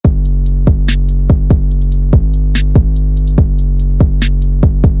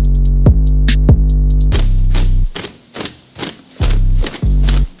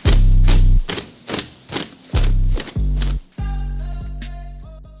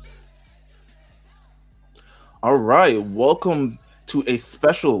All right, welcome to a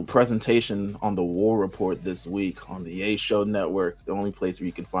special presentation on the War Report this week on the A Show Network, the only place where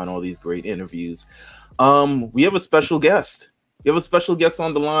you can find all these great interviews. We have a special guest. We have a special guest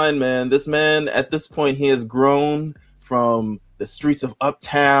on the line, man. This man, at this point, he has grown from the streets of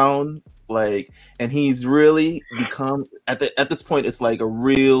Uptown, and he's really become at this point. It's like a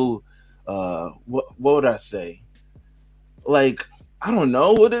real, what would I say? Like, I don't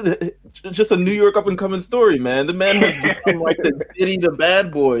know, what is it? Just a New York up and coming story, man. The man has become like the Diddy, the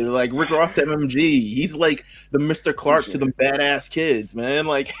bad boy, like Rick Ross to MMG. He's like the Mr. Clark to the badass kids, man.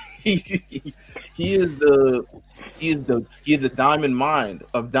 Like he is the diamond mind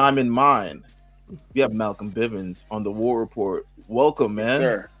of Diamond Mind. We have Malcolm Bivens on the War Report. Welcome, man. Yes,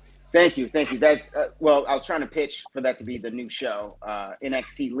 sir. Thank you. That's well, I was trying to pitch for that to be the new show,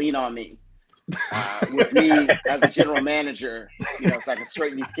 NXT Lean on Me. With me as a general manager, so I can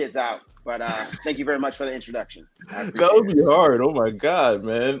straighten these kids out. But thank you very much for the introduction. That would be hard. Oh my God,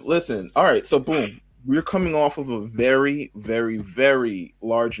 man. Listen, all right, so boom. We're coming off of a very, very, very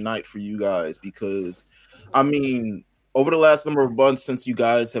large night for you guys because, I mean, over the last number of months since you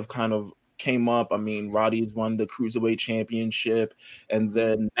guys have kind of came up, I mean, Roddy's won the Cruiserweight Championship, and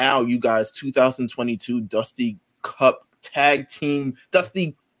then now you guys 2022 Dusty Cup Tag Team,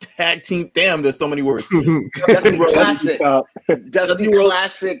 damn, there's so many words. Dusty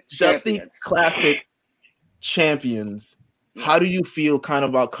Classic Champions. How do you feel kind of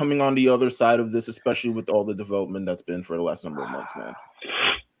about coming on the other side of this, especially with all the development that's been for the last number of months, man?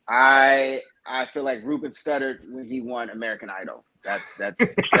 I feel like Ruben stuttered when he won American Idol. That's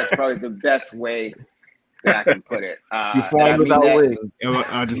probably the best way that I can put it. You flying without wings.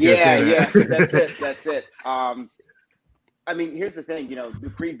 That's it. I mean, here's the thing, the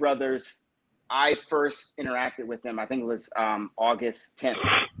Creed brothers, I first interacted with them, I think it was August 10th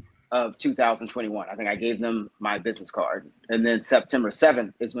of 2021. I think I gave them my business card. And then September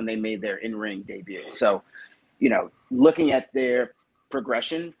 7th is when they made their in-ring debut. So, looking at their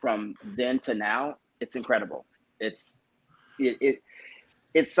progression from then to now, it's incredible. It's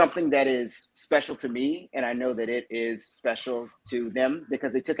something that is special to me. And I know that it is special to them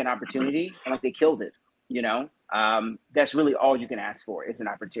because they took an opportunity and they killed it, that's really all you can ask for is an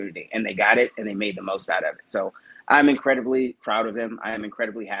opportunity, and they got it and they made the most out of it. So I'm incredibly proud of them. I am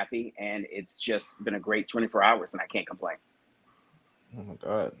incredibly happy, and it's just been a great 24 hours and I can't complain. Oh my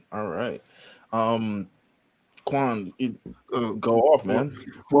God. All right. Quan, go off, man.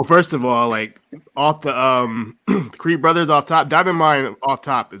 Well, first of all, off the Creed brothers off top, Diamond Mine off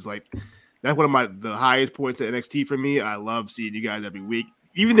top is that's one of the highest points at NXT for me. I love seeing you guys every week.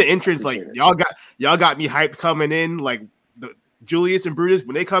 Even the entrance, y'all got me hyped coming in. Like the Julius and Brutus,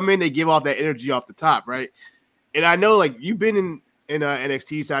 when they come in, they give off that energy off the top, right? And I know you've been in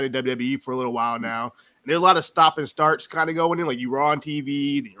NXT side of WWE for a little while now. And there's a lot of stop and starts kind of going in. Like you were on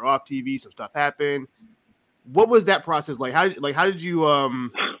TV, then you're off TV, some stuff happened. What was that process like? How did you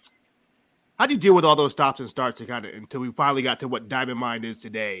deal with all those stops and starts until we finally got to what Diamond Mine is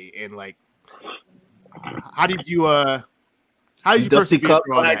today? And how did you Dusty Cup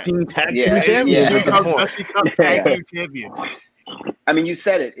Tag Team Champion? Dusty Cup Tag Team Champion. I mean, you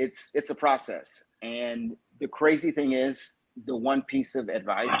said it. It's a process, and the crazy thing is, the one piece of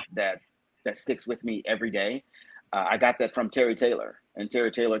advice that sticks with me every day, I got that from Terry Taylor, and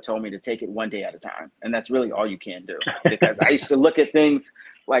Terry Taylor told me to take it one day at a time, and that's really all you can do. Because I used to look at things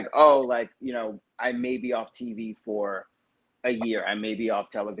I may be off TV for a year, I may be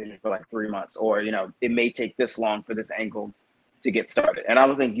off television for 3 months, or it may take this long for this angle to get started. And I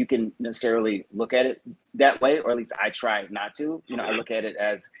don't think you can necessarily look at it that way, or at least I try not to. I look at it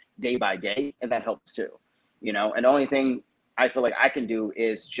as day by day, and that helps too. And the only thing I feel like I can do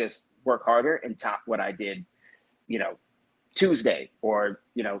is just work harder and top what I did, Tuesday, or,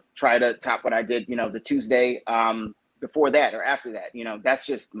 try to top what I did, the Tuesday before that or after that. That's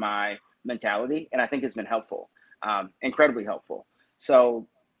just my mentality. And I think it's been helpful, incredibly helpful. So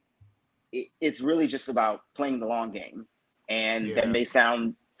it's really just about playing the long game. And that may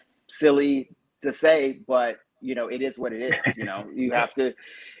sound silly to say, but, it is what it is. You have to,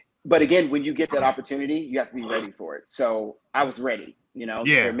 but again, when you get that opportunity, you have to be ready for it. So I was ready,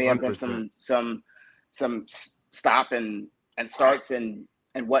 there may have been some stop and starts and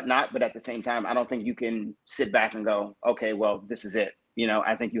whatnot, but at the same time, I don't think you can sit back and go, okay, well, this is it.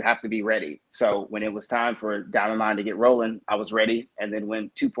 I think you have to be ready. So when it was time for Diamond Mine to get rolling, I was ready. And then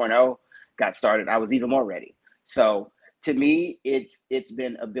when 2.0 got started, I was even more ready. So to me, it's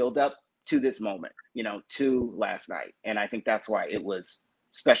been a buildup to this moment, to last night. And I think that's why it was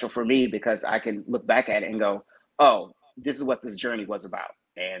special for me, because I can look back at it and go, oh, this is what this journey was about.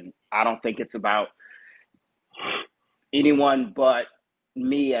 And I don't think it's about anyone but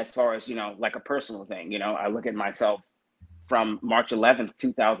me as far as, like a personal thing. I look at myself from March 11th,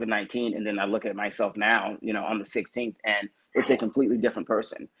 2019, and then I look at myself now, on the 16th, and it's a completely different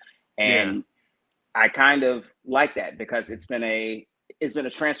person. And I kind of like that because it's been a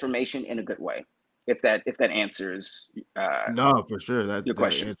transformation in a good way. If that answers no, for sure, that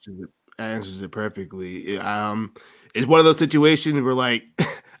question. Answers it perfectly. It's one of those situations where, like,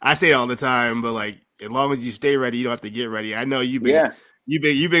 I say it all the time, but like, as long as you stay ready, you don't have to get ready. I know you've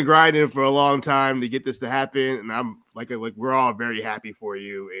been grinding for a long time to get this to happen, and I'm like we're all very happy for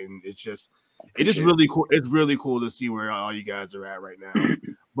you, and it's just really cool. It's really cool to see where all you guys are at right now.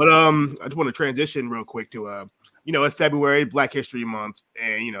 But I just want to transition real quick to it's February, Black History Month,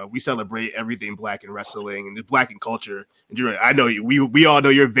 and we celebrate everything Black in wrestling and Black in culture. And I know we all know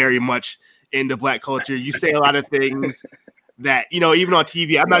you're very much into Black culture. You say a lot of things that even on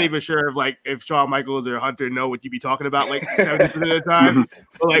TV, I'm not even sure if Shawn Michaels or Hunter know what you be talking about 70% of the time.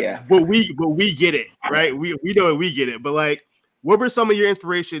 But but we get it, right? We know it, we get it. But what were some of your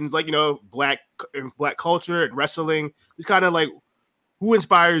inspirations? Black culture and wrestling. Just kind of who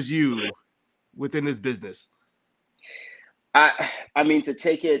inspires you within this business? I mean, to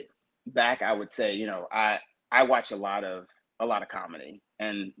take it back, I would say, I watch a lot of comedy,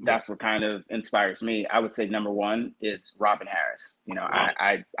 and that's what kind of inspires me. I would say number one is Robin Harris.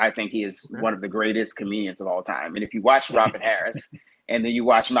 I think he is one of the greatest comedians of all time. And if you watch Robin Harris and then you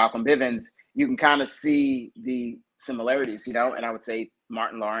watch Malcolm Bivens, you can kind of see the similarities, and I would say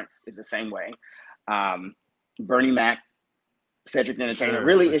Martin Lawrence is the same way. Bernie Mac, Cedric the Entertainer. Sure,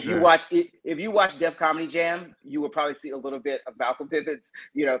 really, if you watch Def Comedy Jam, you will probably see a little bit of Malcolm Bivens,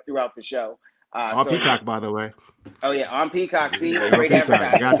 throughout the show. On Peacock, by the way. Oh yeah, on Peacock. See, great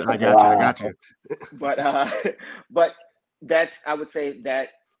advertising. I got you. But that's, I would say that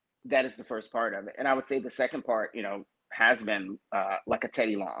is the first part of it, and I would say the second part, has been like a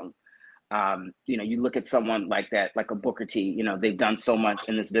Teddy Long. You look at someone like that, like a Booker T. They've done so much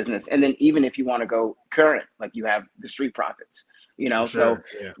in this business, and then even if you want to go current, like you have the Street Profits. So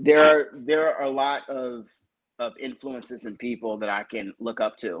there are a lot of influences and people that I can look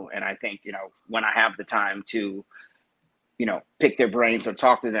up to, and I think when I have the time to pick their brains or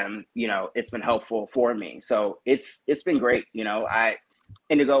talk to them, it's been helpful for me. So it's been great.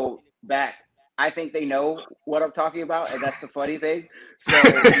 And to go back, I think they know what I'm talking about, and that's the funny thing.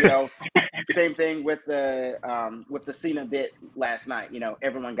 So same thing with the Cena bit last night.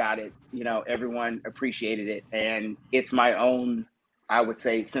 Everyone got it. Everyone appreciated it, and it's my own, I would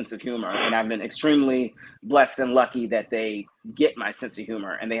say, sense of humor. And I've been extremely blessed and lucky that they get my sense of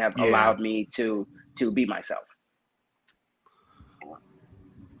humor, and they have allowed me to be myself.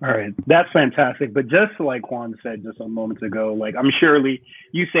 All right, that's fantastic. But just like Juan said just a moment ago, I'm surely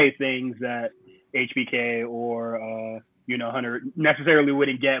you say things that HBK or Hunter necessarily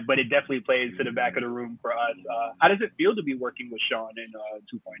wouldn't get, but it definitely plays to the back of the room for us. How does it feel to be working with Sean in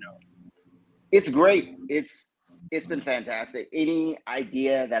 2.0? It's great. It's been fantastic. Any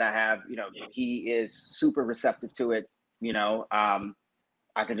idea that I have, he is super receptive to it.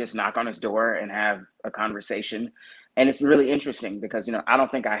 I could just knock on his door and have a conversation. And it's really interesting because, I don't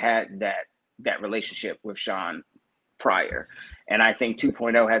think I had that relationship with Sean prior. And I think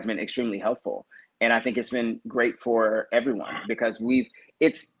 2.0 has been extremely helpful. And I think it's been great for everyone because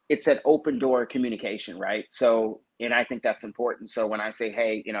it's that open door communication, right? So, and I think that's important. So when I say,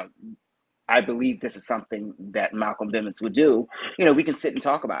 hey, I believe this is something that Malcolm Bivens would do, we can sit and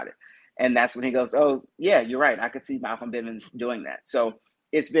talk about it. And that's when he goes, oh yeah, you're right. I could see Malcolm Bivens doing that. So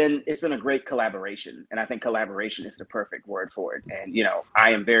it's been a great collaboration. And I think collaboration is the perfect word for it. And, I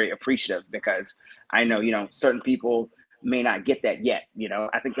am very appreciative because I know, certain people may not get that yet.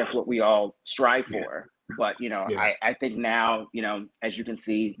 I think that's what we all strive for. But, I think now, as you can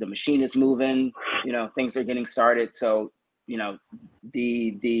see, the machine is moving, things are getting started. So,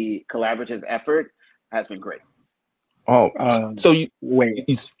 the collaborative effort has been great. So you wait.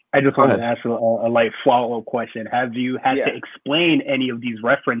 I just wanted to ask a light follow-up question. Have you had to explain any of these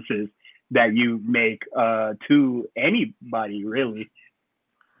references that you make to anybody, really?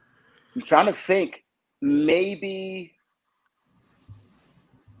 I'm trying to think. Maybe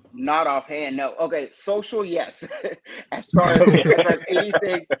not offhand. No. Okay. Social, yes. as far as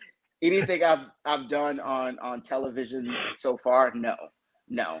anything I've done on television so far,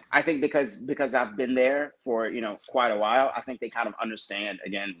 no. I think because I've been there for quite a while, I think they kind of understand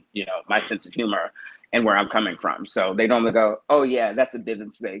again my sense of humor and where I'm coming from. So they normally go, oh yeah, that's a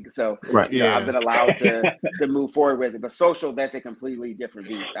Bivens thing. So I've been allowed to move forward with it. But social, that's a completely different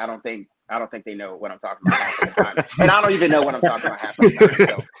beast. I don't think they know what I'm talking about half of the time, and I don't even know what I'm talking about half of the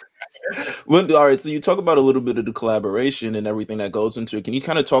time. So. Well, all right, so you talk about a little bit of the collaboration and everything that goes into it. Can you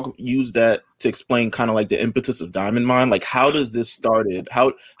kind of use that to explain kind of like the impetus of Diamond Mine? Like, how does this started?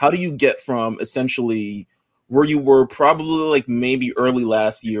 How do you get from essentially where you were probably like maybe early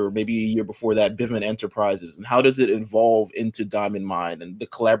last year, or maybe a year before that, Bivens Enterprises, and how does it evolve into Diamond Mine and the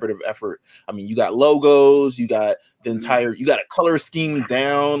collaborative effort? I mean, you got logos, you got you got a color scheme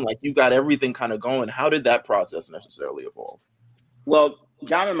down, like you got everything kind of going. How did that process necessarily evolve? Well,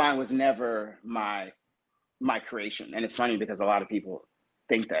 Diamond Mine was never my creation, and it's funny because a lot of people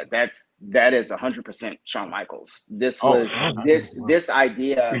think that is 100% Shawn Michaels. This idea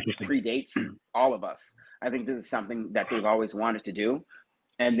predates all of us. I think this is something that they've always wanted to do,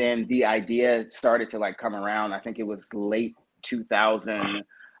 and then the idea started to like come around. I think it was late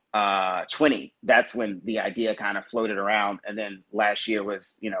 2020. That's when the idea kind of floated around, and then last year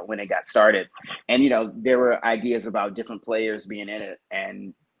was when it got started, and there were ideas about different players being in it,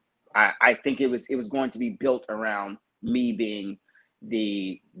 and I think it was going to be built around me being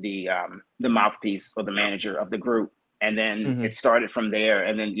the mouthpiece or the manager of the group, and then it started from there.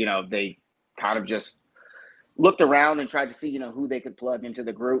 And then they kind of just looked around and tried to see who they could plug into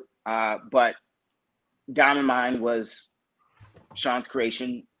the group. But Diamond Mine was Shawn's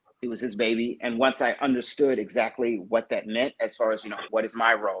creation. It was his baby. And once I understood exactly what that meant, as far as what is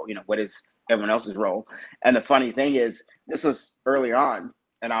my role, what is everyone else's role. And the funny thing is, this was early on,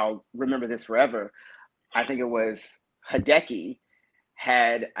 and I'll remember this forever. I think it was Hideki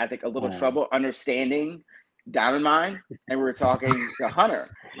had, I think, a little trouble understanding Diamond Mine, and we were talking to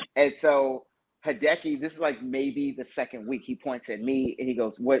Hunter. And so Hideki, this is like maybe the second week, he points at me and he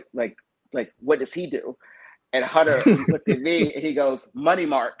goes, what does he do? And Hunter looked at me and he goes, Money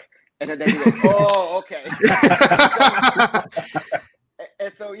Mark. And then he goes, oh, okay.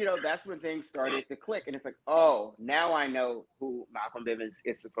 And so, that's when things started to click. And it's like, oh, now I know who Malcolm Bivens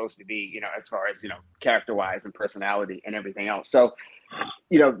is supposed to be, as far as, character-wise and personality and everything else. So,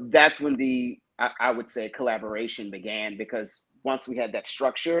 that's when I would say collaboration began, because once we had that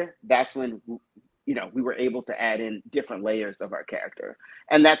structure, that's when, we were able to add in different layers of our character.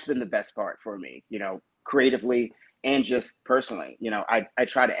 And that's been the best part for me, creatively and just personally. I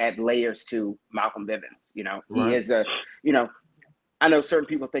try to add layers to Malcolm Bivens. He is I know certain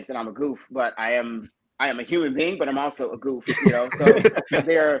people think that I'm a goof, but I am a human being, but I'm also a goof, so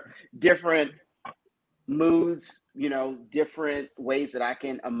there are different moods, different ways that I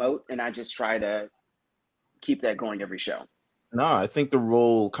can emote, and I just try to keep that going every show. No, I think the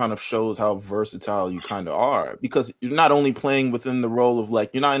role kind of shows how versatile you kind of are, because you're not only playing within the role of like,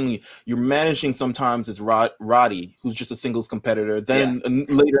 you're managing sometimes as Roddy, who's just a singles competitor. Then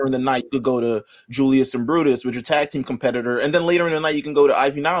later in the night, you could go to Julius and Brutus, which are tag team competitor. And then later in the night, you can go to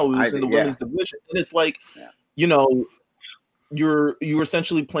Ivy Now, who's in the women's division. And it's like, you're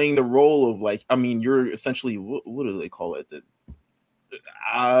essentially playing the role of like, you're essentially, what do they call it?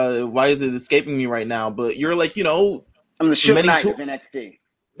 Why is it escaping me right now? But you're like, I'm the Suge Knight of NXT.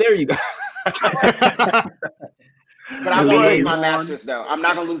 There you go. But I'm gonna lose my masters though. I'm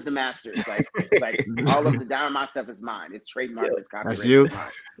not gonna lose the masters. Like all of the Diamond Mine stuff is mine. It's trademarked. It's copyrighted. That's you.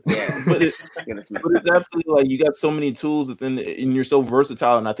 Yeah, but it's absolutely like you got so many tools and you're so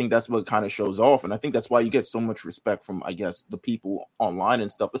versatile, and I think that's what kind of shows off. And I think that's why you get so much respect from, I guess, the people online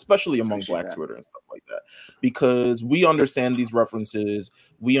and stuff, especially among Black Twitter and stuff like that, because we understand these references.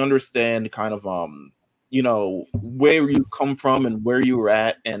 We understand kind of where you come from and where you were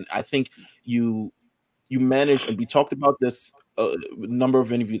at. And I think you managed, and we talked about this number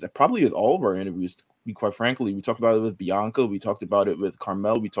of interviews, probably with all of our interviews, to be quite frankly. We talked about it with Bianca, we talked about it with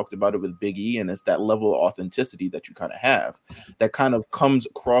Carmel, we talked about it with Big E, and it's that level of authenticity that you kind of have that kind of comes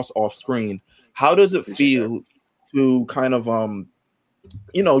across off screen. How does it feel to kind of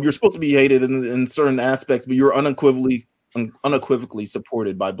you're supposed to be hated in certain aspects, but you're unequivocally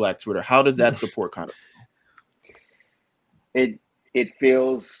supported by Black Twitter? How does that support kind of? It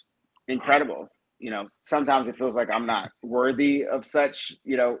feels incredible. Sometimes it feels like I'm not worthy of such,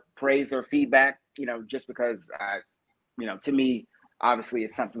 praise or feedback, just because to me, obviously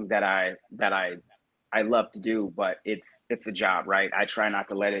it's something that I love to do, but it's a job, right? I try not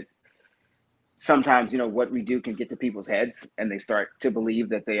to let it. Sometimes, what we do can get to people's heads and they start to believe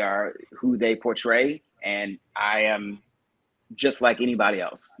that they are who they portray. And I am just like anybody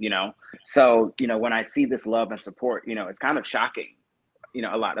else, So, when I see this love and support, it's kind of shocking,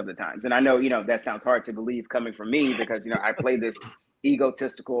 a lot of the times. And I know, that sounds hard to believe coming from me because, I play this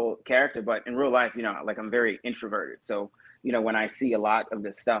egotistical character, but in real life, like I'm very introverted. So, when I see a lot of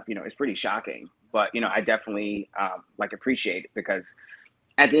this stuff, it's pretty shocking, but, I definitely appreciate it, because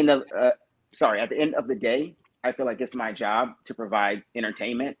at the end of the day, I feel like it's my job to provide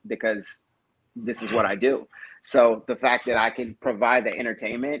entertainment, because this is what I do. So the fact that I can provide the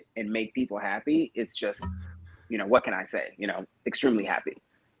entertainment and make people happy, it's just, what can I say? Extremely happy.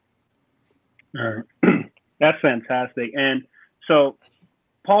 All right. That's fantastic. And so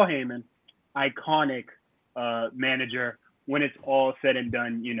Paul Heyman, iconic manager. When it's all said and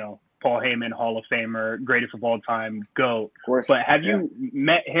done, Paul Heyman, Hall of Famer, greatest of all time, GOAT. Of course. But have you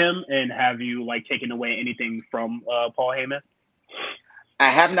met him, and have you taken away anything from Paul Heyman? I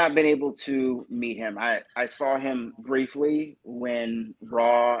have not been able to meet him. I saw him briefly when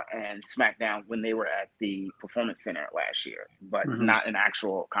Raw and SmackDown, when they were at the Performance Center last year, but not an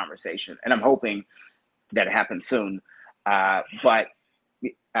actual conversation. And I'm hoping that it happens soon. But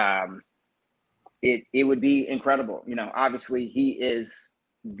it would be incredible. Obviously he is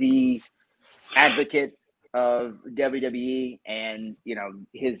the advocate of WWE, and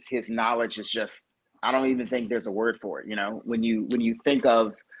his knowledge is just, I don't even think there's a word for it. When you think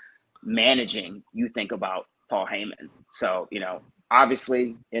of managing, you think about Paul Heyman. So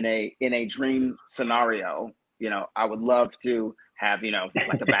obviously in a dream scenario, I would love to have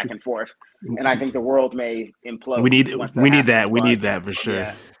a back and forth, and I think the world may implode. We need that for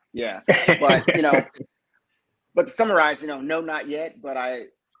sure. Yeah. But but to summarize, no, not yet, but I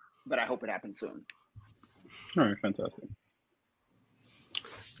hope it happens soon. All right, fantastic.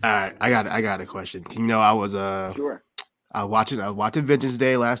 All right, I got a question. I was Sure. I was watching Vengeance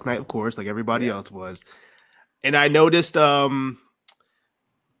Day last night, of course, like everybody else was, and I noticed the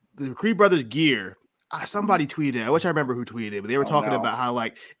Creed Brothers gear. Somebody tweeted. I wish I remember who tweeted it, but they were talking about how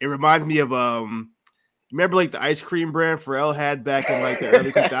it reminds me of remember the ice cream brand Pharrell had back in the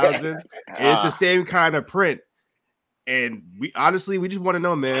early 2000s. It's the same kind of print. And we just want to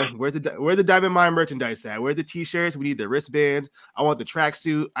know, man, where the Diamond Mine merchandise at? Where the t-shirts? We need the wristbands. I want the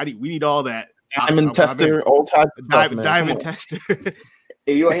tracksuit. We need all that. Diamond tester, all types of stuff, man. Diamond tester.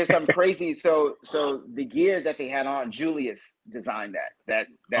 You want to hear something crazy? So the gear that they had on, Julius designed that.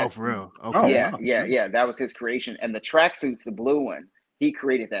 Oh, for real? Okay. Yeah. That was his creation. And the tracksuits, the blue one, he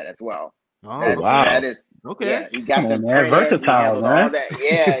created that as well. Oh, wow. That is okay. Yeah, he got them versatile, man. all that.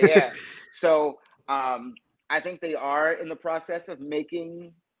 Yeah. So I think they are in the process of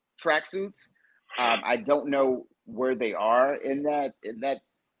making tracksuits. I don't know where they are in that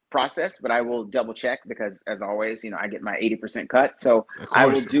process, but I will double check because, as always, I get my 80% cut. So I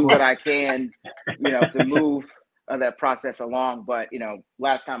will do what I can, to move that process along. But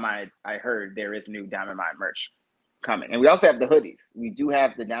last time I heard, there is new Diamond Mine merch coming, and we also have the hoodies. We do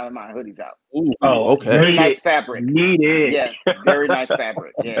have the Diamond Mine hoodies out. Ooh, okay. Very nice fabric. Need it. Yeah, very nice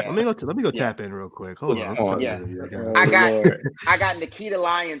fabric. Yeah. Let me go tap in real quick. Hold on. Yeah. Oh, I got Nikita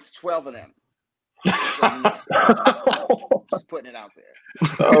Lyons, 12 of them. Just putting it out there.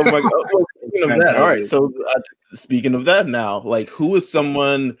 Oh my God! Well, speaking of that, all right. So speaking of that, now, who is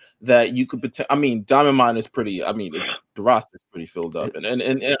someone that you could potentially? I mean, Diamond Mine is pretty. I mean, the roster is pretty filled up,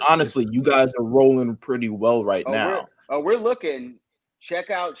 and honestly, you guys are rolling pretty well right now. We're looking.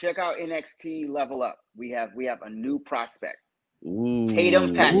 Check out NXT Level Up. We have a new prospect. Ooh.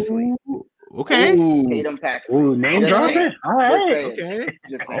 Tatum Paxley. Okay. Ooh. Tatum Paxley. Ooh, name dropping. All right. Okay.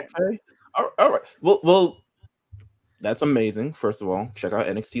 Just saying. Okay. All right. Well, that's amazing. First of all, check out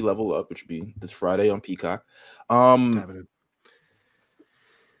NXT Level Up, which will be this Friday on Peacock.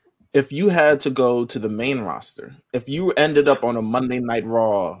 If you had to go to the main roster, if you ended up on a Monday Night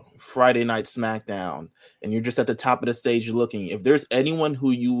Raw, Friday Night SmackDown, and you're just at the top of the stage looking, if there's anyone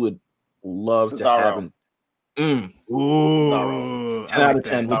who you would love Cesaro. to have, Ooh, 10 out of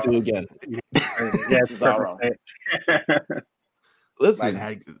 10, we'll do again. Yeah, Cesaro. Listen,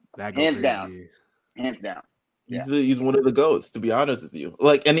 Hands down. Yeah. He's one of the GOATs, to be honest with you.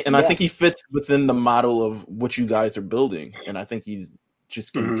 And I think he fits within the model of what you guys are building, and I think he's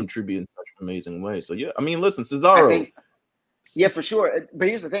just can contribute in such an amazing way. So yeah, I mean, listen, Cesaro. For sure. But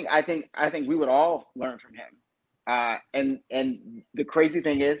here's the thing: I think we would all learn from him. And the crazy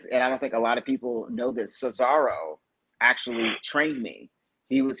thing is, and I don't think a lot of people know this, Cesaro actually trained me.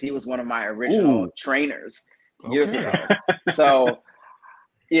 He was one of my original trainers years ago. So,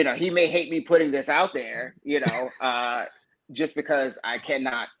 he may hate me putting this out there, just because I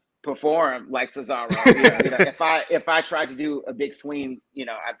cannot perform like Cesaro. If I tried to do a big swing,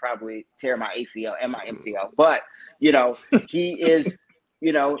 I'd probably tear my ACL and my MCL. But he is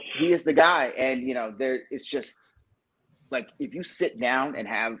the guy, and it's just if you sit down and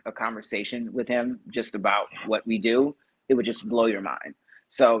have a conversation with him just about what we do, it would just blow your mind.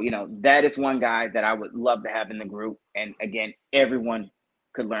 So that is one guy that I would love to have in the group, and again, everyone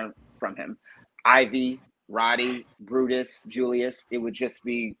could learn from him. Ivy, Roddy, Brutus, Julius, it would just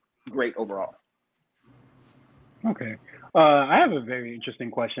be great overall. Okay. I have a very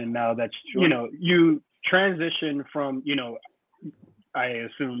interesting question now that Sure. you transition from I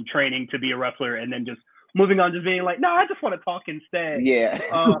assume training to be a wrestler and then just moving on, just being like, no, I just want to talk instead. Yeah.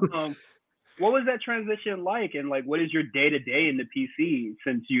 What was that transition like, and like, what is your day to day in the PC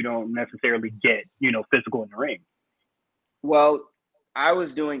since you don't necessarily get physical in the ring? Well, I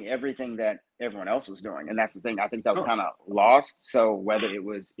was doing everything that everyone else was doing, and that's the thing. I think that was kind of lost. So whether it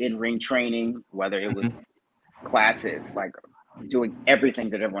was in ring training, whether it was classes, like doing everything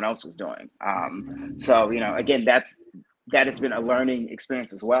that everyone else was doing. So again, that has been a learning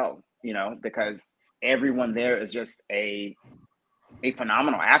experience as well. Because everyone there is just a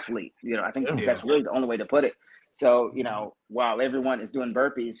phenomenal athlete. I think that's really the only way to put it. So while everyone is doing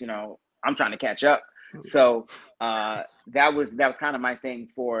burpees, I'm trying to catch up. So that was kind of my thing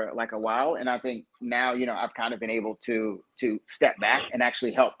for like a while, and I think now I've kind of been able to step back and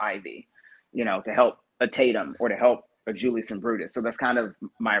actually help Ivy, to help a Tatum or to help a Julius and Brutus. So that's kind of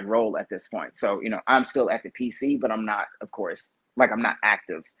my role at this point. So I'm still at the PC, but I'm not, of course, I'm not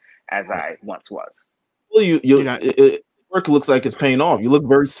active as I once was. Well, work looks like it's paying off. You look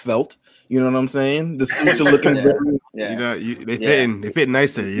very svelte. You know what I'm saying? The suits are looking very. Yeah. They fit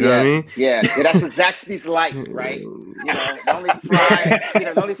nicer. You know what I mean? Yeah. That's the Zaxby's life, right? They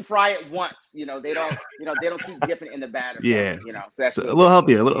only fry it once. They don't keep dipping in the batter. Yeah. So that's a little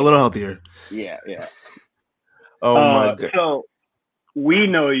healthier. A little healthier. Yeah. Oh my god. So we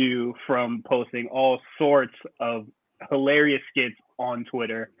know you from posting all sorts of hilarious skits on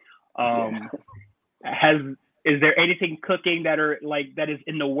Twitter. Is there anything cooking that is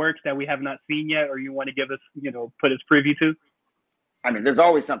in the works that we have not seen yet, or you want to give us, put us privy to? I mean, there's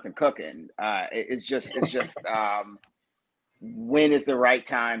always something cooking. It's just when is the right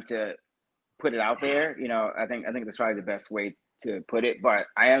time to put it out there? I think that's probably the best way to put it. But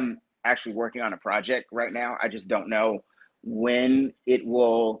I am actually working on a project right now. I just don't know when it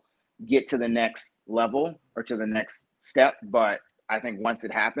will get to the next level or to the next step. But I think once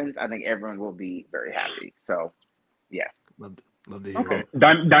it happens, I think everyone will be very happy. So, yeah. Love to hear Okay. it.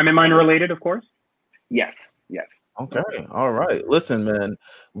 Diamond Mine related, of course? Yes. Okay. All right. Listen, man,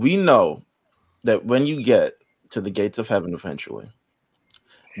 we know that when you get to the gates of heaven eventually,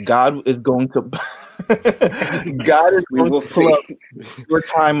 God is going to pull up your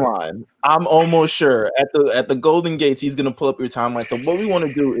timeline. I'm almost sure at the Golden Gates, he's going to pull up your timeline. So what we want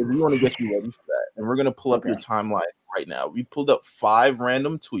to do is we want to get you ready for that. And we're going to pull up your timeline right now. We pulled up 5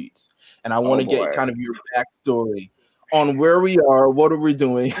 random tweets, and I want to get kind of your backstory on where we are, what are we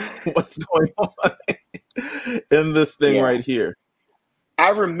doing, what's going on in this thing right here. I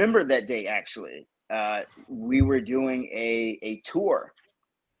remember that day, actually. We were doing a tour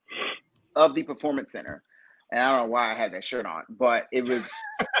of the Performance Center, and I don't know why I had that shirt on, but it was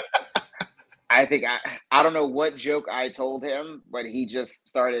I think I don't know what joke I told him, but he just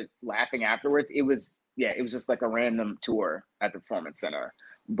started laughing afterwards. It was just like a random tour at the Performance Center.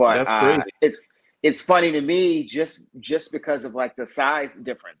 But that's crazy. It's funny to me just because of like the size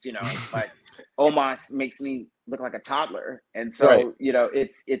difference, like Omos makes me look like a toddler. And so,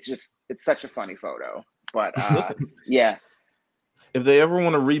 it's such a funny photo. But yeah. If they ever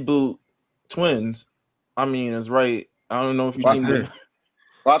want to reboot Twins, I mean, it's right. I don't know if you've seen the.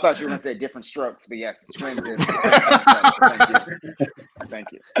 Well, I thought you were going to say Different Strokes, but yes, Twins is. Thank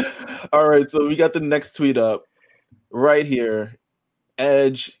you. All right, so we got the next tweet up right here.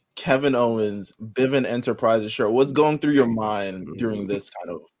 Edge, Kevin Owens, Bivens Enterprises shirt. What's going through your mind during this kind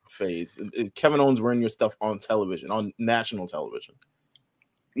of phase? Kevin Owens wearing your stuff on television, on national television.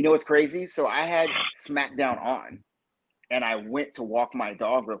 You know what's crazy? So I had SmackDown on, and I went to walk my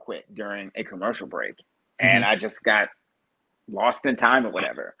dog real quick during a commercial break, and I just got lost in time or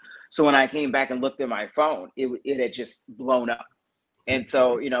whatever. So when I came back and looked at my phone, it had just blown up. And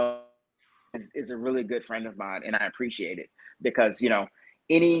so, is a really good friend of mine, and I appreciate it because,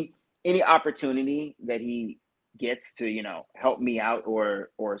 any opportunity that he gets to, help me out or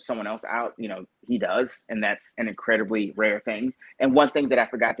someone else out, he does. And that's an incredibly rare thing. And one thing that I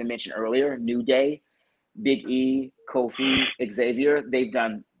forgot to mention earlier, New Day, Big E, Kofi, Xavier, they've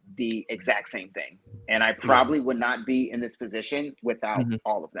done the exact same thing. And I probably would not be in this position without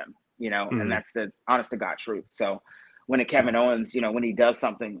all of them, and that's the honest to God truth. So when Kevin Owens, when he does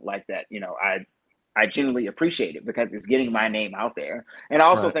something like that, I genuinely appreciate it because it's getting my name out there. And I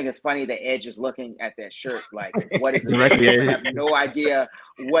also think it's funny that Edge is looking at that shirt like, what is it? I have no idea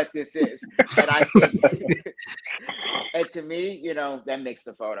what this is. And I think, and to me, that makes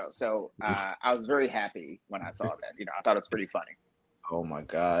the photo. So I was very happy when I saw that. I thought it was pretty funny. Oh my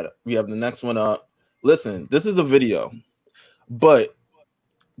God. We have the next one up. Listen, this is a video, but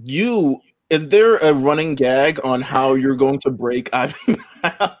you Is there a running gag on how you're going to break Ivy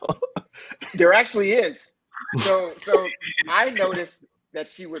Mal? There actually is. So I noticed that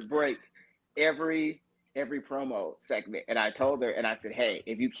she would break every promo segment, and I told her, and I said, "Hey,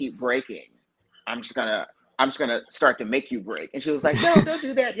 if you keep breaking, I'm just gonna start to make you break." And she was like, "No, don't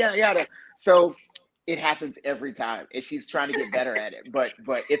do that, yada yada." So it happens every time, and she's trying to get better at it, but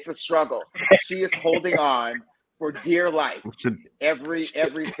it's a struggle. She is holding on for dear life every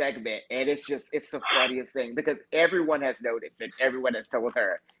segment, and it's the funniest thing because everyone has noticed and everyone has told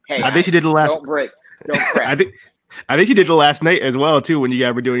her, "Hey, I think she did the last. Don't break, don't crack." I think she did the last night as well too when you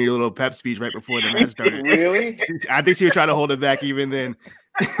guys were doing your little pep speech right before the match started. Really? I think she was trying to hold it back even then.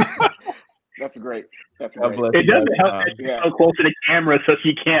 That's great. That's God great. bless It you doesn't guys. help that she's so close to the camera, so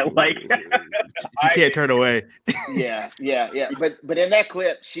she can't like. She can't turn away. Yeah. But in that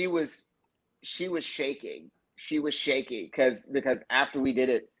clip, she was shaking. She was shaking because after we did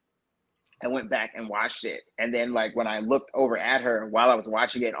it, I went back and watched it, and then like when I looked over at her while I was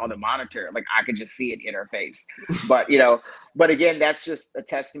watching it on the monitor, like I could just see it in her face. But again, that's just a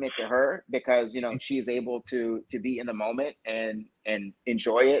testament to her because she is able to be in the moment and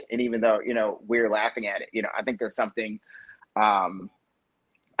enjoy it, and even though we're laughing at it, I think there's something. I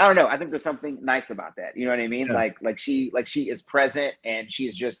don't know. I think there's something nice about that. You know what I mean? Yeah. Like she is present and she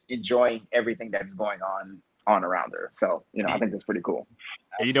is just enjoying everything that's going on around her. So, I think that's pretty cool.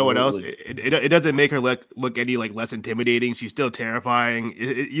 And you know what else? It doesn't make her look any like less intimidating. She's still terrifying.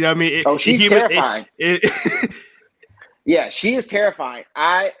 You know what I mean? She's terrifying. Yeah, she is terrifying.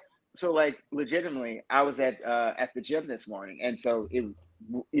 Legitimately, I was at the gym this morning, and so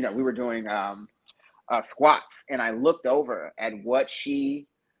we were doing squats, and I looked over at what she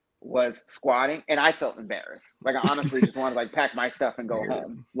was squatting, and I felt embarrassed. Like I honestly just wanted to pack my stuff and go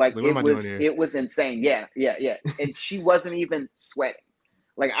home. Like it was insane. Yeah. And she wasn't even sweating.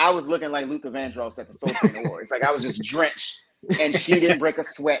 Like I was looking like Luther Vandross at the Soul Train Awards. Like I was just drenched, and she didn't break a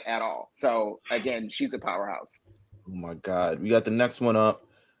sweat at all. So again, she's a powerhouse. Oh my God, we got the next one up.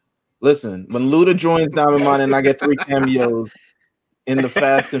 Listen, when Luda joins Diamond Mine and I get 3 cameos in the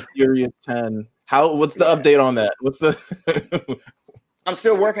Fast and Furious 10, what's the update on that? What's the? I'm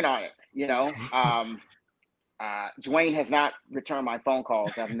still working on it. Dwayne has not returned my phone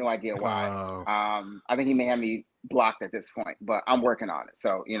calls. I have no idea why. I think he may have me blocked at this point, but I'm working on it.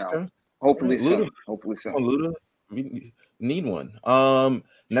 So, Okay. hopefully soon. Luda. Hopefully soon. Oh, Luda, we need one.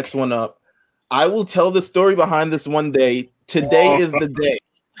 Next one up. I will tell the story behind this one day. Today is the day.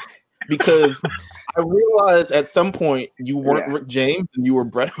 Because I realized at some point you weren't Rick James and you were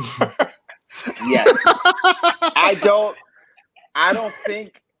Bret Hart. Yes. I don't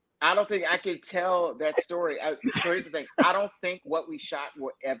think I could tell that story. Here's the thing. I don't think what we shot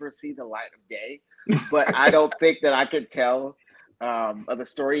will ever see the light of day, but I don't think that I could tell of the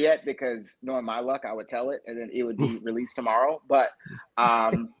story yet because knowing my luck, I would tell it and then it would be released tomorrow. But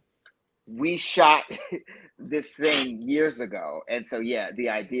we shot this thing years ago, and so the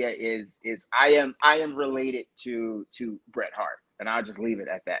idea is I am related to Bret Hart. And I'll just leave it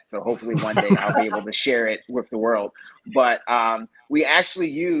at that. So hopefully one day I'll be able to share it with the world. But we actually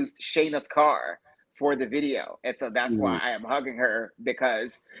used Shayna's car for the video. And so that's why I am hugging her,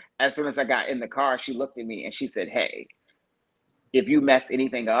 because as soon as I got in the car, she looked at me and she said, "Hey, if you mess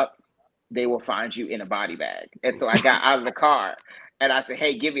anything up, they will find you in a body bag." And so I got out of the car and I said,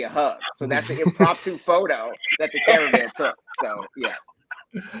 "Hey, give me a hug." So that's an impromptu photo that the cameraman took. So, yeah.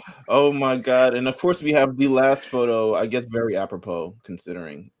 Oh my God. And of course we have the last photo, I guess very apropos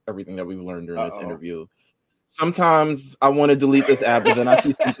considering everything that we've learned during this interview. Sometimes I want to delete this app, but then I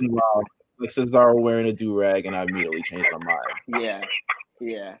see something wild, like Cesaro wearing a do-rag, and I immediately change my mind.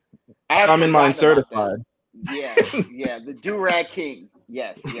 Yeah. I'm in mine certified. Yeah, the do-rag king.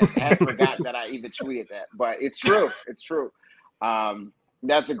 Yes. I had forgotten that I even tweeted that, but it's true.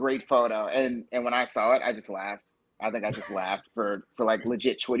 That's a great photo. And when I saw it, I just laughed. I think I just laughed for like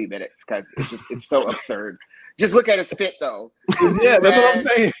legit 20 minutes because it's so absurd. Just look at his fit though. Yeah, that's what I'm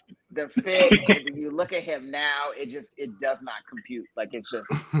saying. The fit, and when you look at him now, it does not compute. Like it's just,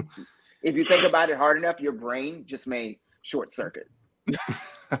 if you think about it hard enough, your brain just may short circuit.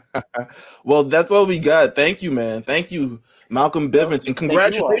 Well, that's all we got. Thank you, man. Thank you, Malcolm Bivens, and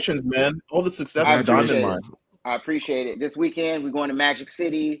congratulations, man. All the success on Diamond Mine. I appreciate it. This weekend we're going to Magic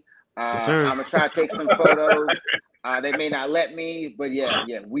City. Yes, I'm gonna try to take some photos. They may not let me, but yeah,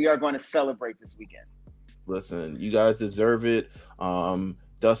 we are going to celebrate this weekend. Listen, you guys deserve it.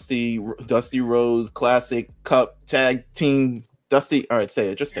 Dusty Rhodes Classic Cup Tag Team. Dusty, all right, say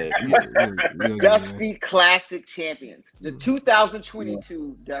it. Just say it. Dusty Classic Champions, the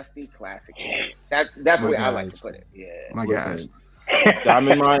 2022 Dusty Classic Champions. That's the way I like to put it. Yeah, my guys.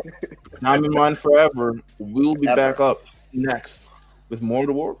 Diamond Mine forever. We will be back up next with more of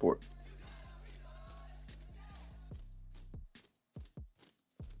the War Report.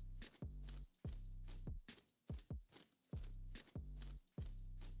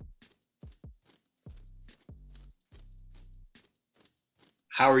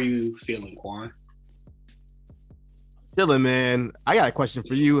 How are you feeling, Quan? Chilling, man. I got a question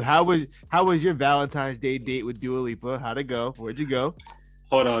for you. How was your Valentine's Day date with Dua Lipa? How'd it go? Where'd you go?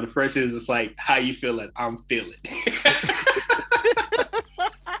 Hold on. The first is it's like, how you feeling? I'm feeling.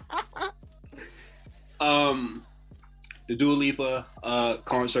 The Dua Lipa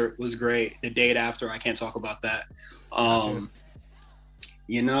concert was great. The date after, I can't talk about that.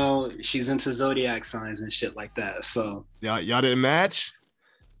 You know, she's into zodiac signs and shit like that. So y'all didn't match?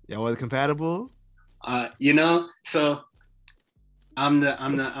 Y'all wasn't compatible? You know, so I'm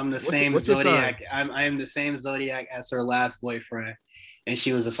the same zodiac. I am the same zodiac as her last boyfriend, and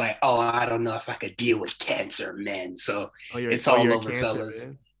she was just like, "Oh, I don't know if I could deal with Cancer men." So it's all over, fellas.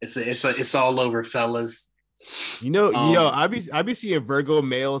 Man. It's all over, fellas. You know, I be seeing Virgo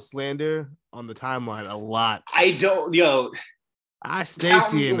male slander on the timeline a lot. I don't, I stay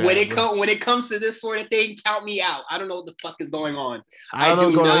seeing that. When it comes to this sort of thing, count me out. I don't know what the fuck is going on. I don't know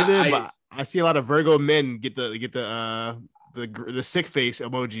what's going on either, but I see a lot of Virgo men get the sick face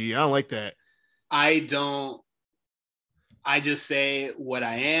emoji. I don't like that. I don't. I just say what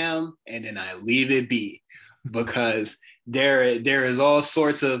I am, and then I leave it be, because there is all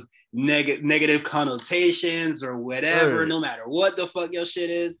sorts of negative connotations or whatever, no matter what the fuck your shit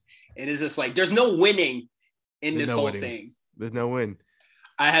is. And it's just like there's no winning in this whole thing. There's no win.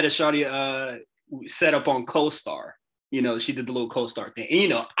 I had a shawty set up on CoStar. You know, she did the little CoStar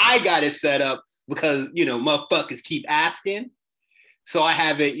thing. And, I got it set up because, motherfuckers keep asking. So I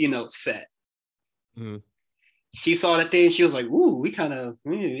have it, set. Mm-hmm. She saw the thing. She was like, ooh, we kind of,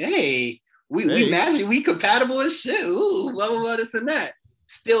 we match, we compatible as shit. Ooh, blah, blah, blah, this and that.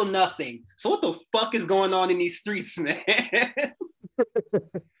 Still nothing. So what the fuck is going on in these streets, man?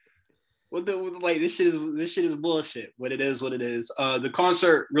 This shit is bullshit. What it is. The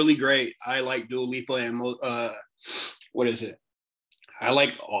concert really great. I like Dua Lipa and what is it? I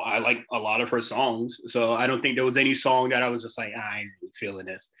like a lot of her songs. So I don't think there was any song that I was just like, I ain't really feeling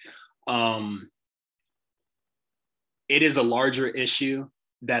this. It is a larger issue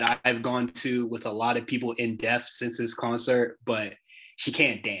that I've gone to with a lot of people in depth since this concert, but she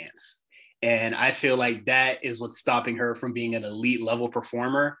can't dance. And I feel like that is what's stopping her from being an elite level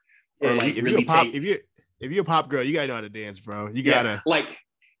performer. Or like if really if you're a pop girl, you gotta know how to dance, bro. You gotta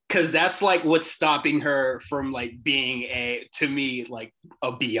because that's like what's stopping her from like being a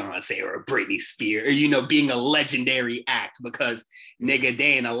Beyonce or a Britney Spears, or being a legendary act, because nigga,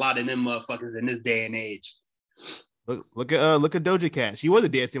 they ain't a lot of them motherfuckers in this day and age. Look at Doja Cat. She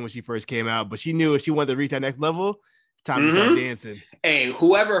wasn't dancing when she first came out, but she knew if she wanted to reach that next level, it's time to start dancing. Hey,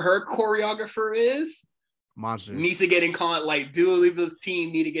 whoever her choreographer is, monster, needs to get in contact. Like Dua Lipa's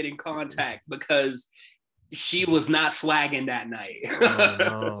team need to get in contact, because she was not swagging that night. Oh,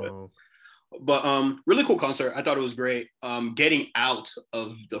 no. But really cool concert. I thought it was great. Getting out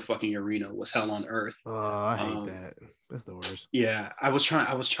of the fucking arena was hell on earth. Oh, I hate that. That's the worst. Yeah, I was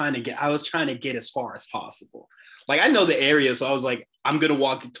trying to get as far as possible. Like, I know the area, so I was like, I'm gonna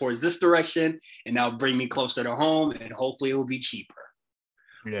walk towards this direction, and that'll bring me closer to home, and hopefully it will be cheaper.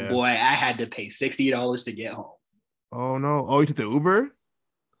 Yeah. Boy, I had to pay $60 to get home. Oh no! Oh, you took the Uber?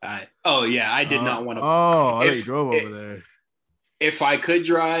 I did not want to. Oh, I thought you drove over there. If I could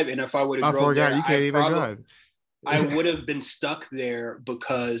drive, and if I would have drove there, you can't even drive. I would have been stuck there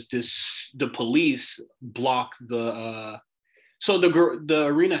because the police blocked the. So the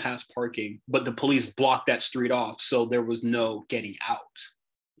arena has parking, but the police blocked that street off, so there was no getting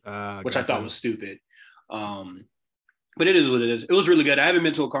out, which I thought was stupid. But it is what it is. It was really good. I haven't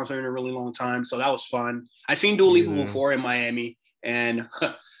been to a concert in a really long time, so that was fun. I've seen Dua Lipa before in Miami, and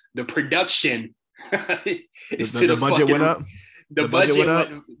the production is the budget went up. The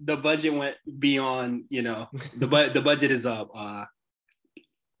budget went beyond. The budget is up.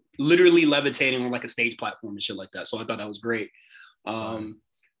 Literally levitating on like a stage platform and shit like that. So I thought that was great. No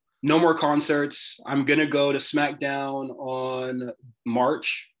more concerts. I'm gonna go to SmackDown on the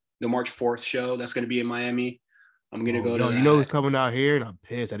March 4th show. That's gonna be in Miami. I'm gonna go to that. You know who's coming out here, and I'm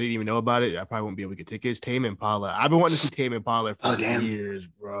pissed. I didn't even know about it. I probably won't be able to get tickets. Tame Impala. I've been wanting to see Tame Impala for years,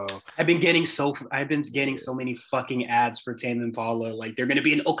 bro. I've been getting so many fucking ads for Tame Impala. Like, they're gonna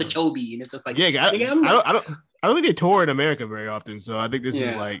be in Okeechobee, and it's just like, I don't think they tour in America very often. So I think this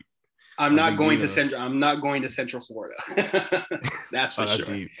is like. I'm not going to Central Florida. That's for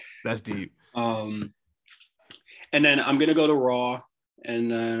sure. That's deep. And then I'm gonna go to Raw.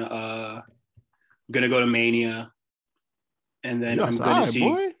 and then gonna go to Mania, and then I'm gonna see.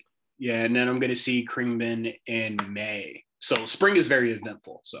 Boy. Yeah, and then I'm gonna see Kringman in May. So spring is very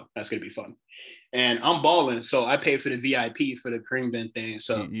eventful, so that's gonna be fun. And I'm balling, so I paid for the VIP for the Kringman thing,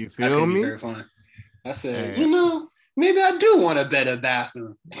 so You that's feel gonna be me? very fun. I said, maybe I do want a better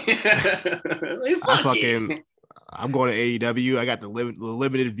bathroom. I'm going to AEW. I got the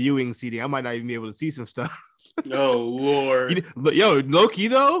limited viewing seating. I might not even be able to see some stuff. Oh Lord! Yo, low key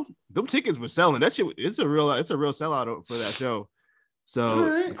though, them tickets were selling. That shit, it's a real sellout for that show.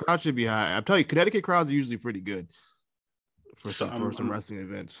 So the crowd should be high. I'm telling you, Connecticut crowds are usually pretty good for some wrestling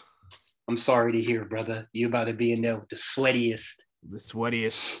events. I'm sorry to hear, brother. You about to be in there with the sweatiest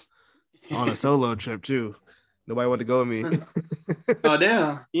on a solo trip too. Nobody want to go with me. Oh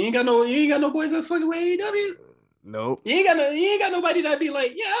damn! You ain't got no boys that's fucking with AEW. Nope. You ain't got nobody that be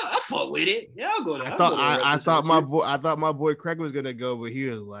like, yeah, I fuck with it. Yeah, I'll go there. I thought my boy Craig was gonna go, but he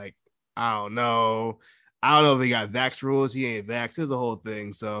was like, I don't know if he got vax rules. He ain't vax. There's a whole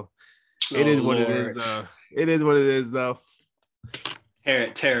thing. So it is what it is, though. It is what it is, though.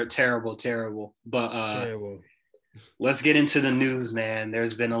 Terrible. But terrible. Let's get into the news, man.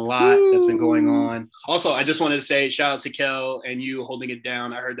 There's been a lot that's been going on. Also, I just wanted to say shout out to Kel and you holding it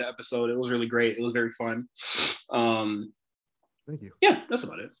down. I heard the episode. It was really great. It was very fun. Thank you. Yeah, that's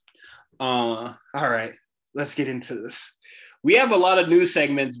about it. All right, let's get into this. We have a lot of news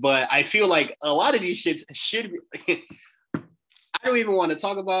segments, but I feel like a lot of these shits should be. I don't even want to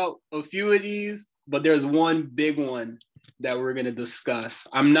talk about a few of these, but there's one big one that we're going to discuss.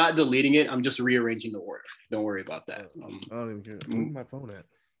 I'm not deleting it. I'm just rearranging the order. Don't worry about that. I don't even care. Where's my phone at?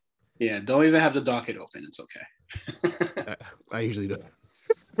 Yeah, don't even have the docket open. It's okay. I usually don't.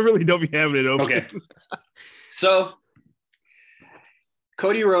 I really don't be having it open. Okay. So,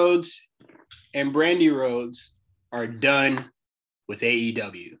 Cody Rhodes and Brandy Rhodes are done with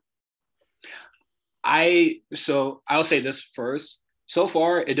AEW. I'll say this first. So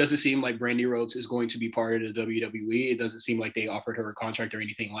far, it doesn't seem like Brandy Rhodes is going to be part of the WWE. It doesn't seem like they offered her a contract or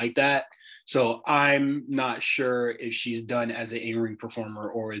anything like that. So I'm not sure if she's done as an in-ring performer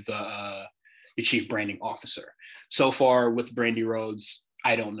or the chief branding officer. So far with Brandy Rhodes,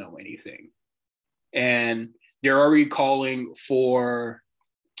 I don't know anything. And they're already calling for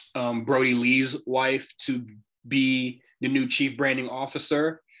Brody Lee's wife to be the new chief branding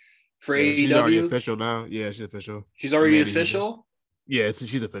officer for AEW. She's already official now. Yeah, she's official. She's already official? Yeah,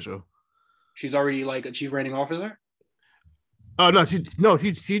 she's official. She's already like a chief branding officer? Oh no, she's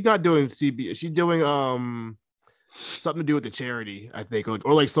not doing CB. She's doing something to do with the charity, I think, or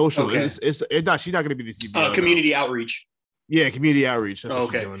like social. Okay. It's not. She's not going to be the CBO. Community outreach. Yeah, community outreach.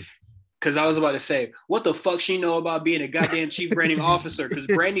 Okay. Because I was about to say, what the fuck she know about being a goddamn chief branding officer? Because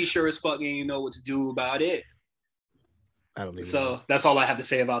Brandy sure as fuck ain't know what to do about it. I don't even know. That's all I have to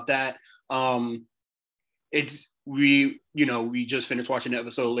say about that. We just finished watching the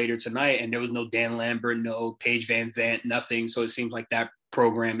episode later tonight, and there was no Dan Lambert, no Paige Van Zant, nothing. So it seems like that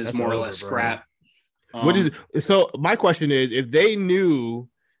program is more or less scrapped. So my question is, if they knew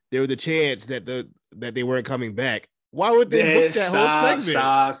there was a chance that they weren't coming back, why would they book that whole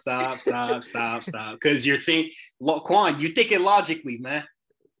segment? Stop. Because you're Quan, you're thinking logically, man.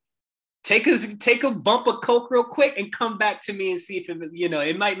 Take a bump of coke real quick and come back to me and see if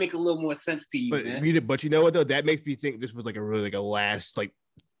it might make a little more sense to you. But you know what though? That makes me think this was like a really like a last like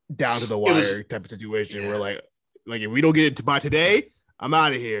down to the wire type of situation where like if we don't get it by today, I'm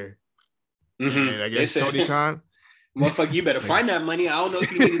out of here. Mm-hmm. And I guess Tony Khan. Motherfucker, you better find that money. I don't know if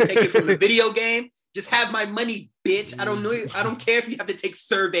you need to take it from the video game. Just have my money, bitch. I don't know. I don't care if you have to take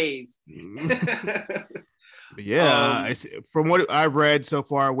surveys. But yeah, from what I've read so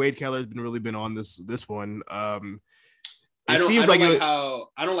far, Wade Keller's really been on this one. I don't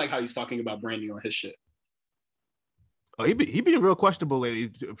like how he's talking about branding on his shit. Oh, he been real questionable lately.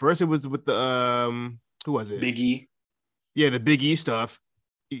 First, it was with the who was it? Big E. Yeah, the Big E stuff.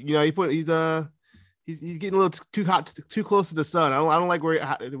 He's getting a little too close to the sun. I don't like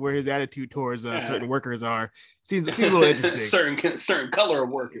where his attitude towards certain workers are. Seems a little interesting. certain color of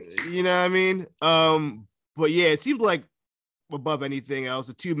workers. You know what I mean? But yeah, it seems like above anything else,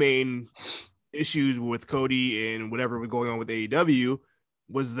 the two main issues with Cody and whatever was going on with AEW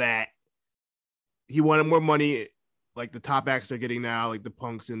was that he wanted more money, like the top acts are getting now, like the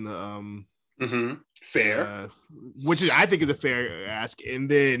Punks and the fair, which I think is a fair ask.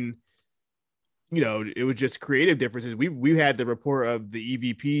 And then, it was just creative differences. We've had the report of the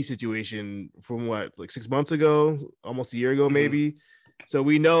EVP situation from like 6 months ago, almost a year ago, maybe. So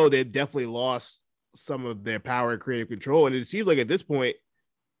we know they definitely lost some of their power and creative control. And it seems like at this point,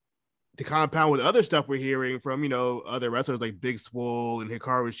 to compound with other stuff we're hearing from, other wrestlers like Big Swole and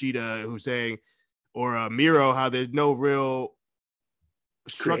Hikaru Shida, who's saying, or Miro, how there's no real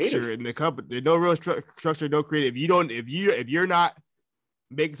structure in the company. There's no real structure, no creative. If you're not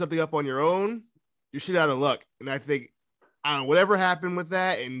making something up on your own, you're shit out of luck. And I think, I don't know, whatever happened with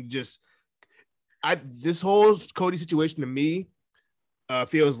that, and just this whole Cody situation to me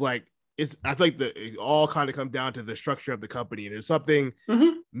feels like I feel like it all kind of comes down to the structure of the company, and there's something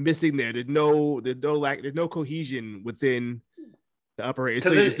missing there. There's no cohesion within the upper. It's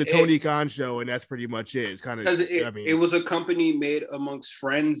the Tony Khan show, and that's pretty much it. It's kind of it was a company made amongst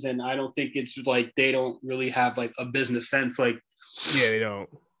friends, and I don't think it's like they don't really have like a business sense. Like, yeah, they don't.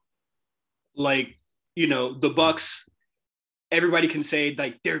 Like, the Bucks. Everybody can say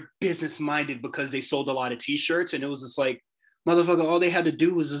like they're business minded because they sold a lot of T-shirts, and it was just like, motherfucker, all they had to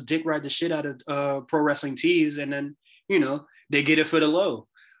do was just dick ride the shit out of pro wrestling tees, and then they get it for the low.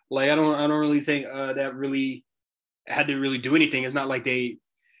 Like, I don't really think that really had to really do anything. It's not like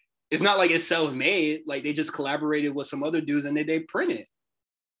it's self-made. Like, they just collaborated with some other dudes and they print it.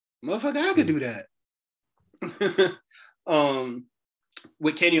 Motherfucker, I could do that.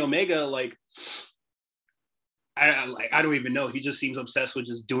 With Kenny Omega, like, I don't even know. He just seems obsessed with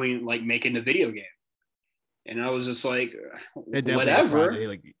just making the video game. And I was just like, whatever.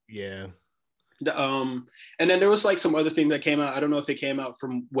 Yeah. And then there was like some other thing that came out. I don't know if it came out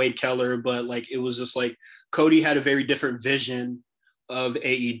from Wade Keller, but like, it was just like Cody had a very different vision of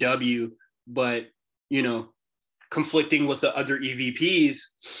AEW, but conflicting with the other EVPs,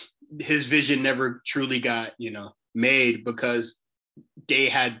 his vision never truly got, made, because they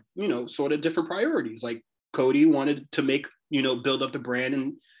had, sort of different priorities. Like, Cody wanted to build up the brand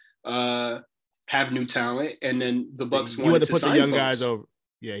and have new talent, and then the Bucks wanted to put the young folks. guys over.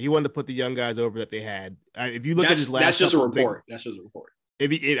 Yeah, he wanted to put the young guys over that they had. If you look at his last, that's just a report. That's just a report. I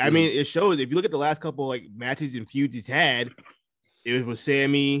mean, it shows. If you look at the last couple like matches and feuds he's had, it was with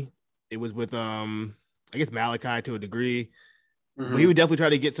Sammy. It was with I guess Malachi to a degree. But he would definitely try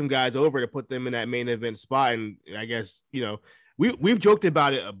to get some guys over to put them in that main event spot. And I guess we've joked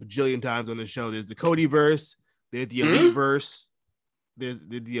about it a bajillion times on the show. There's the Cody verse, there's the Elite verse, there's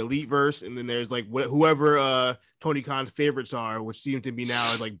the Elite verse, and then there's like whoever Tony Khan's favorites are, which seem to be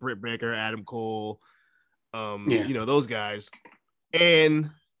now like Britt Baker, Adam Cole, those guys.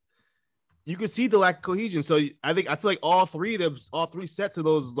 And you can see the lack of cohesion. So I feel like all three sets of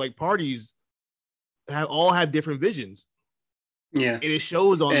those like parties all have different visions. Yeah. And it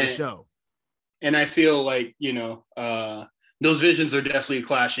shows on the show. And I feel like, those visions are definitely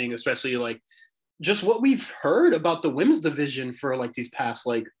clashing, especially like just what we've heard about the women's division for like these past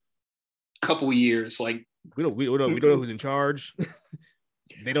like couple years. Like, we don't know who's in charge.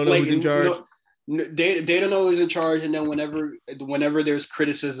 They don't know who's in charge. They don't know who's in charge. And then whenever there's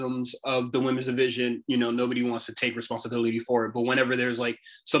criticisms of the women's division, nobody wants to take responsibility for it. But whenever there's like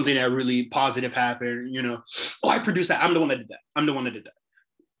something that really positive happened, I produced that. I'm the one that did that.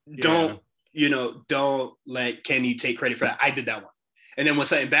 Yeah. Don't let Kenny take credit for that. I did that one. And then when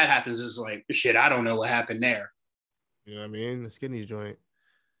something bad happens, it's like, shit, I don't know what happened there. You know what I mean? The skinny joint.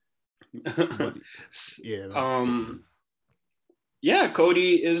 Yeah.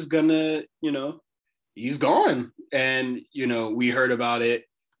 Cody is gonna, he's gone. And, we heard about it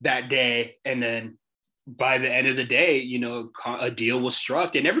that day. And then by the end of the day, a deal was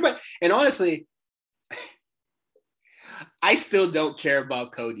struck, and everybody, and honestly, I still don't care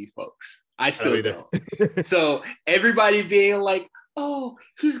about Cody, folks. I still don't. So everybody being like, oh,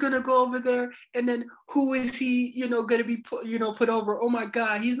 he's going to go over there. And then who is he, going to be put over? Oh my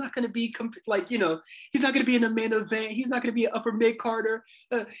God, he's not going to be he's not going to be in the main event. He's not going to be an upper mid Carter.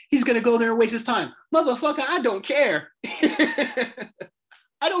 He's going to go there and waste his time. Motherfucker, I don't care.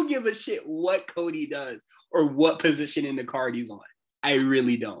 I don't give a shit what Cody does or what position in the card he's on. I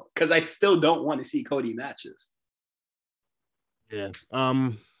really don't. Because I still don't want to see Cody matches. Yeah.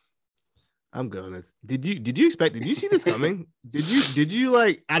 I'm going. Did you see this coming? Did you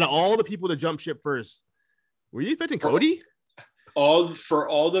like, out of all the people to jump ship first, were you expecting Cody? For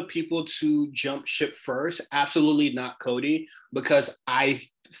all the people to jump ship first, absolutely not Cody, because I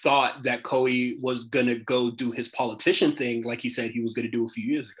thought that Cody was gonna go do his politician thing like he said he was gonna do a few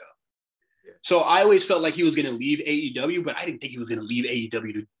years ago. Yeah. So I always felt like he was gonna leave AEW, but I didn't think he was gonna leave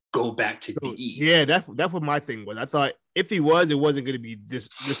AEW to go back to DE. Yeah, that's what my thing was. I thought if he was, it wasn't gonna be this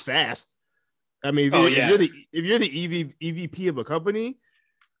fast. I mean, if you're the EVP of a company,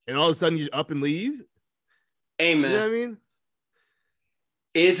 and all of a sudden you up and leave, amen. You know what I mean?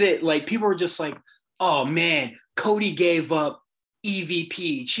 Is it like people are just like, oh man, Cody gave up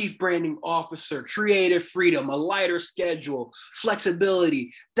EVP, Chief Branding Officer, creative freedom, a lighter schedule,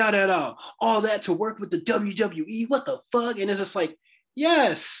 flexibility, all that to work with the WWE. What the fuck? And it's just like,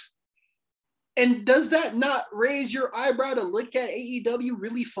 yes. And does that not raise your eyebrow to look at AEW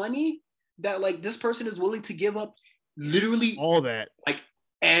really funny? That like this person is willing to give up literally all that, like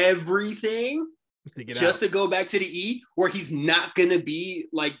everything to go back to the E, where he's not gonna be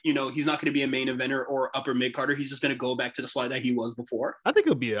like, you know, he's not gonna be a main eventer or upper mid carder. He's just gonna go back to the slot that he was before. I think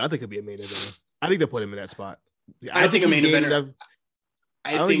he'll be a main eventer. I think they'll put him in that spot. I think a main eventer.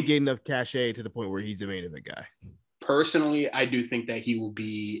 I don't think he gained enough cachet to the point where he's the main event guy. Personally, I do think that he will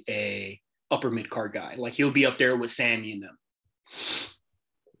be a upper mid card guy. Like he'll be up there with Sammy and them.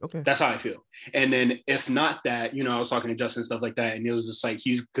 Okay. That's how I feel. And then if not that, you know, I was talking to Justin and stuff like that, and it was just like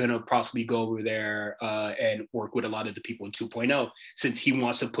he's gonna possibly go over there and work with a lot of the people in 2.0 since he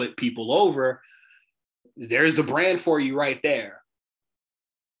wants to put people over. There's the brand for you right there.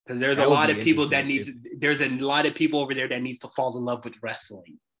 Because there's a lot of people that there's a lot of people over there that needs to fall in love with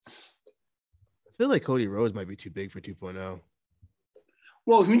wrestling. I feel like Cody Rhodes might be too big for 2.0.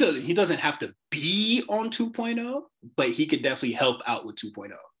 Well, he doesn't have to be on 2.0, but he could definitely help out with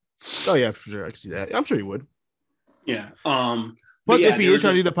 2.0. Oh yeah, for sure. I can see that. I'm sure he would. Yeah. But yeah, if he is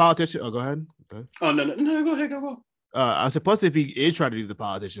trying to do the politician, go ahead. Oh no, go ahead, go. I suppose if he is trying to do the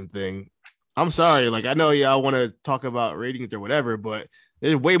politician thing, I'm sorry. Like I know y'all want to talk about ratings or whatever, but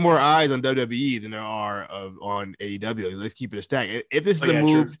there's way more eyes on WWE than there are on AEW. Let's keep it a stack. If this is a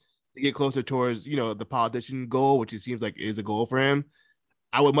move to get closer towards, you know, the politician goal, which it seems like is a goal for him,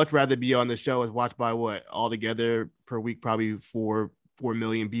 I would much rather be on the show as watched by what altogether per week, probably 4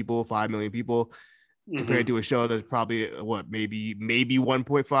 million people, 5 million people, compared to a show that's probably maybe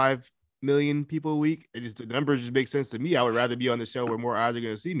 1.5 million people a week. The numbers just make sense to me. I would rather be on the show where more eyes are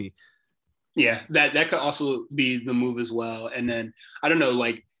going to see me. Yeah, that could also be the move as well. And then I don't know,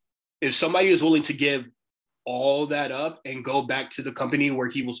 like if somebody is willing to give all that up and go back to the company where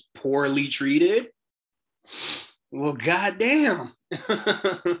he was poorly treated, well, goddamn.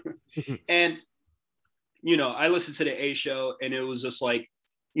 And you know, I listened to the A show and it was just like,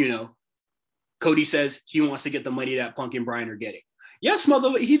 you know, Cody says he wants to get the money that Punk and Bryan are getting. Yes,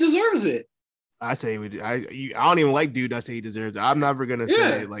 he deserves it. I say I don't even like dude. I say he deserves it. I'm never gonna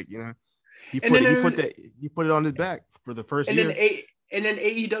say like, you know, he put it on his back for the first year. And then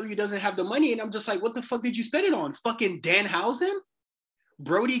AEW doesn't have the money, and I'm just like, what the fuck did you spend it on? Fucking Danhausen,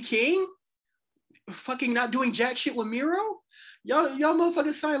 Brody King, fucking not doing jack shit with Miro. Y'all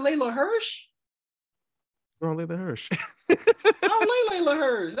motherfuckers signed Layla Hirsch. Oh, Layla Hirsch. I don't like Layla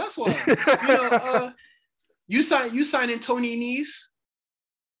Hirsch. That's why. You know, you signing Tony Nese.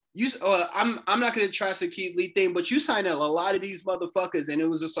 I'm not gonna trash the Keith Lee thing, but you signed a lot of these motherfuckers, and it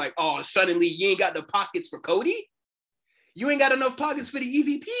was just like, oh, suddenly you ain't got the pockets for Cody. You ain't got enough pockets for the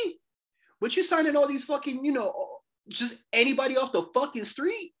EVP, but you signing all these fucking, you know, just anybody off the fucking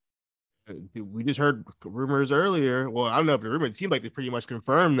street. We just heard rumors earlier. Well, I don't know if the rumor, it seemed like they pretty much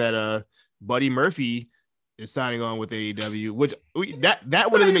confirmed that Buddy Murphy is signing on with AEW, which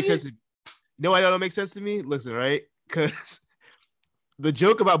that wouldn't make sense. No, I don't make sense to me. Listen, right? Because the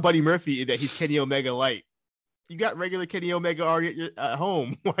joke about Buddy Murphy is that he's Kenny Omega light. You got regular Kenny Omega already at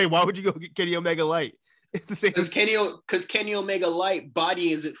home. Why would you go get Kenny Omega light? It's the same. Because Kenny Omega light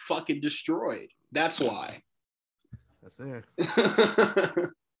body isn't fucking destroyed. That's why. That's fair.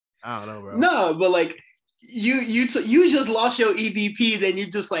 I don't know, bro. No, but like you just lost your EVP, then you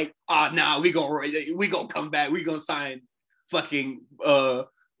just like, we gonna come back. We gonna sign fucking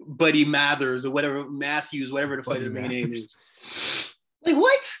Buddy Mathers or whatever, Matthews, whatever the fuck his name is. Like,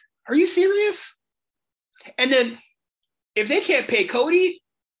 what? Are you serious? And then if they can't pay Cody,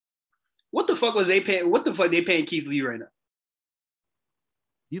 what the fuck they paying Keith Lee right now?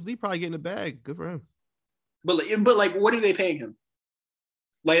 Keith Lee probably getting a bag. Good for him. But like, what are they paying him?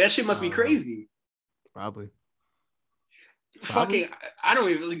 Like, that shit must be crazy. Probably. Fucking, I don't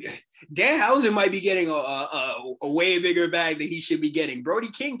even. Danhausen might be getting a way bigger bag than he should be getting.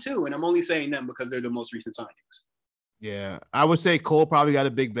 Brody King too, and I'm only saying them because they're the most recent signings. Yeah, I would say Cole probably got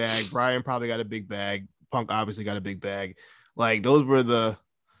a big bag. Bryan probably got a big bag. Punk obviously got a big bag. Like, those were the.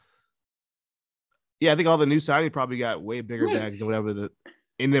 Yeah, I think all the new signings probably got way bigger bags than whatever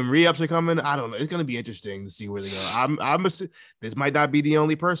and then re-ups are coming. I don't know. It's gonna be interesting to see where they go. This might not be the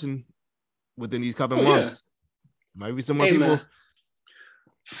only person within these couple months. Might be some more people. Man.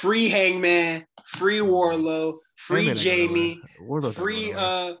 Free Hangman, free Wardlow, free Hangman Jamie,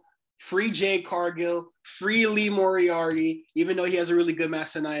 free Jade Cargill, free Lee Moriarty. Even though he has a really good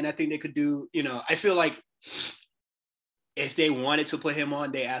match tonight, and I think they could do. You know, I feel like if they wanted to put him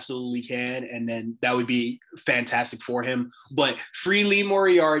on, they absolutely can, and then that would be fantastic for him. But free Lee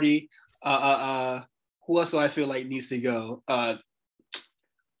Moriarty. Who else do I feel like needs to go? Well,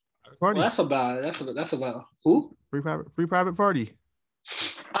 that's about who? Free private party.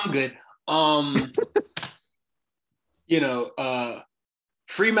 I'm good.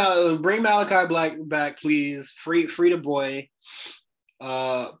 Bring Malachi Black back, please. Free the boy.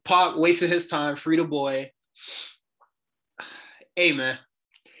 Pac wasted his time. Free the boy. Hey man,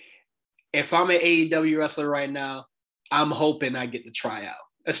 if I'm an AEW wrestler right now, I'm hoping I get the tryout,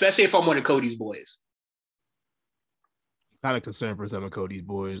 especially if I'm one of Cody's boys. Kind of concerned for some of Cody's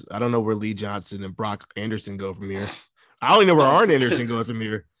boys. I don't know where Lee Johnson and Brock Anderson go from here. I don't even know where Arn Anderson goes from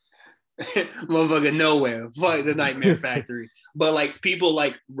here. Motherfucker, nowhere. Fuck the Nightmare Factory. But like people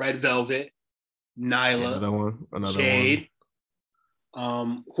like Red Velvet, Nyla, another Jade. one.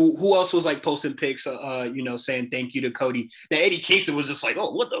 Who else was like posting pics, saying thank you to Cody. Now Eddie Kingston was just like,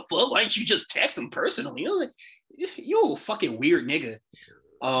 oh, what the fuck? Why didn't you just text him personally? You like, you a fucking weird nigga.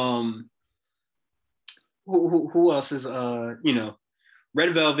 Who else is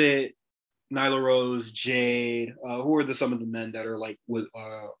Red Velvet, Nyla Rose, Jade. Who are some of the men that are like with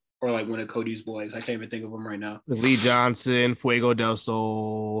or like one of Cody's boys? I can't even think of them right now. Lee Johnson, Fuego del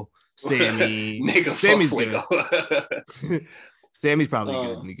Sol, Sammy. Nigga, Sammy's Fuego. Good. Sammy's probably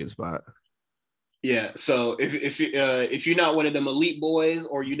good in a good spot. Yeah. So if you're not one of them elite boys,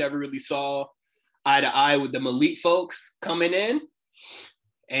 or you never really saw eye to eye with them elite folks coming in,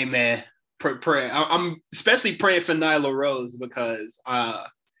 hey man, pray. I'm especially praying for Nyla Rose, because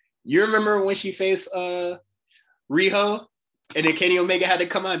you remember when she faced Riho, and then Kenny Omega had to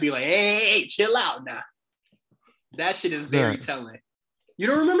come out and be like, hey, chill out now. That shit is very telling. You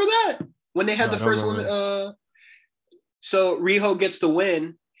don't remember that? When they had the first one, so Riho gets the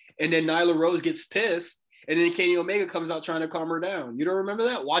win, and then Nyla Rose gets pissed, and then Kenny Omega comes out trying to calm her down. You don't remember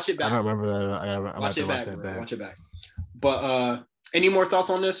that? Watch it back. I don't remember that. Watch it back. Watch it back. But any more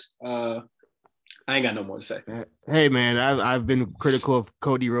thoughts on this? I ain't got no more to say. Hey man, I've been critical of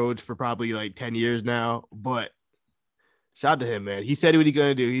Cody Rhodes for probably like 10 years now, but shout out to him, man. He said what he's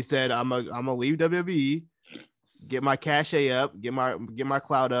gonna do. He said, I'm gonna leave WWE, get my cachet up, get my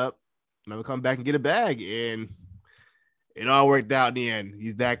clout up, and I'm gonna come back and get a bag. And it all worked out in the end.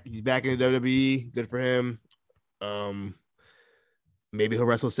 He's back in the WWE. Good for him. Maybe he'll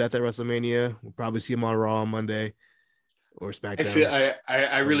wrestle Seth at WrestleMania. We'll probably see him on Raw on Monday or SmackDown.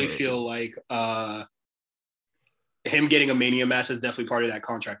 I really feel like him getting a Mania match is definitely part of that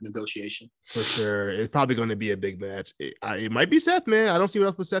contract negotiation. For sure. It's probably going to be a big match. It might be Seth, man. I don't see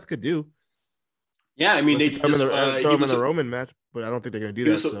what else Seth could do. Yeah, I mean, they throw him in the Roman match, but I don't think they're going to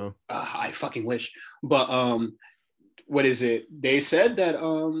do that. So I fucking wish. But what is it? They said that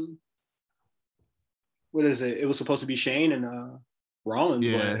what is it? It was supposed to be Shane and Rollins,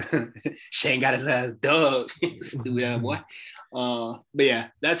 but Shane got his ass dug. Stupid ass boy. But yeah,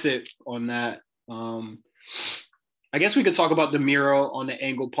 that's it on that. I guess we could talk about the Miro on the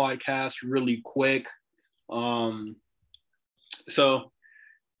Angle podcast really quick. So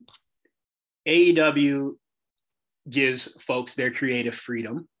AEW gives folks their creative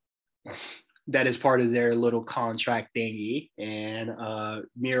freedom. That is part of their little contract thingy. And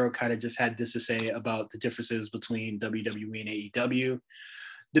Miro kind of just had this to say about the differences between WWE and AEW.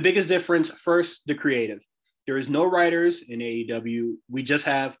 The biggest difference, first, the creative. There is no writers in AEW. We just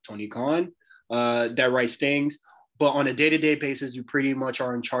have Tony Khan that writes things. But on a day-to-day basis, you pretty much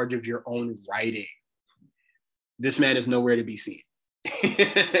are in charge of your own writing. This man is nowhere to be seen.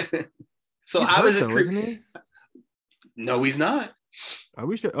 So how is this? Isn't he? No, he's not. Are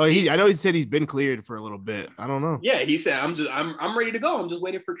we sure? Oh, I know he said he's been cleared for a little bit. I don't know. Yeah, he said I'm ready to go. I'm just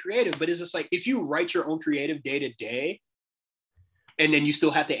waiting for creative. But it's just like, if you write your own creative day to day, and then you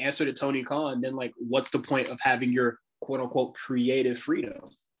still have to answer to Tony Khan, then like, what's the point of having your quote unquote creative freedom,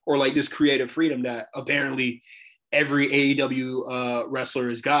 or like this creative freedom that apparently every AEW wrestler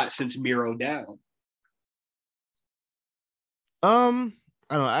has got since Miro down? I don't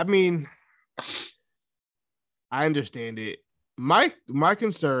know. I mean, I understand it. My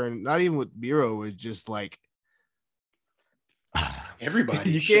concern, not even with Miro, is just like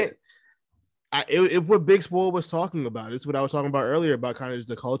everybody. You can't. If what Big Swole was talking about, it's what I was talking about earlier about kind of just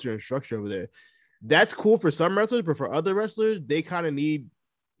the culture and structure over there. That's cool for some wrestlers, but for other wrestlers, they kind of need,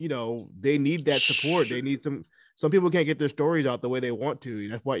 they need that support. They need some people can't get their stories out the way they want to.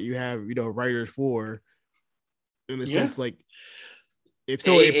 That's what you have, writers for. In a sense, like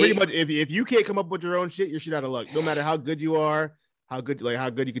if you can't come up with your own shit, you're shit out of luck. No matter how good you are, how good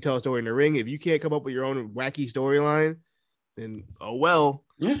you can tell a story in the ring, if you can't come up with your own wacky storyline, then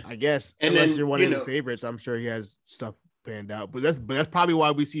I guess. And unless you're one of the favorites, I'm sure he has stuff panned out. But that's probably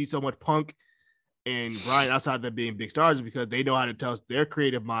why we see so much Punk and Brian outside of them being big stars, is because they know how to tell their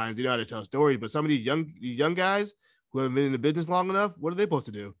creative minds. They know how to tell stories. But some of these young guys who haven't been in the business long enough, what are they supposed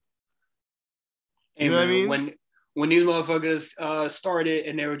to do? Hey, you know what I mean? When these motherfuckers started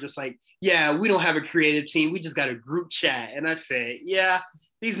and they were just like, yeah, we don't have a creative team. We just got a group chat. And I said, yeah,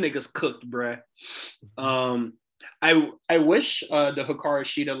 these niggas cooked, bruh. I wish the Hikaru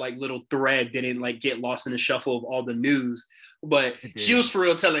Shida like little thread didn't like get lost in the shuffle of all the news, but she was for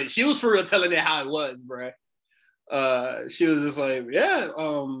real telling it how it was, bruh. She was just like, yeah,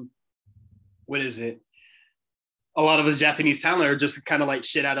 what is it? A lot of us Japanese talent are just kind of like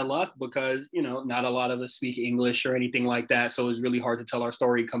shit out of luck because, you know, not a lot of us speak English or anything like that. So it's really hard to tell our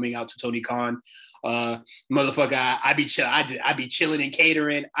story coming out to Tony Khan. Motherfucker, I be chilling and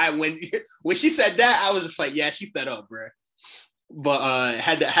catering. When she said that, I was just like, yeah, she fed up, bro. But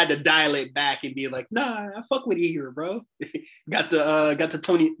had to dial it back and be like, nah, I fuck with you here, bro. got the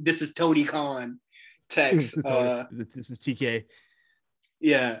Tony, this is Tony Khan text. This is TK.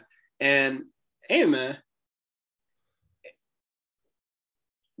 Yeah. And hey, man.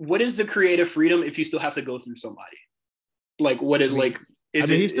 What is the creative freedom if you still have to go through somebody? Like what it like is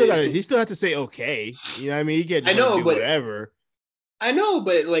he still has to say okay. You know what I mean? He can't do whatever. I know,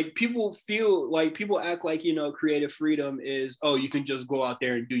 but like people act like, you know, creative freedom is, oh, you can just go out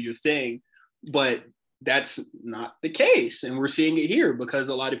there and do your thing. But that's not the case. And we're seeing it here because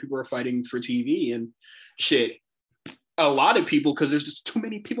a lot of people are fighting for TV and shit. A lot of people, because there's just too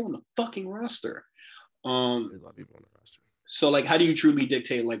many people on the fucking roster. There's a lot of people on the roster. So like, how do you truly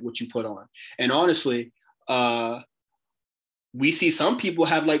dictate like what you put on? And honestly, we see some people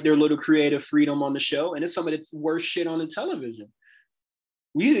have like their little creative freedom on the show, and it's some of the worst shit on the television.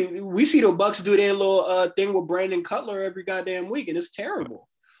 We see the Bucks do their little thing with Brandon Cutler every goddamn week, and it's terrible.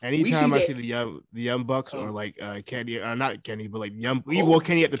 Anytime I see the young Bucks or like Kenny, not Kenny, but like even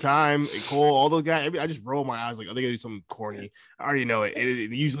Kenny at the time, Cole, all those guys, I just roll my eyes like, are they gonna do something corny? I already know it.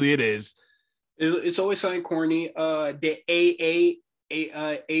 Usually it is. It's always something corny. The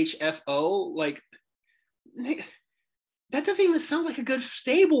HFO, like that doesn't even sound like a good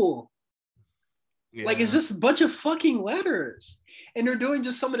stable. Yeah. Like it's just a bunch of fucking letters, and they're doing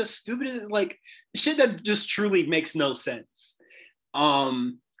just some of the stupidest like shit that just truly makes no sense.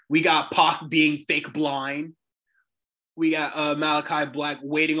 We got Pac being fake blind. We got Malachi Black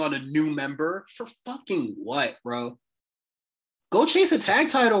waiting on a new member for fucking what, bro? Go chase a tag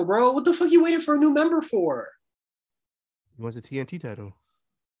title, bro. What the fuck you waiting for a new member for? He wants a TNT title.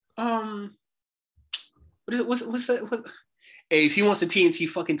 What's that? Hey, if he wants a TNT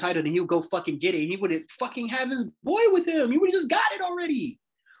fucking title, then he'll go fucking get it. He wouldn't fucking have his boy with him. He would have just got it already.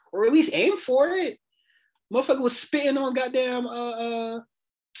 Or at least aim for it. Motherfucker was spitting on goddamn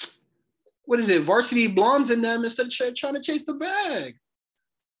what is it? Varsity Blondes in them instead of trying to chase the bag.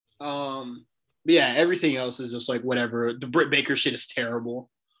 But yeah, everything else is just like whatever. The Britt Baker shit is terrible.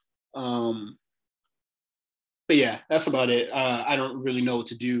 But yeah, that's about it. I don't really know what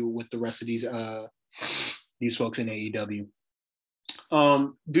to do with the rest of these folks in AEW.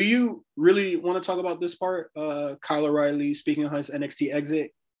 Do you really want to talk about this part? Kyle O'Reilly speaking on his NXT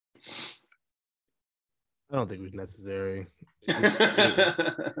exit. I don't think it was necessary.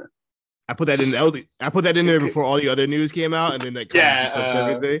 I put that in there before all the other news came out, and then that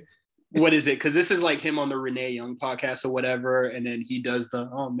everything. What is it? Because this is like him on the Renee Young podcast or whatever, and then he does the,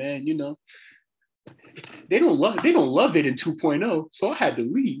 oh man, you know, they don't love it in 2.0, so I had to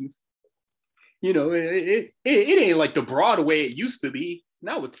leave. You know, it ain't like the Broadway it used to be.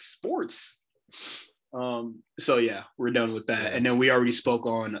 Now it's sports. So yeah, we're done with that. And then we already spoke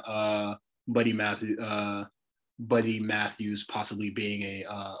on Buddy Matthews possibly being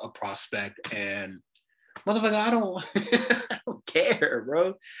a prospect, and motherfucker, I don't care,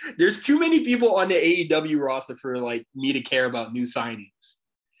 bro. There's too many people on the AEW roster for like me to care about new signings.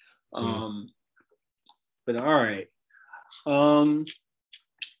 But all right.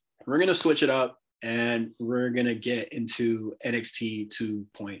 We're gonna switch it up and we're gonna get into NXT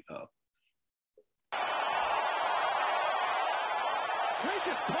 2.0. He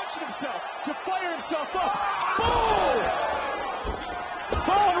just punched himself to fire himself up. Boom!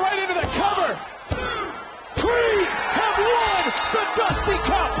 Falling right into the cover. Creeds have won the Dusty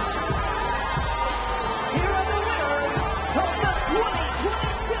Cup. Here are the winners of the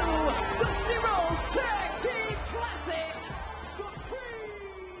 2022 Dusty Rhodes Tag Team Classic, the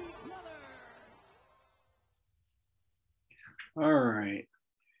Creed Brothers. All right.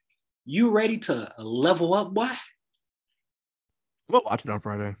 You ready to level up, boy? I'm gonna watch it on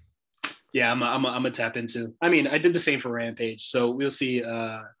Friday. Yeah, I'm a tap into. I mean, I did the same for Rampage, so we'll see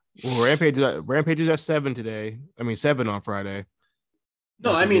Well, Rampage is at 7 today. I mean 7 on Friday.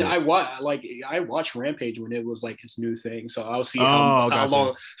 No, I mean I watched Rampage when it was like his new thing, so I'll see how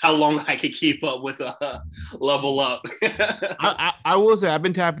long I can keep up with Level Up. I will say I've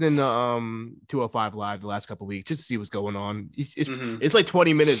been tapping into 205 Live the last couple of weeks just to see what's going on. It's like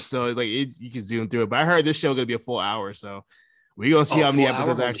 20 minutes, so like you can zoom through it. But I heard this show gonna be a full hour, so we're gonna see how many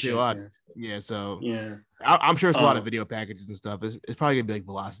episodes actually on. Man. Yeah, so yeah, I'm sure it's a lot of video packages and stuff. It's probably gonna be like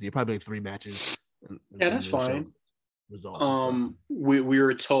Velocity. It's probably like 3 matches. Yeah, that's fine. We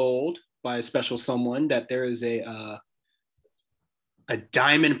were told by a special someone that there is a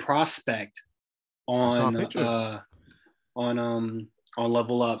diamond prospect on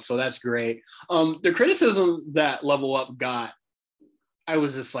Level Up, so that's great. The criticism that Level Up got, I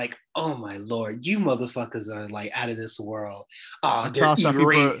was just like, oh my lord, you motherfuckers are like out of this world. Oh, they're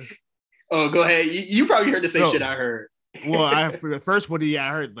E-rated. Oh, go ahead. You probably heard the same shit I heard. Well, for the first one, I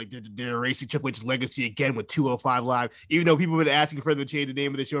heard like they're erasing Triple H's legacy again with 205 Live, even though people have been asking for them to change the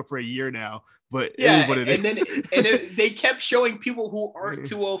name of the show for a year now. But yeah, then they kept showing people who aren't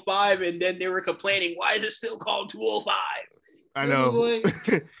 205, and then they were complaining, why is it still called 205? I know.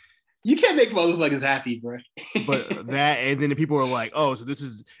 Like, you can't make motherfuckers happy, bro. But that, and then the people were like, oh, so this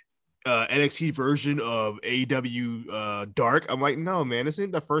is NXT version of AEW Dark. I'm like, no, man, this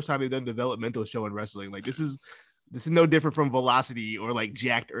ain't the first time they've done a developmental show in wrestling. Like, this is no different from Velocity or like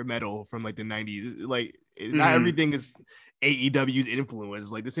Jacked or Metal from like the 90s. Like, not everything is AEW's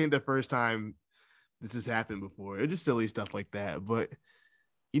influence. Like, this ain't the first time this has happened before. It's just silly stuff like that. But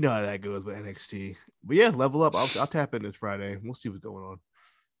you know how that goes with NXT. But yeah, Level Up. I'll tap in this Friday. We'll see what's going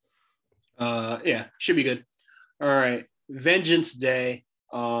on. Yeah, should be good. All right, Vengeance Day.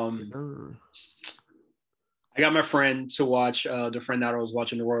 I got my friend to watch, the friend that I was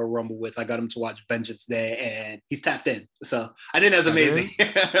watching the Royal Rumble with. I got him to watch Vengeance Day, and he's tapped in. So I think that's amazing.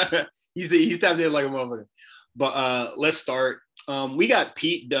 he's tapped in like a motherfucker. But let's start. We got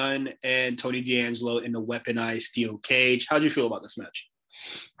Pete Dunne and Tony D'Angelo in the weaponized steel cage. How'd you feel about this match?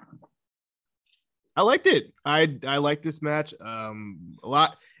 I liked it. I liked this match a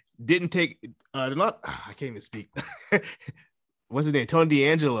lot. Didn't take I can't even speak. What's his name? Tony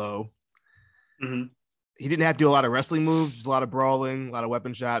D'Angelo. Mm-hmm. He didn't have to do a lot of wrestling moves, just a lot of brawling, a lot of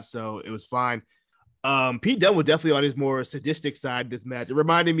weapon shots, so it was fine. Pete Dunne was definitely on his more sadistic side this match.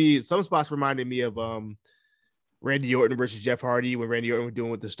 Some spots reminded me of Randy Orton versus Jeff Hardy when Randy Orton was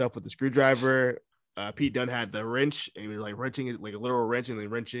doing with the stuff with the screwdriver. Pete Dunne had the wrench, and he was like wrenching it, like a literal wrench, and then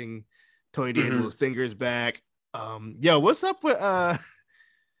wrenching Tony D'Angelo's fingers back. Yo, what's up with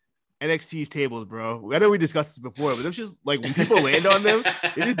NXT's tables, bro? I know we discussed this before, but it's just like when people land on them,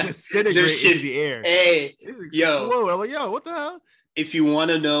 they just disintegrate into the air. Hey, yo, I'm like, yo, what the hell? If you want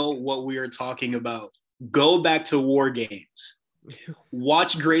to know what we are talking about, go back to War Games.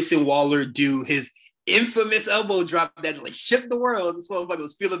 Watch Grayson Waller do his infamous elbow drop that like shook the world. This motherfucker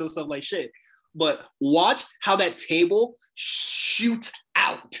was feeling himself like shit. But watch how that table shoots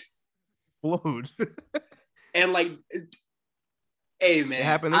out. Explode. And like, hey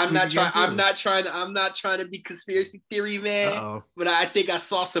man, I'm not trying to be conspiracy theory, man. But I think I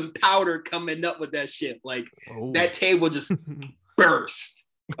saw some powder coming up with that shit. Like that table just burst.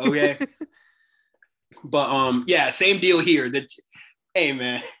 Okay. But yeah, same deal here. Hey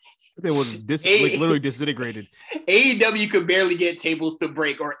man. It was literally disintegrated. AEW could barely get tables to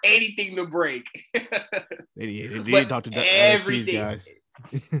break or anything to break. They didn't talk to everything, guys.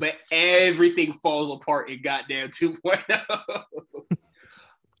 But everything falls apart in goddamn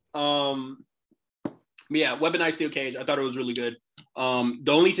 2.0. Yeah, weaponized steel cage. I thought it was really good.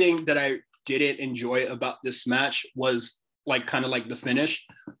 The only thing that I didn't enjoy about this match was like kind of like the finish,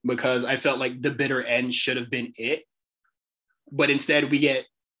 because I felt like the bitter end should have been it. But instead we get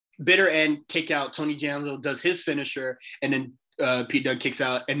bitter end kick out. Tony D'Angelo does his finisher, and then Pete Dunne kicks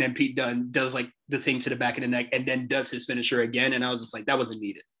out, and then Pete Dunne does like the thing to the back of the neck, and then does his finisher again. And I was just like, that wasn't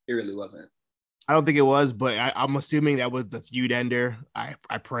needed. It really wasn't. I don't think it was, but I'm assuming that was the feud ender. I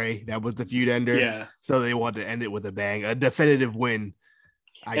pray that was the feud ender. Yeah. So they wanted to end it with a bang, a definitive win.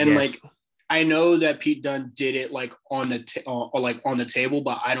 I guess. Like, I know that Pete Dunne did it like on the table,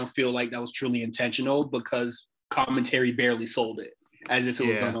 but I don't feel like that was truly intentional, because commentary barely sold it as if it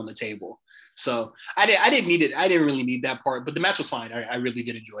was done on the table. So I didn't need it. I didn't really need that part, but the match was fine. I really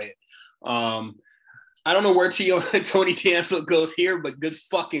did enjoy it. I don't know where Tony D'Angelo goes here, but good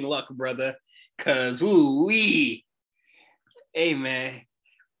fucking luck, brother. Cause hey man,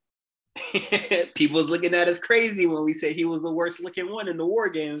 people's looking at us crazy when we say he was the worst looking one in the War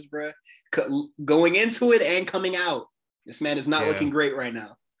Games, bro. Going into it and coming out, this man is not looking great right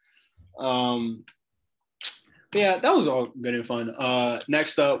now. Yeah, that was all good and fun.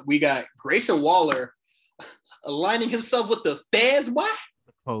 Next up, we got Grayson Waller aligning himself with the feds. What?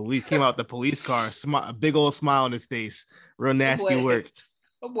 Police came out the police car, a big old smile on his face. Real nasty work.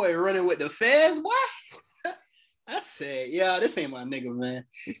 Oh boy, running with the feds. What? I said, yeah, this ain't my nigga, man.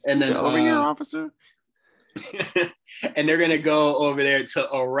 And then over here, officer. And they're gonna go over there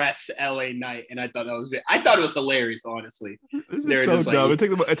to arrest LA Knight, and I thought it was hilarious, honestly. This is so dumb.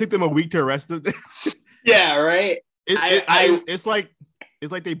 It took them a week to arrest them. Yeah, right. It's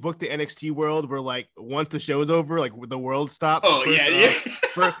like they booked the NXT world where like once the show's over, like the world stops. Oh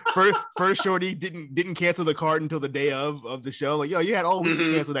first, first Shorty didn't cancel the card until the day of the show. Like, yo, you had all week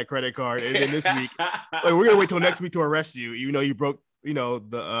to cancel that credit card, and then this week, like, we're gonna wait till next week to arrest you, even though you broke,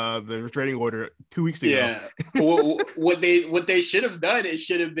 the restraining order 2 weeks ago. Yeah. what they should have done, it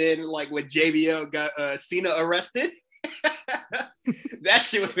should have been like when JBL got Cena arrested. That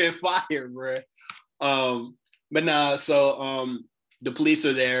shit would have been fire, bro. But nah, so the police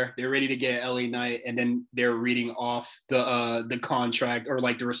are there. They're ready to get LA Knight, and then they're reading off the contract or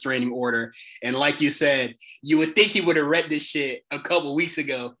like the restraining order. And like you said, you would think he would have read this shit a couple weeks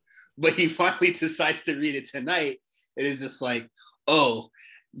ago, but he finally decides to read it tonight. It is just like, oh,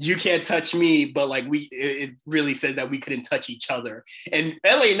 you can't touch me, but like it really says that we couldn't touch each other. And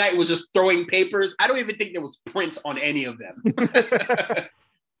LA Knight was just throwing papers. I don't even think there was print on any of them.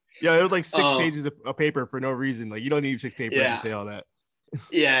 Yeah, it was like 6 pages of paper for no reason. Like, you don't need 6 papers to say all that.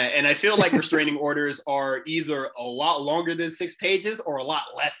 Yeah, and I feel like restraining orders are either a lot longer than 6 pages or a lot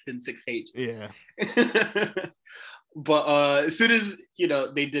less than 6 pages. Yeah. But as soon as,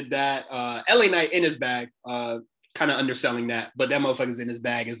 they did that, LA Knight in his bag, kind of underselling that, but that motherfucker's in his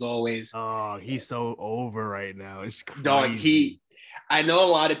bag as always. Oh, he's so over right now. It's crazy. Dog, I know a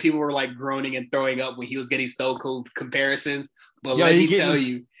lot of people were like groaning and throwing up when he was getting Stone Cold comparisons, but let me tell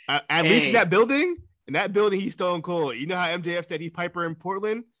you, at least in that building, he's Stone Cold. You know how MJF said he's Piper in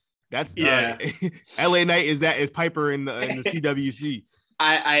Portland? That's LA Knight is Piper in the CWC.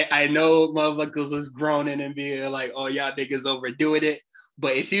 I know motherfuckers was groaning and being like, "Oh, y'all niggas overdoing it."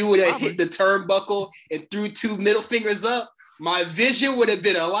 But if he would have hit the turnbuckle and threw 2 middle fingers up, my vision would have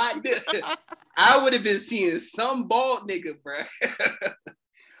been a lot different. I would have been seeing some bald nigga, bro.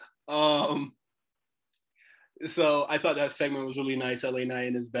 So I thought that segment was really nice. LA Knight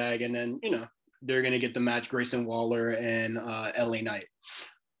in his bag, and then they're gonna get the match: Grayson Waller and LA Knight.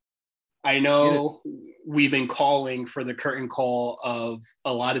 I know we've been calling for the curtain call of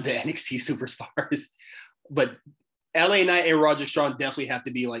a lot of the NXT superstars, but LA Knight and Roderick Strong definitely have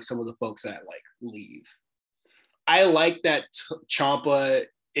to be like some of the folks that like leave. I like that Ciampa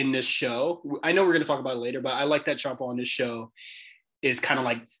in this show. I know we're going to talk about it later, but I like that Ciampa on this show is kind of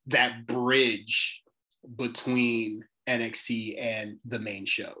like that bridge between NXT and the main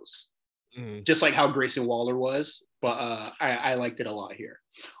shows. Just like how Grayson Waller was, but I liked it a lot here.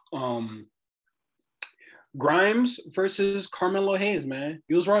 Grimes versus Carmelo Hayes, man.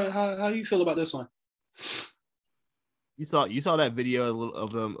 He was right. How do you feel about this one? You saw that video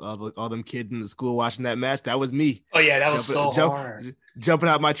of them all them kids in the school watching that match. That was me. Oh yeah, that was hard. Jumping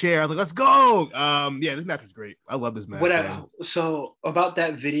out my chair. I was like, let's go. Yeah, this match was great. I love this match. So about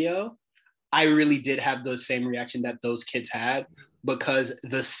that video, I really did have the same reaction that those kids had, because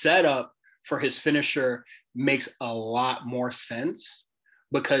the setup for his finisher makes a lot more sense.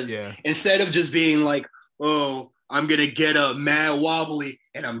 Because instead of just being like, oh, I'm gonna get up mad wobbly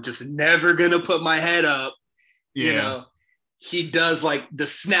and I'm just never gonna put my head up, he does like the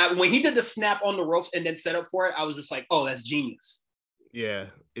snap. When he did the snap on the ropes and then set up for it, I was just like, oh, that's genius. Yeah,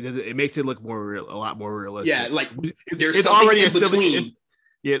 it makes it look a lot more realistic. Yeah, like it's already a silly.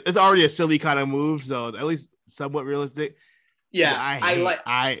 It's already a silly kind of move, so at least somewhat realistic. Yeah, I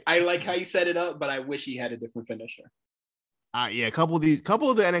like how you set it up, but I wish he had a different finisher. A couple of the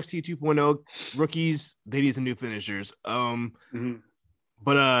NXT 2.0 rookies, they need some new finishers.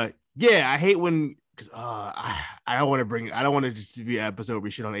 But I hate when, because I don't want to just be an episode where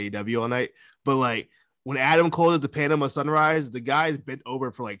we shit on AEW all night, but like when Adam Cole did the Panama Sunrise, the guy's bent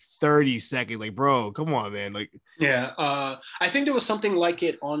over for like 30 seconds. Like, bro, come on, man. Like, yeah, I think there was something like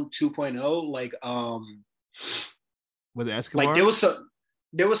it on 2.0, like with Escobar. Like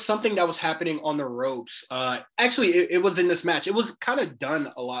there was something that was happening on the ropes. Actually, it was in this match. It was kind of done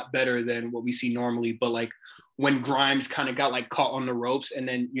a lot better than what we see normally. But like when Grimes kind of got like caught on the ropes, and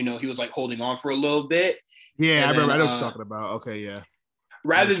then he was like holding on for a little bit. Yeah, I remember. I know what you're talking about. Okay, yeah.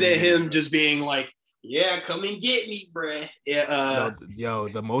 Rather than him just being like Yeah, come and get me, bruh. Yeah.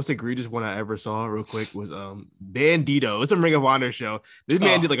 The most egregious one I ever saw, real quick, was Bandito. It's a Ring of Honor show. This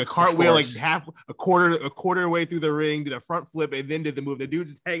man did like a cartwheel, like a quarter way through the ring, did a front flip, and then did the move. The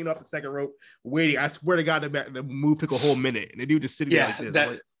dude's just hanging off the second rope, waiting. I swear to God, the move took a whole minute, and the dude just sitting there like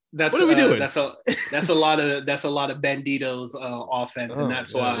this. That's what are we doing? That's a lot of Bandito's offense, and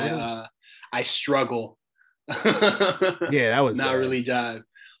that's why I struggle. Yeah, that was not really jive.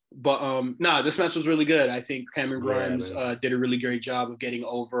 But this match was really good. I think Cameron Grimes did a really great job of getting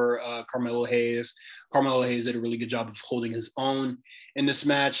over Carmelo Hayes. Carmelo Hayes did a really good job of holding his own in this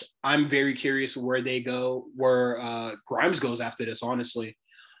match. I'm very curious where Grimes goes after this, honestly.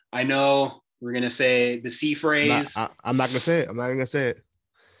 I know we're going to say the C phrase. I'm not going to say it. I'm not going to say it.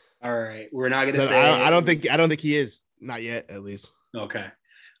 All right. We're not going to say I don't think he is. Not yet, at least. Okay.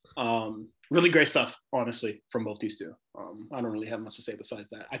 Really great stuff, honestly, from both these two. I don't really have much to say besides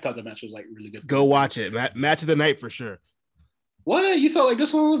that. I thought the match was like really good. Go watch it. Match of the night for sure. What? You felt like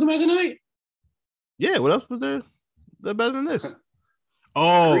this one was the match of the night? Yeah. What else was there better than this?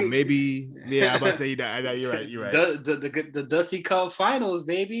 Oh, maybe. Yeah, I'm about to say you're right. You're right. The Dusty Cup Finals,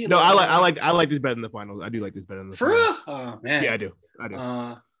 baby. No, I like this better than the finals. I do like this better than the finals. For real? Oh man. Yeah, I do.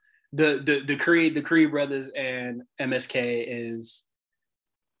 The Creed brothers and MSK is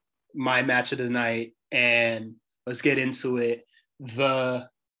my match of the night, and let's get into it. The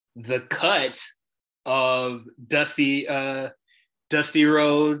cut of Dusty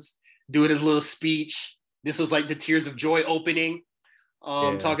Rhodes doing his little speech. This was like the Tears of Joy opening,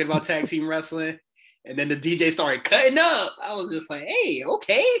 talking about tag team wrestling, and then the DJ started cutting up. I was just like, hey,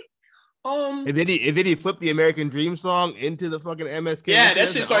 okay. And then he flipped the American Dream song into the fucking MSK. Yeah, that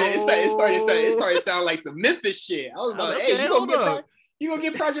shit started. It started sounding like some Memphis shit. I was like, hey, you gonna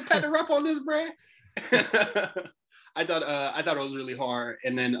get Project Pat to rap on this, bruh? I thought it was really hard.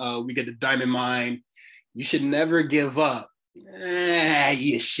 And then we get the Diamond Mine. You should never give up.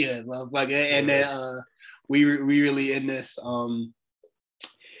 You should, motherfucker. And then we really in this.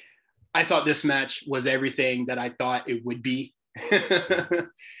 I thought this match was everything that I thought it would be.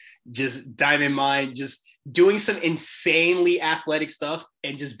 Just Diamond Mine, just doing some insanely athletic stuff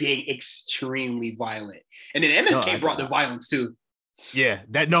and just being extremely violent. And then MSK brought the violence too. Yeah,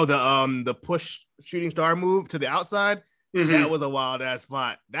 the push shooting star move to the outside, that was a wild ass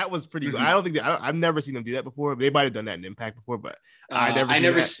spot. That was pretty good. I've never seen them do that before. They might have done that in Impact before, but I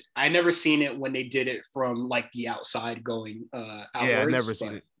never seen it when they did it from like the outside going outwards. Yeah, I've never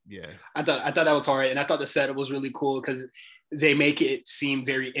seen it. Yeah, I thought that was hard, and I thought the setup was really cool because they make it seem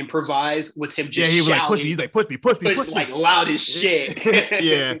very improvised with him just he was shouting. Like, he's like, push me, like loud as shit.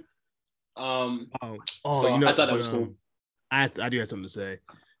 Yeah. I thought that was cool. I do have something to say.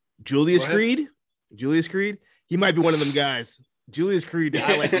 Julius Creed, he might be one of them guys. Julius Creed,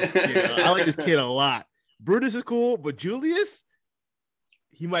 I like this kid a lot. Brutus is cool, but Julius,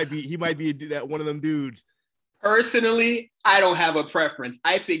 he might be that one of them dudes. Personally, I don't have a preference.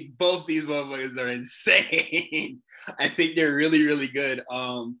 I think both these motherfuckers are insane. I think they're really, really good.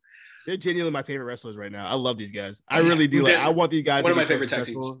 They're genuinely my favorite wrestlers right now. I love these guys. I really do. I want these guys. One of my favorite tag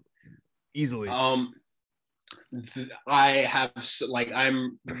teams. Easily. I'm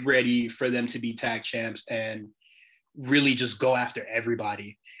ready for them to be tag champs and really just go after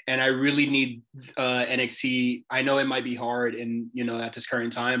everybody. And I really need NXT. I know it might be hard at this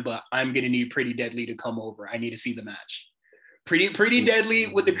current time, but I'm gonna need Pretty Deadly to come over. I need to see the match. Pretty Deadly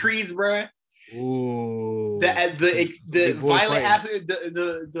with the Creeds, bro. Ooh. The violent athlete,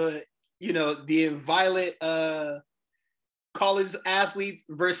 the violent college athletes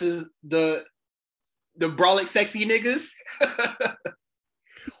versus the brawling sexy niggas.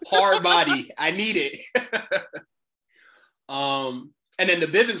 Hard body. I need it. And then the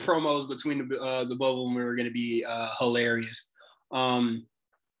Bivens promos between the both of them were going to be hilarious. Man,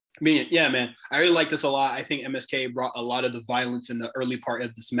 I really like this a lot. I think MSK brought a lot of the violence in the early part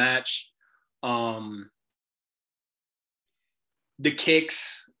of this match. The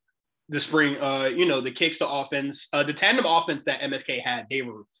kicks, the spring, the kicks, the offense, the tandem offense that MSK had, they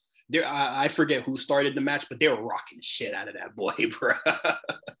were there. I forget who started the match, but they were rocking the shit out of that boy, bro. I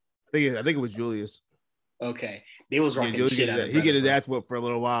think it was Julius. Okay, they was rocking the shit out of that. He get his ass whooped for a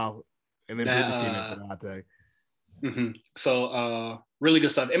little while, and then Brutus came in for the hot tag. So really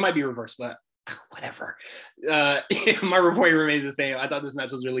good stuff. It might be reversed, but whatever. My report remains the same. I thought this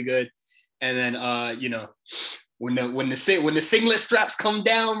match was really good. And then when the singlet straps come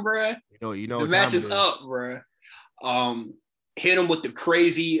down, bruh, the match is up, bruh. Hit him with the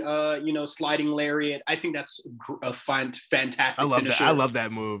crazy sliding lariat. I think that's a fantastic finisher. I love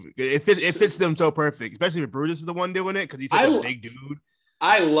that move. It fits them so perfect, especially if Brutus is the one doing it because he's such a big dude.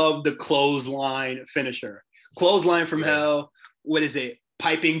 I love the clothesline finisher. Clothesline from hell. What is it?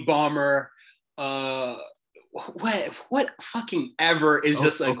 Piping bomber. What fucking ever is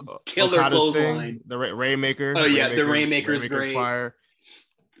just a killer Okada's clothesline. The Rainmaker. Oh yeah, the Rainmaker is great. Fire.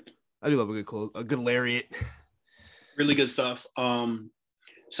 I do love a good lariat. Really good stuff.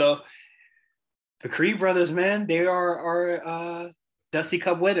 So the Creed brothers, man, they are Dusty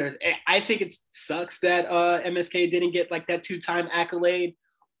Cup winners. I think it sucks that MSK didn't get like that 2-time accolade,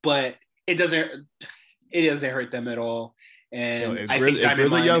 but it doesn't hurt them at all. And if I think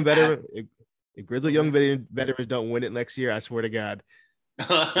Grizzly young veterans don't win it next year, I swear to God, they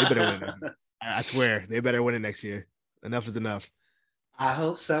better win it. I swear they better win it next year. Enough is enough. I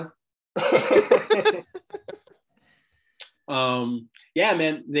hope so. Yeah,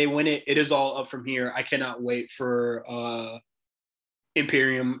 man, they win it. It is all up from here. I cannot wait for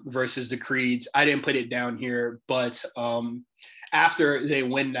Imperium versus the Creeds. I didn't put it down here, but after they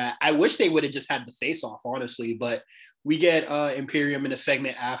win that, I wish they would have just had the face off, honestly. But we get Imperium in a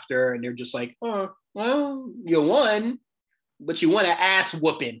segment after, and they're just like, oh, well, you won, but you want an ass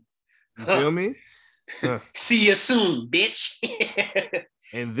whooping. You feel me? Huh. See you soon, bitch.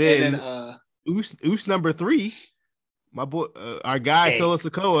 and then Oos number 3, my boy, our guy Solo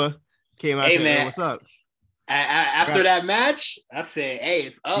Sikoa came out and said, "What's up?" After that match, I said, "Hey,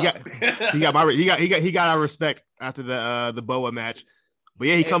 it's up." He got our respect after the Boa match. But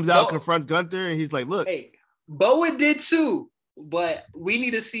yeah, he comes out, confronts Gunther, and he's like, "Look, hey, Boa did too, but we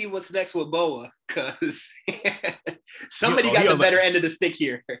need to see what's next with Boa because somebody got the better end of the stick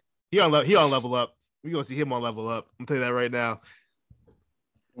here." He on level up. We're gonna see him on level up. I'm telling you that right now.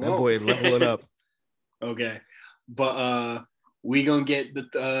 That boy is leveling up. Okay, but we gonna get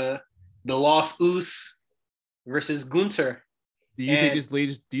the Lost Oos versus Gunther. Do you think this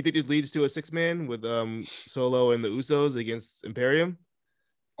leads to a 6-man with Solo and the Usos against Imperium?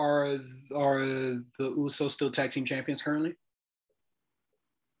 Are the Usos still tag team champions currently?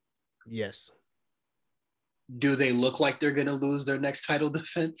 Yes. Do they look like they're gonna lose their next title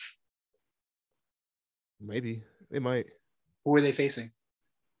defense? Maybe they might. Who are they facing?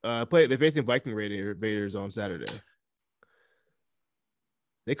 They're facing Viking Raiders on Saturday.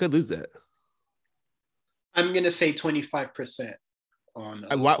 They could lose that. I'm gonna say 25% on.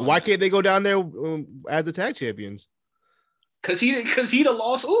 Why can't they go down there as the tag champions? Cause he the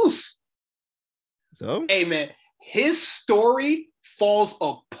Lost Oos. So hey man, his story falls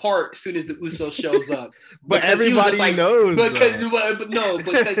apart as soon as the Uso shows up. But everybody like, knows. Because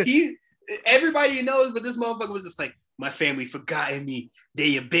everybody knows, but this motherfucker was just like, my family forgotten me.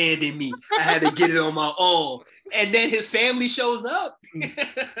 They abandoned me. I had to get it on my own. And then his family shows up.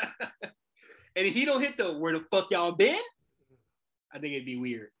 And he don't hit the where the fuck y'all been? I think it'd be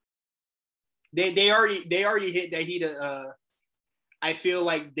weird. They already hit that he I feel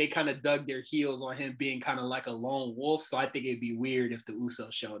like they kind of dug their heels on him being kind of like a lone wolf. So I think it'd be weird if the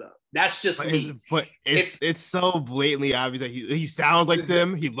Usos showed up. That's just me. But it's so blatantly obvious that he sounds like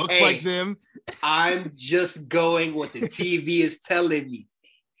them. He looks like them. I'm just going what the TV is telling me.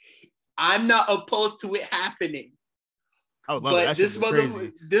 I'm not opposed to it happening. I would love but this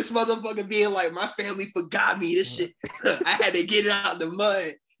motherfucker being like, my family forgot me. This shit, I had to get it out of the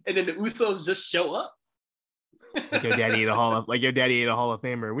mud. And then the Usos just show up. Like your daddy ate a Hall of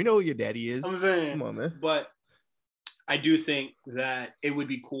Famer. We know who your daddy is. I'm saying, come on, man. But I do think that it would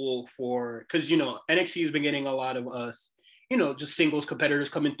be cool because NXT has been getting a lot of us, just singles competitors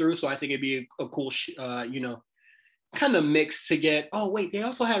coming through. So I think it'd be a cool, kind of mix to get. Oh wait, they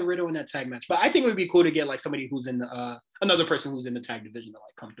also had Riddle in that tag match. But I think it would be cool to get like somebody who's in another person who's in the tag division to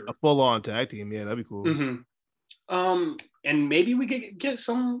like come through. A full-on tag team, yeah, that'd be cool. Mm-hmm. And maybe we could get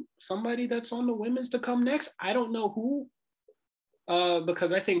somebody that's on the women's to come next. I don't know who,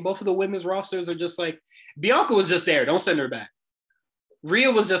 because I think both of the women's rosters are just like Bianca was just there. Don't send her back. Rhea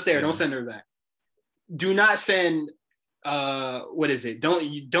was just there. Yeah. Don't send her back. Do not send. What is it?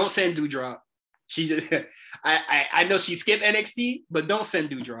 Don't send Doudrop. She just. I know she skipped NXT, but don't send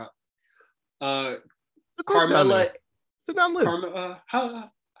Doudrop. Carmella.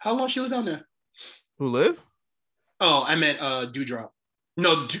 How long she was down there? Who Liv? Oh, I meant Doudrop.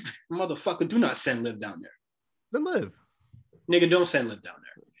 No, motherfucker, do not send Liv down there. Send Liv. Nigga, don't send Liv down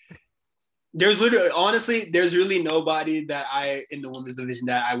there. There's really nobody that in the women's division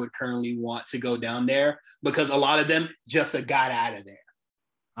that I would currently want to go down there because a lot of them just got out of there.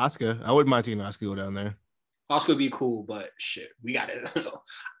 Asuka. I wouldn't mind seeing Asuka go down there. Asuka would be cool, but shit,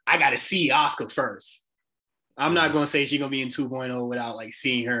 I gotta see Asuka first. I'm not gonna say she's gonna be in 2.0 without like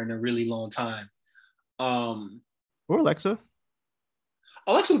seeing her in a really long time. Or Alexa.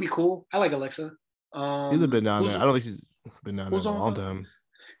 Alexa would be cool. I like Alexa. She's a bit down there. I don't think she's. Been down there Who's a long on? time.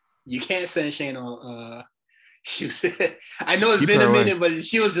 You can't send Shane on. She was. I know it's Keep been her a away. minute, but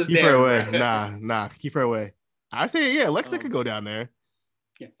she was just Keep there. her away. Bruh. Nah. Keep her away. I say, yeah, Alexa could go down there.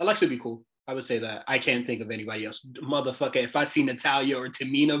 Yeah, Alexa would be cool. I would say that. I can't think of anybody else. Motherfucker, if I see Natalia or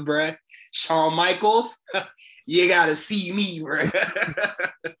Tamina, bruh, Shawn Michaels, you gotta see me, bruh.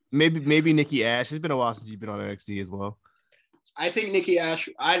 Maybe Nikki Ash. It's been a while since you've been on NXT as well. I think Nikki Ash,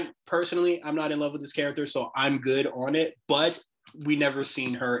 I'm not in love with this character, so I'm good on it, but we never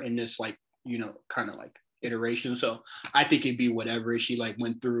seen her in this, like, kind of like iteration. So I think it'd be whatever she like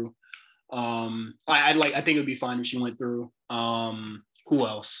went through. I think it'd be fine if she went through. Who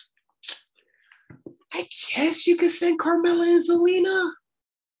else? I guess you could send Carmella and Zelina.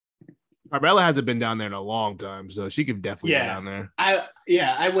 Carmella hasn't been down there in a long time, so she could definitely go down there.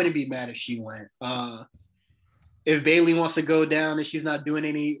 I wouldn't be mad if she went. If Bayley wants to go down and she's not doing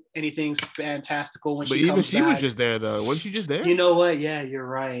anything fantastical when she comes back. Was just there though. Wasn't she just there? You know what? Yeah, you're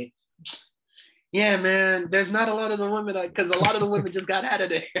right. Yeah, man. There's not a lot of the women because a lot of the women just got out of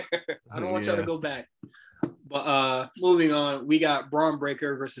there. I don't want y'all to go back. But moving on, we got Braun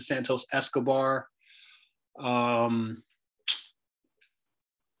Breaker versus Santos Escobar.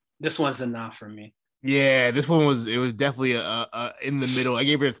 This one's enough for me. Yeah, this one was definitely a in the middle. I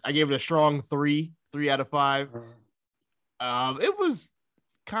gave it a strong 3 out of 5. It was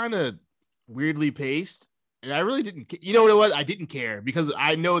kind of weirdly paced, and I really didn't. You know what it was? I didn't care because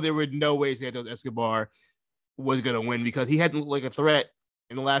I know there were no way Santos Escobar was gonna win because he hadn't looked like a threat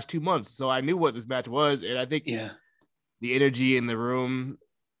in the last 2 months. So I knew what this match was, and I think the energy in the room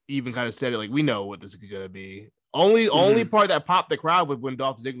even kind of said it. Like, we know what this is gonna be. Only part that popped the crowd was when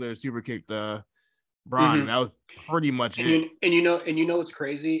Dolph Ziggler super kicked Braun. Mm-hmm. That was pretty much it. And you know what's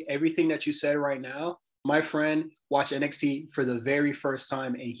crazy? Everything that you said right now, my friend watched NXT for the very first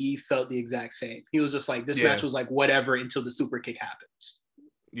time, and he felt the exact same. He was just like, this match was like whatever until the super kick happens.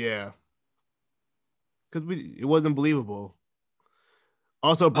 Yeah, because it wasn't believable.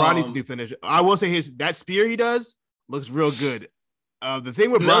 Also, Braun needs a new finish. I will say that spear he does looks real good. The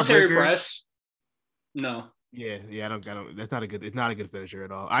thing with military Braun Breaker, press, no. Yeah. I don't. That's not a good. It's not a good finisher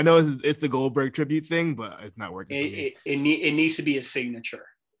at all. I know it's the Goldberg tribute thing, but it's not working. It needs to be a signature.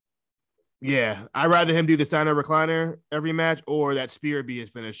 Yeah, I'd rather him do the stand-up recliner every match or that spear be his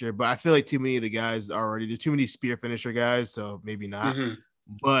finisher. But I feel like too many of the guys there's too many spear finisher guys, so maybe not. Mm-hmm.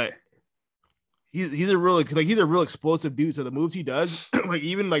 But he's a real explosive dude. So the moves he does, like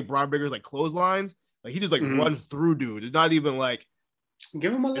even like Braun Breaker's like clotheslines, like he just like runs through dude. It's not even like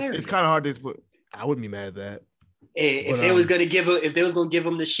give him a lariat. It's kind of hard to explain. I wouldn't be mad at that. If they was gonna give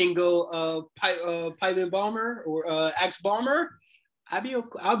him the Shingo pipe bomber or axe bomber,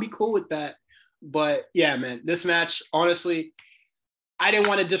 I'll be cool with that. But yeah, man, this match, honestly, I didn't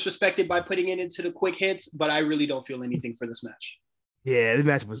want to disrespect it by putting it into the quick hits, but I really don't feel anything for this match. Yeah, this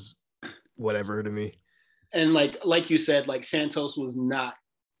match was whatever to me. And like you said, like Santos was not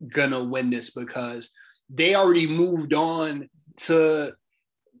gonna win this because they already moved on to,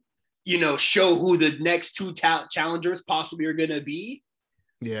 show who the next two challengers possibly are gonna be.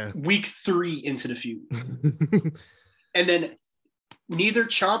 Yeah. Week 3 into the feud. And then neither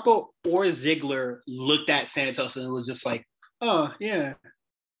Ciampa or Ziggler looked at Santos and was just like, oh, yeah,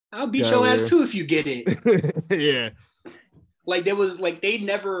 I'll beat your ass too if you get it. Yeah. Like they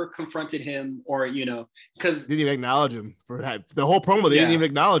never confronted him or, because didn't even acknowledge him for that. The whole promo, they didn't even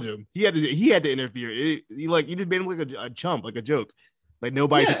acknowledge him. He had to interfere. He just made him like a chump, like a joke. Like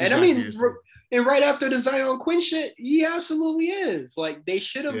nobody. Yeah, and I mean, and right after the Zion Quinn shit, he absolutely is. Like they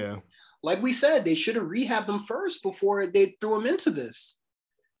should have, like we said, they should have rehabbed him first before they threw him into this.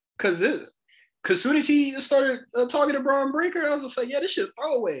 Because soon as he started talking to Braun Breaker, I was just like, yeah, this shit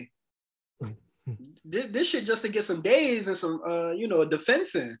throwaway. This shit just to get some days and some, a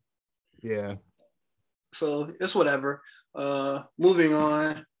defense in. Yeah. So it's whatever. Moving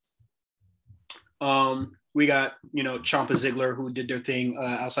on. We got, Ciampa Ziggler who did their thing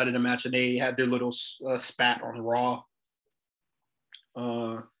outside of the match, and they had their little spat on Raw.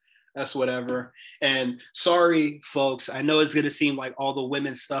 That's whatever. And sorry, folks, I know it's going to seem like all the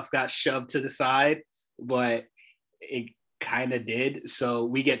women's stuff got shoved to the side, but it kind of did. So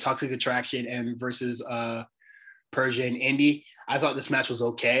we get Toxic Attraction and versus Persia and Indy. I thought this match was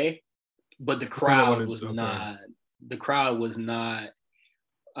okay, but the crowd was not. The crowd was not.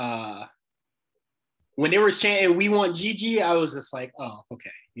 When they were chanting, "We want Gigi," I was just like, "Oh, okay,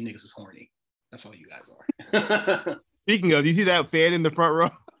 you niggas is horny. That's all you guys are." Speaking of, you see that fan in the front row?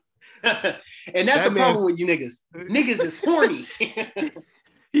 And that's the problem with you niggas. Niggas is horny.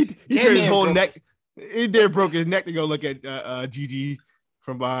 he his whole neck. He broke his neck to go look at Gigi.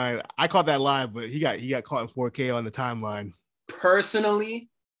 from behind. I caught that live, but he got caught in 4K on the timeline. Personally,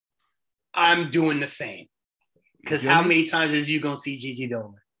 I'm doing the same. Because how many times is you gonna see Gigi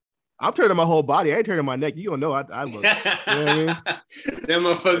Dolan? I'm turning my whole body. I ain't turning my neck. You don't know I look. You know what I mean? That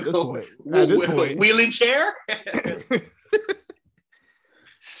motherfucker wheeling chair.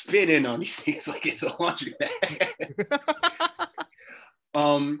 Spinning on these things like it's a laundry bag.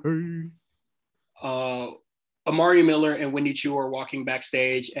 Amari Miller and Wendy Chu are walking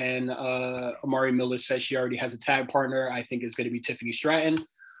backstage, and Amari Miller says she already has a tag partner. I think it's going to be Tiffany Stratton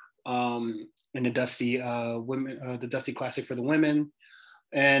in the Dusty the Dusty Classic for the women.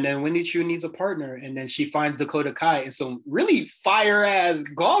 And then Wendy Chu needs a partner, and then she finds Dakota Kai in some really fire ass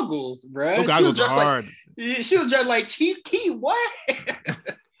goggles, bro. Oh, goggles are hard. She was just like Chief Key. What?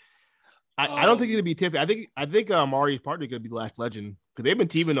 I don't think it'll be Tiffany. I think Mari's partner could be Last Legend because they've been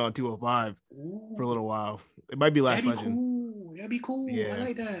teaming on 205 for a little while. It might be Last Legend. Cool. That'd be cool. Yeah. I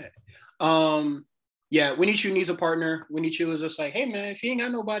like that. Yeah, Winnie Chu needs a partner. Winnie Chu is just like, hey man, if you ain't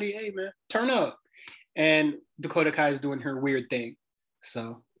got nobody, hey man, turn up. And Dakota Kai is doing her weird thing.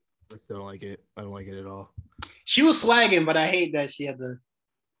 So I still don't like it. I don't like it at all. She was slagging, but I hate that she had to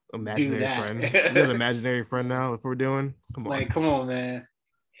imaginary do that. friend. You have an imaginary friend now. If we're doing, come on, man.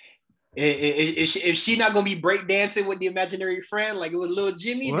 If she not gonna be breakdancing with the imaginary friend like it was little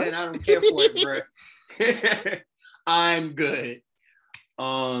Jimmy, then I don't care for it, bro. I'm good.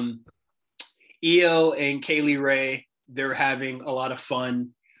 Io and Kaylee Ray, they're having a lot of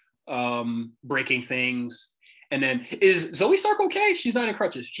fun breaking things. And then is Zoe Stark okay? She's not in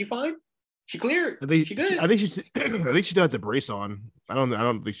crutches. She fine? She cleared? She good? I think she still has the brace on. I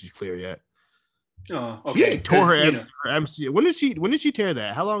don't think she's clear yet. Oh, okay. She tore her MC. When did she tear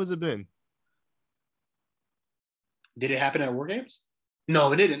that? How long has it been? Did it happen at War Games?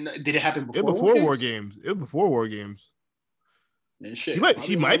 No, it didn't. Did it happen before? It was before War Games. It was before War Games. Man, shit,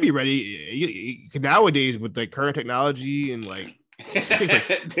 she might be ready nowadays with the current technology and like. She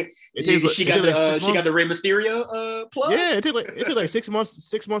got the Rey Mysterio plug. Yeah, it took like 6 months.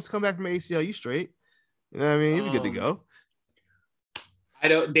 6 months to come back from ACL. You straight? You know what I mean? You'd be good to go.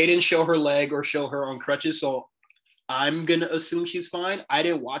 They didn't show her leg or show her on crutches, so I'm gonna assume she's fine. I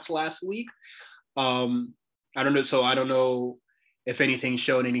didn't watch last week. I don't know, so I don't know if anything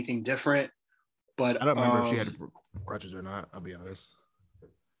showed anything different. But I don't remember if she had crutches or not. I'll be honest.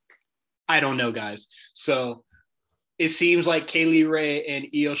 I don't know, guys. So it seems like Kaylee Ray and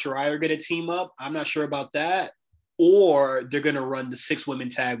Io Shirai are gonna team up. I'm not sure about that, or they're gonna run the 6-women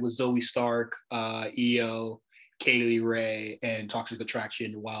tag with Zoe Stark, Io, Kaylee Ray, and Toxic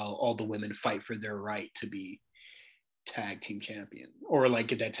Attraction while all the women fight for their right to be tag team champion or like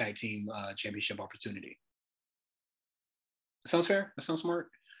get that tag team championship opportunity. Sounds fair? That sounds smart.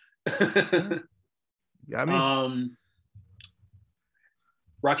 Yeah, I mean,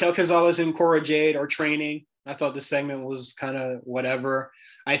 Raquel Gonzalez and Cora Jade are training. I thought the segment was kind of whatever.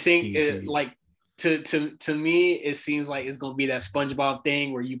 I think to me, it seems like it's gonna be that SpongeBob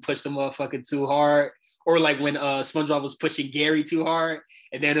thing where you push the motherfucker too hard, or like when SpongeBob was pushing Gary too hard,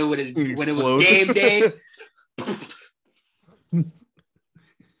 and then when it was game day,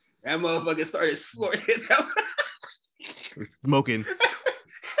 that motherfucker started smoking,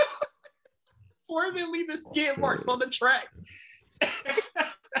 swerving, leaving skid marks on the track.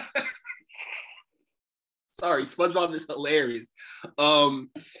 Sorry, SpongeBob is hilarious.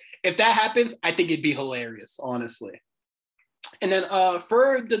 If that happens, I think it'd be hilarious, honestly. And then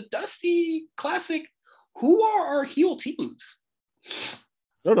for the Dusty Classic, who are our heel teams? I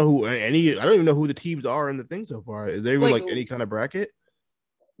don't know who any. I don't even know who the teams are in the thing so far. Is there even like any kind of bracket?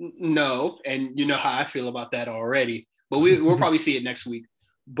 No, and you know how I feel about that already. But we'll probably see it next week.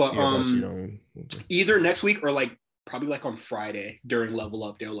 But either next week or like probably like on Friday during Level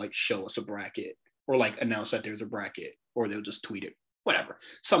Up, they'll like show us a bracket or like announce that there's a bracket, or they'll just tweet it. Whatever,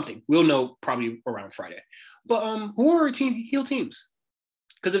 something we'll know probably around Friday. But who are our heel teams?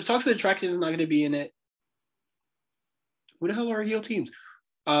 Because if Toxic Attraction is not going to be in it, who the hell are our heel teams?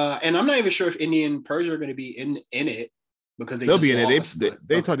 And I'm not even sure if Indian Persia are going to be in it because they'll be in it.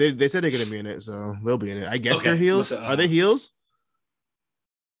 They said they're going to be in it, so they'll be in it. I guess they're heels. Are they heels?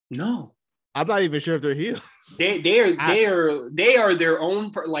 No, I'm not even sure if they're heels. They are their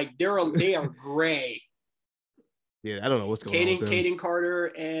own. They are gray. Yeah, I don't know what's going on with them. Kaden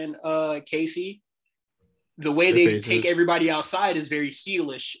Carter and Casey. The way they take everybody outside is very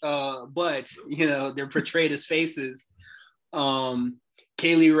heelish, but you know they're portrayed as faces.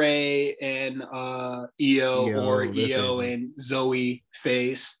 Kaylee Ray and Io and Zoe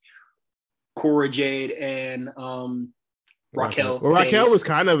face. Cora Jade and Raquel. Well, Raquel was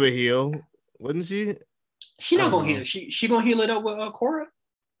kind of a heel, wasn't she? She not gonna heal. She gonna heal it up with Cora.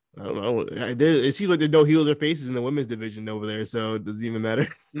 I don't know. It seems like there's no heels or faces in the women's division over there, so it doesn't even matter.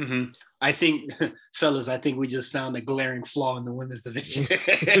 Mm-hmm. I think, fellas, we just found a glaring flaw in the women's division.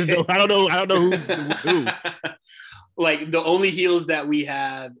 No, I don't know who. Like the only heels that we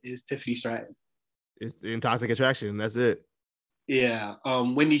have is Tiffany Stratton. It's the Toxic Attraction. That's it. Yeah.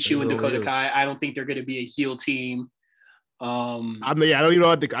 Wendy Chu and Dakota Kai. I don't think they're gonna be a heel team. I mean, I don't even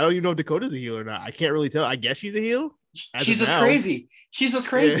know if Dakota's a heel or not. I can't really tell. I guess she's a heel. She's just crazy.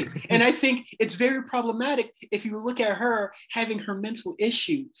 Yeah. And I think it's very problematic if you look at her having her mental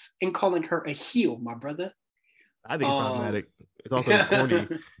issues and calling her a heel, my brother. I think it's problematic. It's also corny.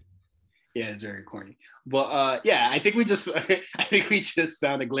 Yeah, it's very corny. But yeah, I think we just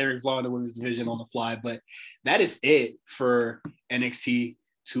found a glaring flaw in the women's division on the fly. But that is it for NXT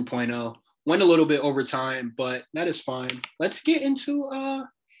 2.0. Went a little bit over time, but that is fine. Let's get into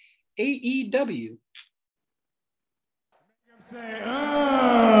AEW. Say, Come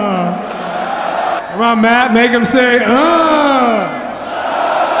on, Matt, make him say,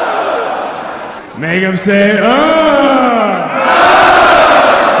 Make him say,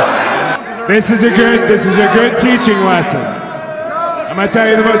 This is a good teaching lesson. I'm gonna tell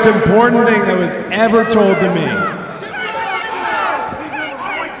you the most important thing that was ever told to me.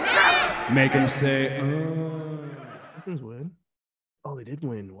 Make him say, Nothing's win. Oh, they did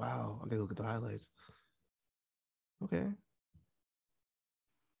win. Wow. I gotta look at the highlights. Okay.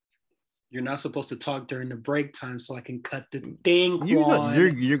 You're not supposed to talk during the break time, so I can cut the thing.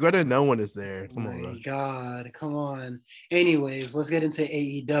 You're gonna know when it's there. Come on, my God, come on. Anyways, let's get into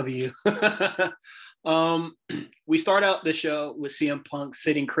AEW. We start out the show with CM Punk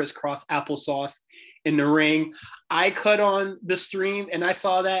sitting crisscross applesauce in the ring. I cut on the stream and I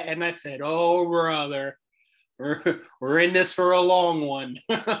saw that and I said, "Oh, brother, we're in this for a long one."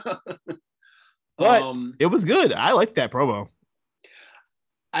 But it was good. I like that promo.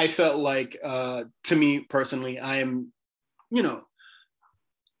 I felt like, to me personally, I am,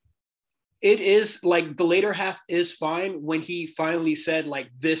 it is like the later half is fine when he finally said, like,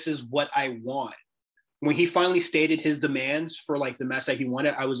 this is what I want. When he finally stated his demands for like the match that he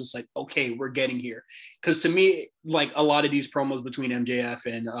wanted, I was just like, okay, we're getting here. Because to me, like a lot of these promos between MJF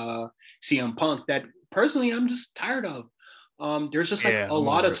and CM Punk that personally I'm just tired of. There's just like a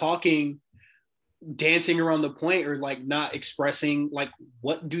lot of talking, dancing around the point, or like not expressing like,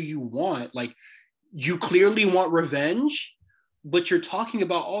 what do you want? Like, you clearly want revenge, but you're talking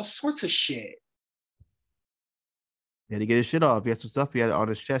about all sorts of shit. He had to get his shit off. He had some stuff he had on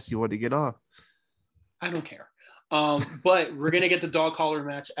his chest he wanted to get off. I don't care. But we're gonna get the dog collar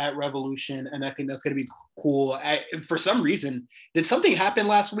match at Revolution, and I think that's gonna be cool. For some reason, did something happen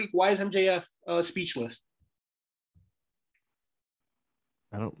last week? Why is MJF speechless?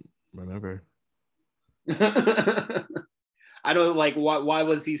 I don't remember. I don't like why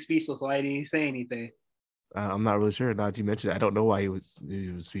was he speechless? Why didn't he say anything? I'm not really sure. Now that you mentioned it, I don't know why he was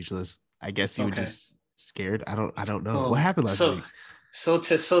speechless. I guess he was just scared. I don't know. What happened last week? So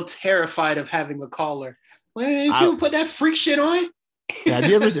terrified of having a caller. Well, did you put that freak shit on? Have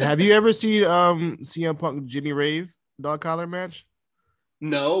you ever seen CM Punk Jimmy Rave dog collar match?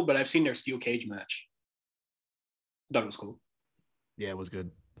 No, but I've seen their steel cage match. That was cool. Yeah, it was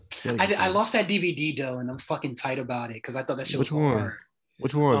good. I lost that DVD though, and I'm fucking tight about it because I thought that shit was hard.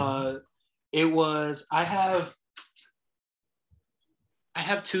 Which one? It was. I have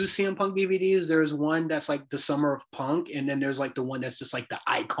two CM Punk DVDs. There's one that's like the Summer of Punk, and then there's like the one that's just like the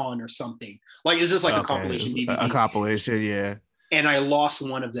Icon or something. Like it's just like a compilation DVD. A compilation, yeah. And I lost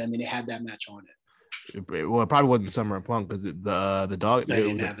one of them, and it had that match on it. Well, it probably wasn't Summer of Punk because the dog.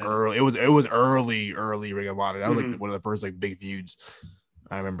 It was early Ring of Honor. That was like one of the first like big feuds.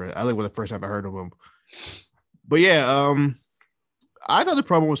 I remember. I think was the first time I heard of him. But yeah, I thought the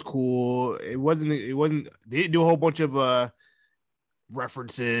promo was cool. It wasn't. They didn't do a whole bunch of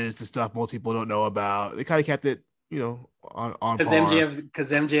references to stuff most people don't know about. They kind of kept it, on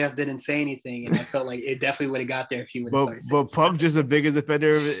because MJF didn't say anything, and I felt like it definitely would have got there if he would have started saying But Punk's just as big as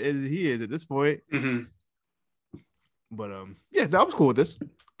offender as he is at this point. Mm-hmm. But yeah, I was cool with this,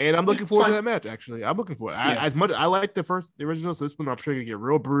 and I'm looking forward to that match. Actually, I'm looking for it. As much I like the original, so this one I'm sure gonna get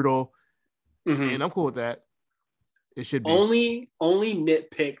real brutal, and I'm cool with that. It should be only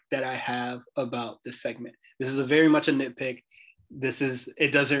nitpick that I have about this segment. This is very much a nitpick.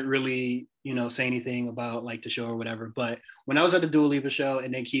 It doesn't really, say anything about like the show or whatever. But when I was at the Dua Lipa show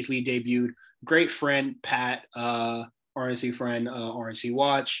and then Keith Lee debuted, great friend, Pat, RNC friend, RNC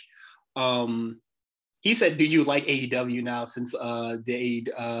Watch. He said, "Do you like AEW now since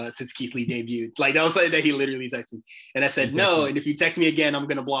since Keith Lee debuted?" Like that was something that he literally texted me. And I said, "No, and if you text me again, I'm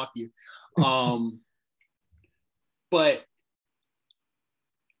gonna block you." But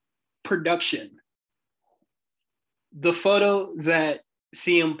production, the photo that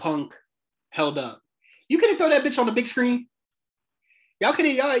CM Punk held up, you couldn't throw that bitch on the big screen. Y'all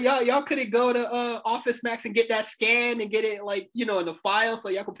couldn't go to Office Max and get that scan and get it like, you know, in the file so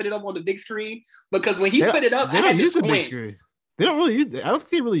y'all could put it up on the big screen. Because when he put it up, I had to squint. Big screen. They don't really use. I don't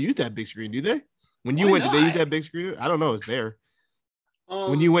think they really use that big screen, do they? When you went, did they use that big screen? I don't know. It's there.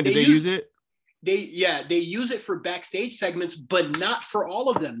 When you went, did they use it? They use it for backstage segments, but not for all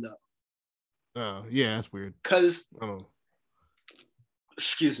of them though. Oh yeah, that's weird. Because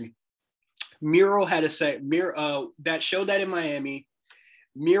excuse me, Miro had a that show that in Miami.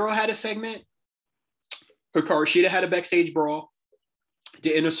 Miro had a segment. Hikaru Shida had a backstage brawl.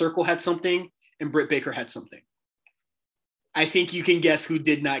 The Inner Circle had something, and Britt Baker had something. I think you can guess who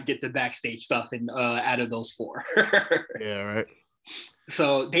did not get the backstage stuff in out of those four. Yeah, right.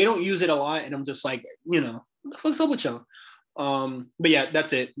 So they don't use it a lot, and I'm just like, you know, what the fuck's up with y'all? But yeah,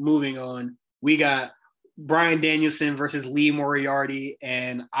 that's it. Moving on. We got Bryan Danielson versus Lee Moriarty,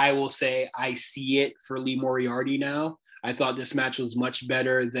 and I will say I see it for Lee Moriarty now. I thought this match was much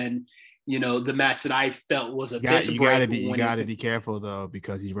better than, you know, the match that I felt was a piss break. You gotta be careful though,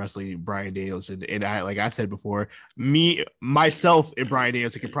 because he's wrestling Bryan Danielson, and I, like I've said before, myself and Bryan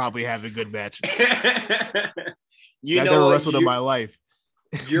Danielson could probably have a good match. I've never wrestled in my life.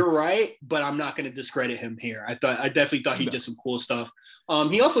 You're right, but I'm not going to discredit him here. I definitely thought he did some cool stuff.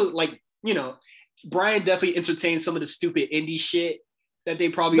 He also, like, you know, Bryan definitely entertained some of the stupid indie shit that they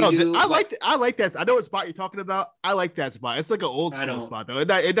probably do. I like that. I know what spot you're talking about. I like that spot. It's like an old school spot though. It's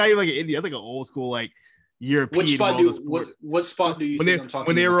not even like an indie. It's like an old school like European. What spot do you think I'm talking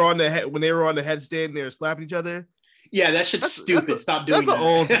when they were on the headstand, they were slapping each other? Yeah, that shit's stupid. Stop doing that. That's an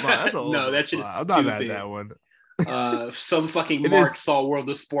old spot. That's an old no, that shit's stupid. I'm not mad at that one. Some fucking Mark saw World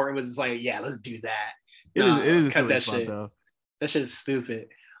of Sport and was just like, yeah, let's do that. It is a cut that spot, shit. Though. That shit is stupid.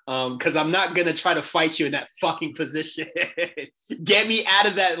 Because I'm not gonna try to fight you in that fucking position. Get me out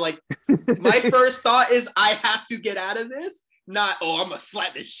of that. Like, my first thought is I have to get out of this. Not, I'm gonna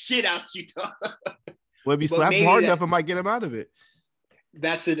slap the shit out you. Well, if you slap him hard enough, I might get him out of it.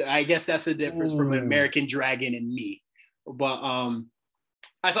 That's it. I guess that's the difference from an American Dragon and me. But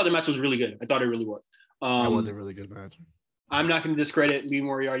I thought the match was really good. I thought it really was. That was a really good match. I'm not going to discredit Lee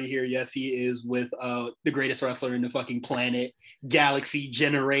Moriarty here. Yes, he is with the greatest wrestler in the fucking planet, galaxy,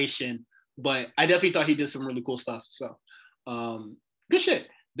 generation. But I definitely thought he did some really cool stuff. So good shit.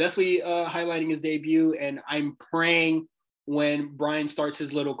 Definitely highlighting his debut. And I'm praying when Bryan starts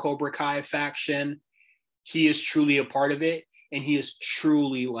his little Cobra Kai faction, he is truly a part of it. And he is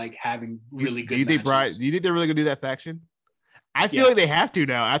truly like having really good matches. Do you think they're really going to do that faction? I feel like they have to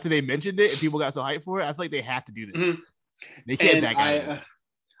now. After they mentioned it and people got so hyped for it, I feel like they have to do this. Mm-hmm. They can't back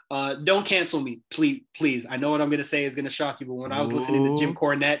out. Don't cancel me, please. I know what I'm going to say is going to shock you, but when I was listening to Jim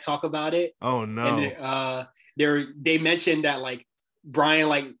Cornette talk about it, oh no, and they mentioned that like Bryan,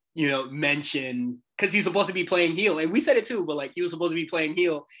 like, you know, mentioned because he's supposed to be playing heel, and we said it too, but like he was supposed to be playing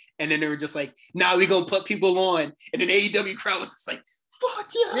heel, and then they were just like, "Nah, we gonna put people on," and then AEW crowd was just like,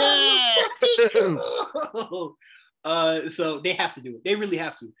 "Fuck yeah!" So they have to do it. They really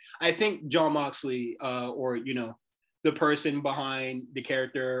have to. I think Jon Moxley, or, you know, the person behind the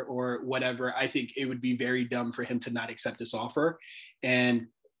character or whatever, I think it would be very dumb for him to not accept this offer. And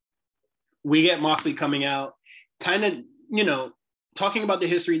we get Moxley coming out, kind of, you know, talking about the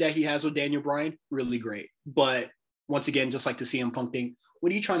history that he has with Daniel Bryan, really great. But once again, just like the CM Punk thing,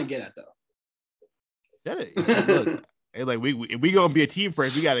 what are you trying to get at though? Look, hey, like if we gonna be a team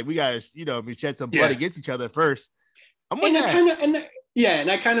first, we gotta, you know, shed some blood against each other first.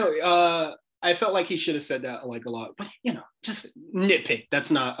 I felt like he should have said that like a lot, but you know, just nitpick. That's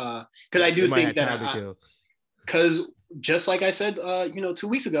not because I do think that because just like I said, you know, 2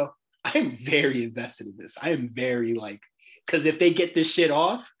 weeks ago, I am very invested in this. I am very like, because if they get this shit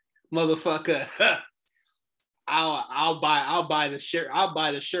off, motherfucker, I'll buy the shirt. I'll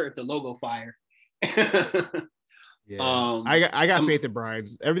buy the shirt if the logo fire. Yeah. I got faith in Bryan.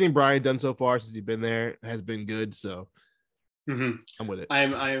 Everything Bryan done so far since he's been there has been good. So I'm with it.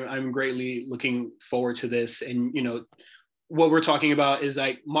 I'm greatly looking forward to this. And you know, what we're talking about is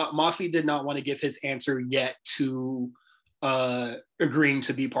like Moxley did not want to give his answer yet to agreeing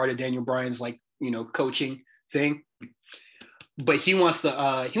to be part of Daniel Bryan's, like, you know, coaching thing. But he wants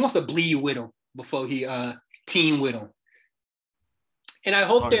to bleed with him before he team with him. And I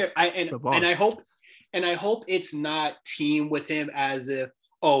hope I hope it's not team with him as if,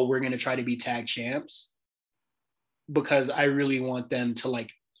 oh, we're gonna try to be tag champs. Because I really want them to, like,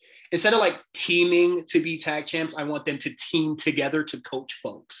 instead of like teaming to be tag champs, I want them to team together to coach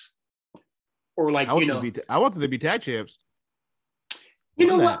folks or like I want them to be tag champs. You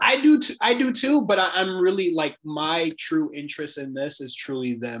know what? I do too. But I'm really like, my true interest in this is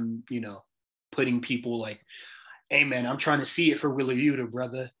truly them, putting people like, hey man, I'm trying to see it for Wheeler Yuta,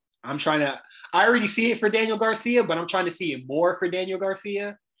 brother. I already see it for Daniel Garcia, but I'm trying to see it more for Daniel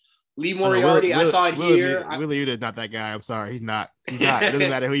Garcia. Lee Moriarty, I saw it here. Wheeler Yuta is not that guy. I'm sorry, he's not. It doesn't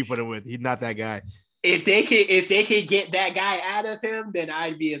matter who you put him with. He's not that guy. If they could get that guy out of him, then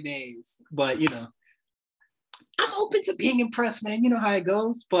I'd be amazed. But I'm open to being impressed, man. You know how it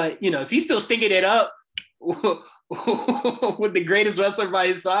goes. But if he's still stinking it up with the greatest wrestler by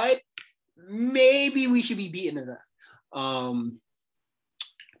his side, maybe we should be beating his ass.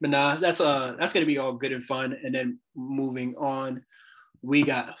 But nah, that's gonna be all good and fun. And then moving on, we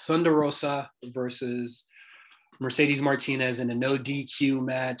got Thunder Rosa versus Mercedes Martinez in a no DQ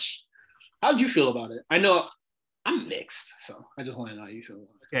match. How did you feel about it? I know I'm mixed, so I just want to know how you feel about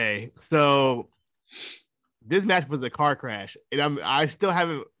it. Okay, so this match was a car crash, and I still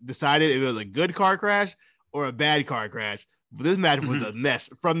haven't decided if it was a good car crash or a bad car crash. But this match was a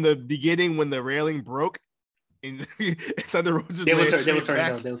mess from the beginning when the railing broke. And Thunder Rosa they was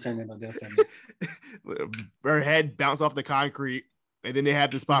turning on. Her head bounced off the concrete, and then they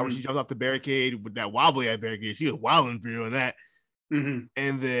had the spot where she jumps off the barricade with that wobbly head barricade. She was wilding for doing that. And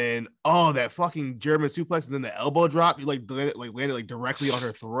then that fucking German suplex, and then the elbow drop. You landed directly on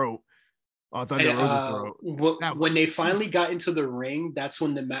her throat, on Thunder Rosa's throat. When they finally got into the ring, that's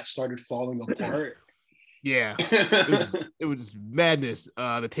when the match started falling apart. Yeah, it was just madness.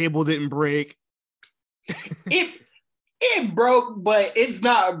 The table didn't break. It broke, but it's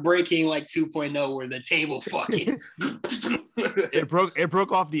not breaking like 2.0 where the table fucking it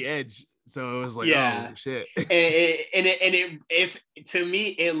broke off the edge. So it was like, oh shit. If to me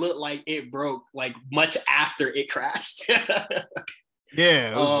it looked like it broke like much after it crashed.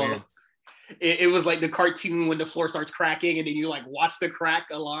 Yeah, it was weird. It was like the cartoon when the floor starts cracking and then you like watch the crack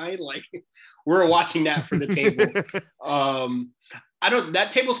align. Like we're watching that for the table.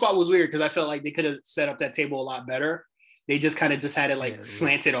 That table spot was weird because I felt like they could have set up that table a lot better. They just kind of just had it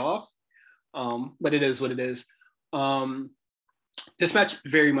slanted off. But it is what it is. This match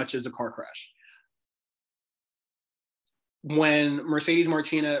very much is a car crash. When Mercedes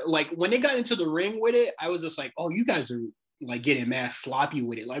Martinez, like when they got into the ring with it, I was just like, oh, you guys are like getting mad sloppy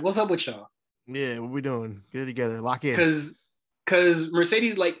with it. Like, what's up with y'all? Yeah, what we doing? Get it together, lock in. Because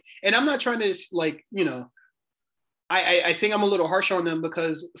Mercedes, like, and I'm not trying to like, I think I'm a little harsh on them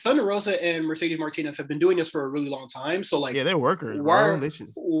because Thunder Rosa and Mercedes Martinez have been doing this for a really long time. So like, yeah, they're workers.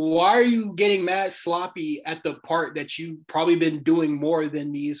 Why are you getting mad sloppy at the part that you probably been doing more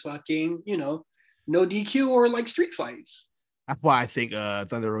than these fucking, no DQ or like street fights? That's why I think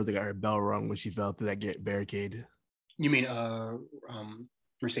Thunder Rosa got her bell rung when she fell through that barricade. You mean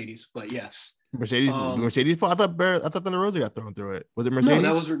Mercedes? But yes, Mercedes. I thought Thunder Rosa got thrown through it. Was it Mercedes? No,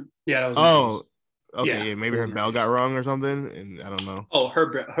 that was Mercedes. Okay, yeah, maybe her bell got wrong or something, and I don't know. Oh, her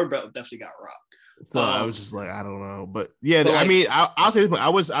belt definitely got rocked. So I was just like, I don't know, but yeah, I mean, I'll say this: I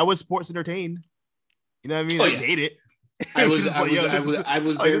was sports entertained. You know what I mean? I made it. I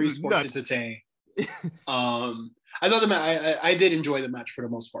was very sports entertained. I thought I did enjoy the match for the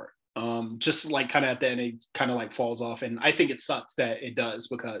most part. Just like kind of at the end, it kind of like falls off, and I think it sucks that it does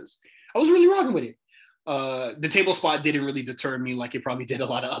because I was really rocking with it. The table spot didn't really deter me like it probably did a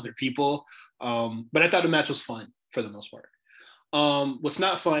lot of other people. But I thought the match was fun for the most part. What's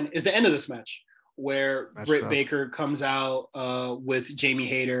not fun is the end of this match where Britt Baker comes out with Jamie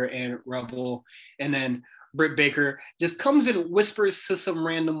Hayter and Rebel, and then Britt Baker just comes and whispers to some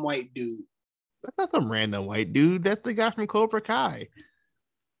random white dude. That's not some random white dude. That's the guy from Cobra Kai.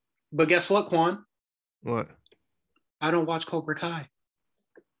 But guess what, Quan? What? I don't watch Cobra Kai.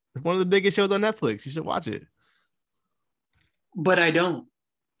 It's one of the biggest shows on Netflix. You should watch it. But I don't.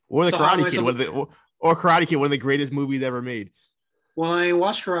 Or the Karate Kid, or Karate Kid, one of the greatest movies ever made. Well, I ain't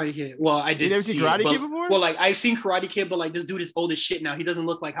watched Karate Kid. Well, I did. You never seen Karate Kid before? Well, like I've seen Karate Kid, but like this dude is old as shit now. He doesn't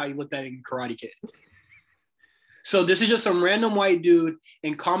look like how he looked at in Karate Kid. So this is just some random white dude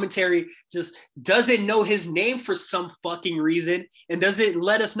in commentary, just doesn't know his name for some fucking reason and doesn't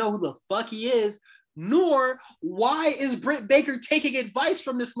let us know who the fuck he is, nor why is Britt Baker taking advice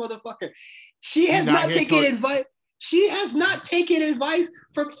from this motherfucker. She has not taken advice. She has not taken advice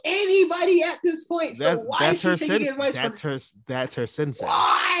from anybody at this point. So why is she taking advice from? That's her sensei.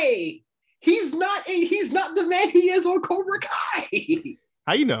 Why? He's not the man he is on Cobra Kai.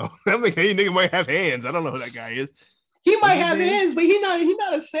 How you know? I'm like, hey, nigga might have hands. I don't know who that guy is. He might have hands, but he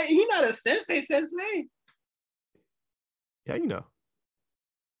not a sensei. Yeah, you know.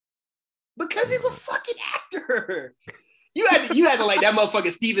 Because he's a fucking actor. You had to like that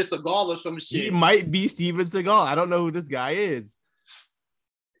motherfucker Steven Seagal or some shit. He might be Steven Seagal. I don't know who this guy is.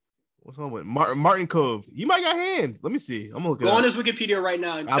 What's on with Martin Cove? You might got hands. Let me see. I'm gonna look. Go on his Wikipedia right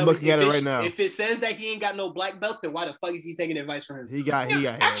now and I'm looking at it right now. If it says that he ain't got no black belt, then why the fuck is he taking advice from him? He got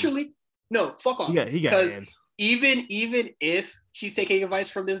hands. Actually, no, fuck off. He got hands. Even if she's taking advice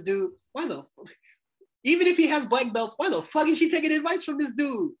from this dude, even if he has black belts, why the fuck is she taking advice from this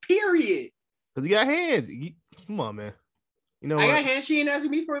dude? Period. Because he got hands. Come on, man. You know I got hands. She ain't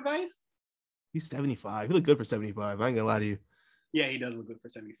asking me for advice. He's 75. He look good for 75. I ain't gonna lie to you. Yeah, he does look good for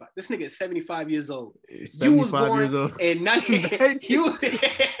 75. This nigga is 75 years old. 75 you was born years old. in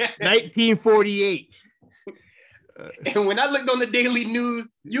 1948. And when I looked on the Daily News,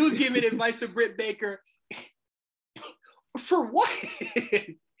 you was giving advice to Britt Baker. For what?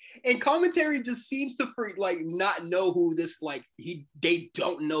 And commentary just seems to not know who this they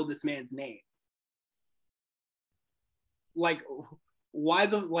don't know this man's name. Like, why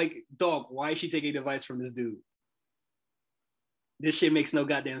dog? Why is she taking advice from this dude? This shit makes no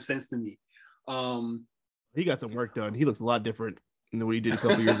goddamn sense to me. He got some work done. He looks a lot different than what he did a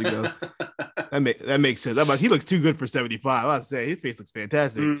couple years ago. That makes sense. He looks too good for 75. I'll say his face looks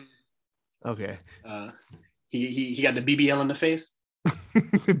fantastic. Okay. He got the BBL in the face.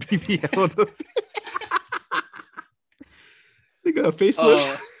 The BBL in the face. He got a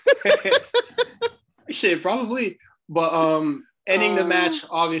facelift. Shit, probably. But ending the match,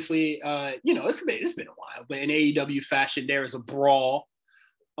 obviously, it's been a while, but in AEW fashion, there is a brawl.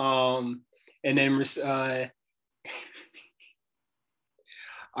 And then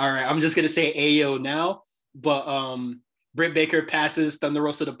all right, I'm just gonna say Ayo now, but Britt Baker passes Thunder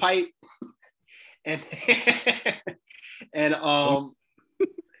Rosa the pipe, and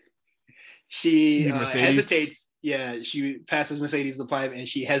she hesitates. Yeah, she passes Mercedes the pipe, and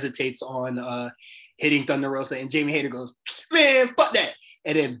she hesitates on hitting Thunder Rosa, and Jamie Hayter goes, "Man, fuck that,"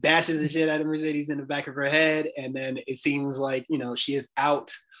 and then bashes the shit out of Mercedes in the back of her head, and then it seems like she is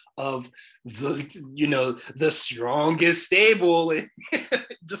out of the strongest stable. And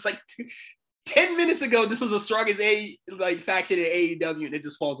just like 10 minutes ago, this was the strongest faction in AEW, and it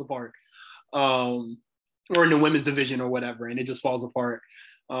just falls apart. Or in the women's division or whatever, and it just falls apart.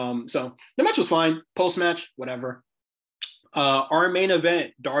 So the match was fine. Post-match, whatever. Our main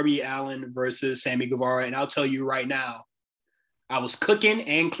event, Darby Allin versus Sammy Guevara, and I'll tell you right now, I was cooking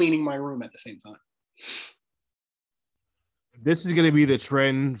and cleaning my room at the same time. This is going to be the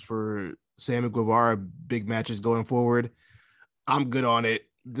trend for Sammy Guevara big matches going forward. I'm good on it.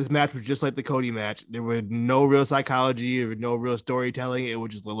 This match was just like the Cody match. There was no real psychology. There was no real storytelling. It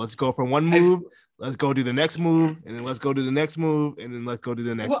was just, let's go for one move. Let's go do the next move, and then let's go do the next move, and then let's go do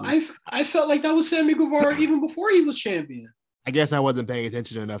the next move. I felt like that was Sammy Guevara even before he was champion. I guess I wasn't paying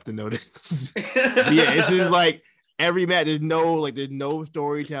attention enough to notice. Yeah, it's just like every match. There's no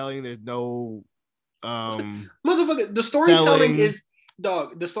storytelling. There's no motherfucker. The storytelling is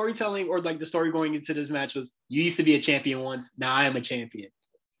dog. The storytelling or the story going into this match was you used to be a champion once. Now I am a champion.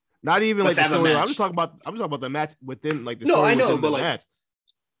 Not even the story. I'm just talking about the match within the story. No, I know, but match.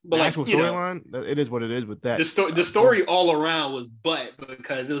 But the actual storyline, it is what it is with that. The story all around was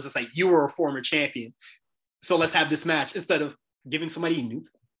because it was just you were a former champion. So let's have this match instead of giving somebody new,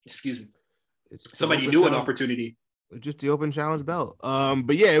 somebody new an opportunity. It's just the open challenge belt.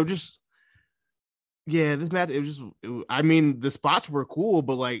 But yeah, it was just, this match, the spots were cool,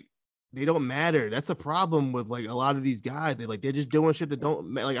 but they don't matter. That's the problem with a lot of these guys. They're just doing shit that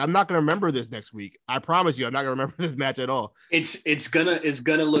don't I'm not gonna remember this next week. I promise you, I'm not gonna remember this match at all. It's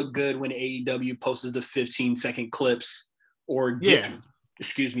gonna look good when AEW posts the 15-second clips or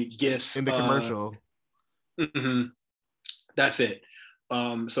gifts in the commercial. Mm-hmm. That's it.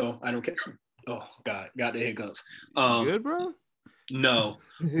 So I don't care. Oh God, got the hiccups. Good, bro? No.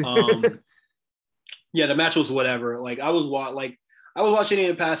 Yeah, the match was whatever. I was watching it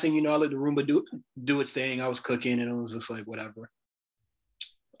in passing. I let the Roomba do its thing. I was cooking, and it was just whatever.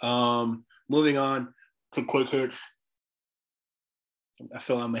 Moving on to quick hits. I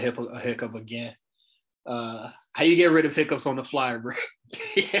feel I'm a hiccup again. How you get rid of hiccups on the fly, bro?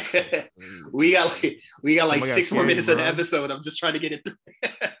 we got 6 more minutes of the episode. I'm just trying to get it through.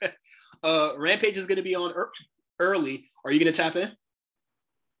 Rampage is going to be on early. Are you going to tap in?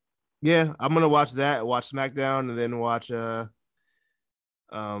 Yeah, I'm going to watch that. Watch SmackDown, and then watch Level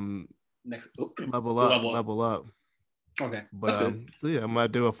Up. Okay, but so yeah, I'm gonna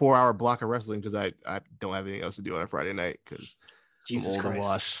do a 4-hour block of wrestling because I don't have anything else to do on a Friday night because Jesus I'm old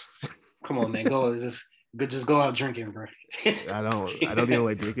Christ. Come on, man, just go out drinking, bro. I don't even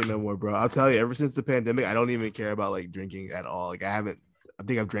like drinking no more, bro. I'll tell you, ever since the pandemic, I don't even care about drinking at all. I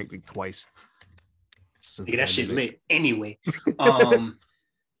think I've drank twice. Nigga, that shit lit. Anyway,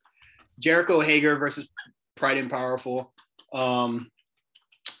 Jericho Hager versus Pride and Powerful.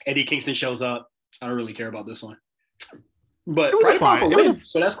 Eddie Kingston shows up. I don't really care about this one. But Pride and Powerful wins,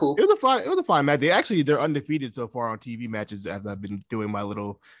 so that's cool. It was a fine match. They're undefeated so far on TV matches as I've been doing my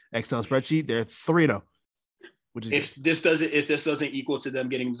little Excel spreadsheet. They're 3-0. Which is if this doesn't equal to them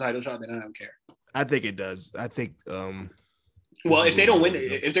getting the title shot, then I don't care. I think it does. I think well, if they don't win,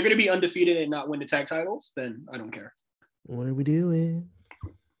 if they're gonna be undefeated and not win the tag titles, then I don't care. What are we doing?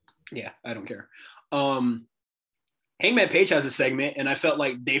 Yeah, I don't care. Hangman Page has a segment, and I felt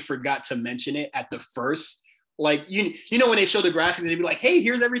like they forgot to mention it at the first. Like you know when they show the graphics, they'd be like, "Hey,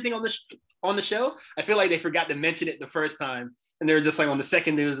 here's everything on the show." I feel like they forgot to mention it the first time, and they were just like on the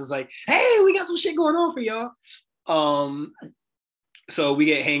second news, it's like, "Hey, we got some shit going on for y'all." So we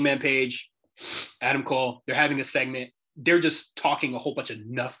get Hangman Page, Adam Cole. They're having a segment. They're just talking a whole bunch of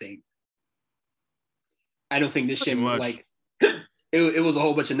nothing. I don't think this shit like it was a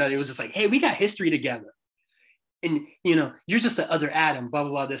whole bunch of nothing. It was just like, "Hey, we got history together, and you're just the other Adam." Blah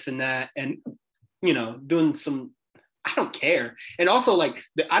blah blah, this and that, and doing some. I don't care, and also like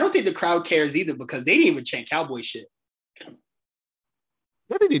I don't think the crowd cares either because they didn't even chant cowboy shit.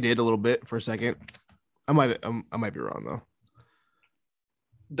 I think they did a little bit for a second. I might be wrong though.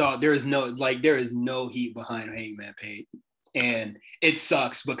 Dog, there is no heat behind Hangman Page, and it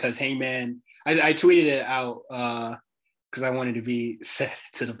sucks because Hangman. I tweeted it out because I wanted to be said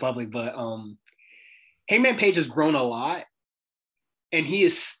to the public, but Hangman Page has grown a lot, and he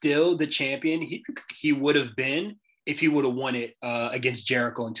is still the champion he would have been if he would have won it against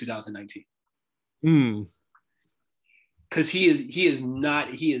Jericho in 2019. Because he is not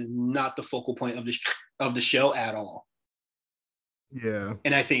the focal point of the show at all. Yeah,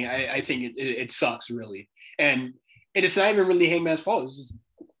 and I think it sucks really, and it's not even really Hangman's fault. It's just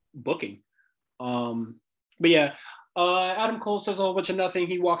booking. But yeah, Adam Cole says a whole bunch of nothing.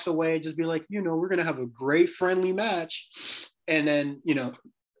 He walks away, just be like, we're gonna have a great friendly match, and then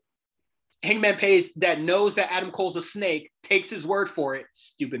Hangman Page that knows that Adam Cole's a snake takes his word for it.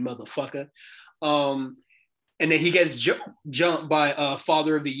 Stupid motherfucker. And then he gets jumped by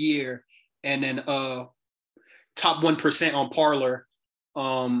Father of the Year, and then top 1% on Parlor.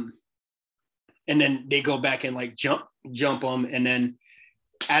 And then they go back and like jump him, and then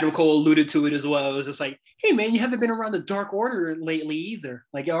Adam Cole alluded to it as well. It was just like, "Hey man, you haven't been around the Dark Order lately either.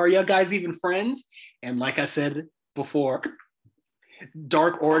 Like, are y'all guys even friends?" And like I said before,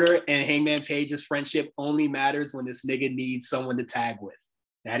 Dark Order and Hangman Page's friendship only matters when this nigga needs someone to tag with.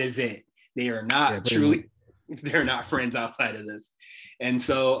 That is it. They are not they're not friends outside of this. And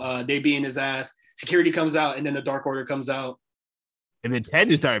so they be in his ass. Security comes out, and then the Dark Order comes out. And then Ted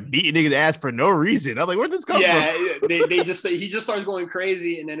just started beating niggas' ass for no reason. I'm like, where'd this come from? Yeah, he just starts going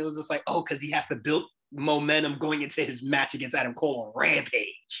crazy, and then it was just like, because he has to build momentum going into his match against Adam Cole on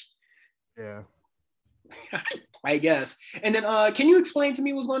Rampage. Yeah. I guess. And then can you explain to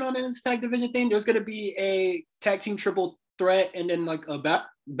me what's going on in this tag division thing? There's going to be a tag team triple threat and then like a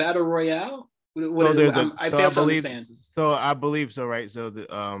battle royale? I fail to understand. So I believe so, right? So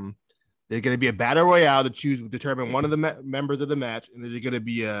there's going to be a battle royale to determine one of the members of the match, and there's going to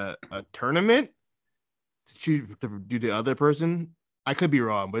be a tournament to do the other person. I could be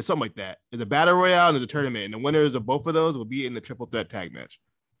wrong, but it's something like that. There's a battle royale and there's a tournament, and the winners of both of those will be in the triple threat tag match.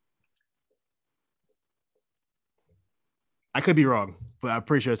 I could be wrong, but I'm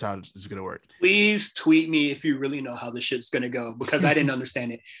pretty sure that's how it's going to work. Please tweet me if you really know how this shit's going to go, because I didn't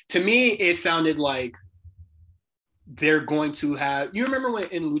understand it. To me, it sounded like they're going to have, you remember when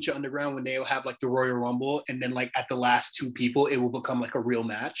in Lucha Underground when they'll have like the Royal Rumble and then like at the last two people it will become like a real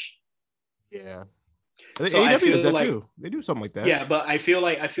match? Yeah. So AEW does that too. They do something like that. Yeah, but I feel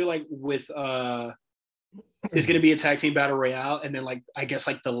like with it's gonna be a tag team battle royale, and then like I guess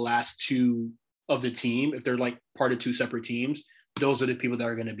like the last two of the team, if they're like part of two separate teams, those are the people that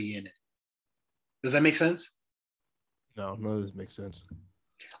are gonna be in it. Does that make sense? No, none of this makes sense.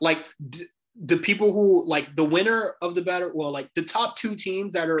 Like the people who like the winner of the battle, well, like the top two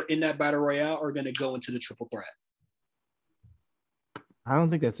teams that are in that battle royale are going to go into the triple threat. I don't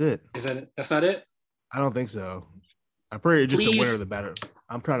think that's it. Is that it? That's not it? I don't think so. I'm pretty just the winner of the battle.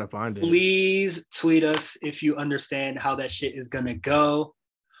 I'm trying to find it. Please tweet us if you understand how that shit is going to go.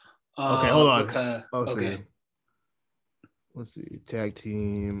 Okay, hold on. Okay. Let's see. Tag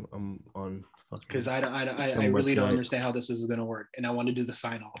team. I'm on. Because I really don't understand how this is going to work, and I want to do the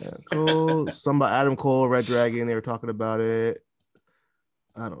sign off. Yeah, cool. Somebody, Adam Cole, Red Dragon. They were talking about it.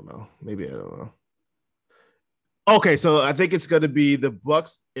 I don't know. Maybe I don't know. Okay, so I think it's going to be the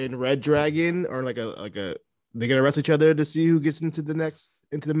Bucks and Red Dragon, or like a they're going to wrestle each other to see who gets into the next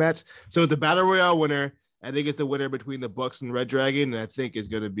into the match. So it's the Battle Royale winner. I think it's the winner between the Bucks and Red Dragon, and I think it's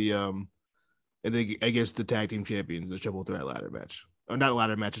going to be and then against the tag team champions, the triple threat ladder match. Or not a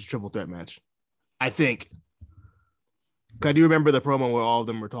ladder match, it's a triple threat match. I think. I do remember the promo where all of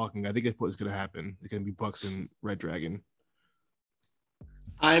them were talking. I think it's what's going to happen. It's going to be Bucks and Red Dragon.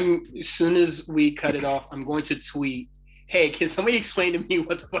 As soon as we cut it off, I'm going to tweet, hey, can somebody explain to me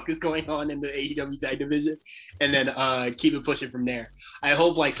what the fuck is going on in the AEW tag division? And then keep it pushing from there. I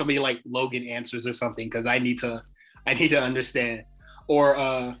hope like somebody like Logan answers or something, because I need to understand.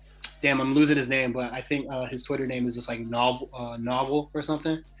 Or damn, I'm losing his name, but I think his Twitter name is just like novel or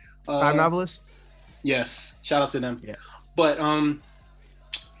something. Time Novelist? Yes. Shout out to them. Yeah. But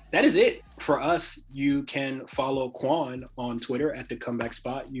that is it for us. You can follow Quan on Twitter at The Comeback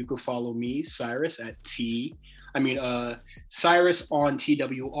Spot. You can follow me, Cyrus, at Cyrus on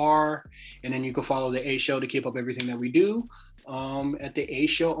TWR. And then you can follow the A Show to keep up everything that we do at the A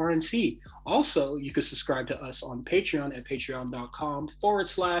Show RNC. Also, you can subscribe to us on Patreon at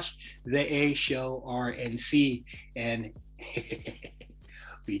patreon.com/the A Show RNC. And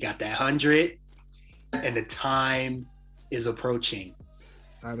we got that 100, and the time is approaching.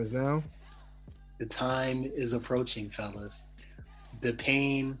 Time is now. The time is approaching, fellas. The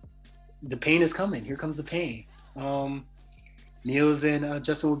pain is coming. Here comes the pain. Niels and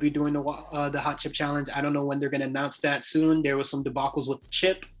Justin will be doing the hot chip challenge. I don't know when they're going to announce that soon. There was some debacles with the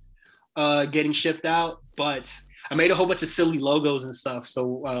chip getting shipped out, but I made a whole bunch of silly logos and stuff.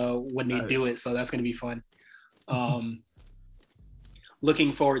 So when they do it, so that's going to be fun.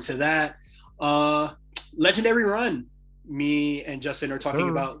 Looking forward to that. Legendary Run. Me and Justin are talking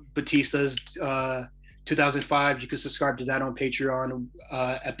about Batista's 2005. You can subscribe to that on Patreon.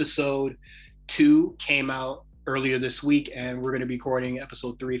 Episode 2 came out earlier this week, and we're going to be recording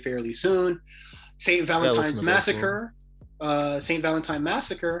episode 3 fairly soon. St. Valentine's Massacre. St. Valentine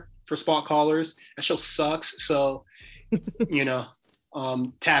Massacre for spot callers. That show sucks, so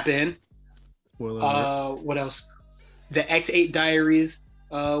tap in. What else? The X8 Diaries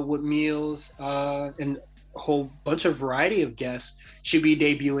with Meals and a whole bunch of variety of guests should be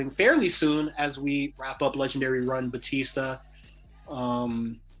debuting fairly soon as we wrap up Legendary Run Batista.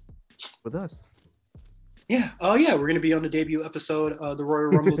 With us. Yeah. Oh yeah, we're gonna be on the debut episode of the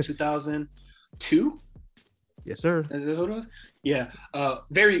Royal Rumble 2002. Yes, sir. Is this what it was? Yeah.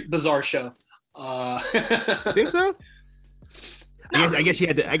 Very bizarre show. Think so? I guess you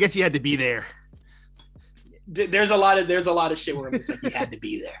had to be there. There's a lot of shit where it's like you had to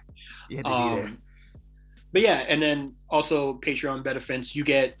be there. You had to be there. But yeah, and then also Patreon benefits. You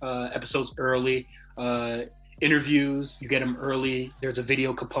get episodes early, interviews. You get them early. There's a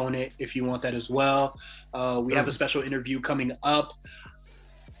video component if you want that as well. We have a special interview coming up.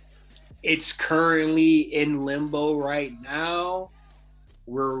 It's currently in limbo right now.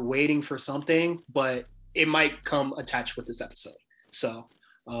 We're waiting for something, but it might come attached with this episode. So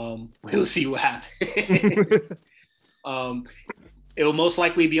we'll see what happens. It will most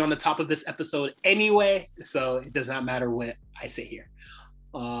likely be on the top of this episode anyway, so it does not matter what I say here.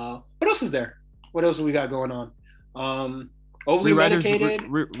 What else is there? What else have we got going on? Overly Medicated.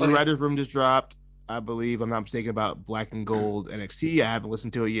 Writer's Room just dropped, I believe. I'm not mistaken about Black and Gold NXT. I haven't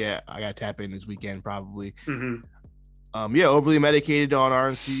listened to it yet. I got to tap in this weekend probably. Mm-hmm. Overly Medicated on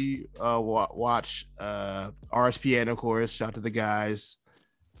RNC. Watch RSPN, of course. Shout out to the guys.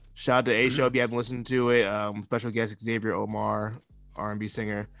 Shout out to A Show if you haven't listened to it. Special guest Xavier Omar, R&B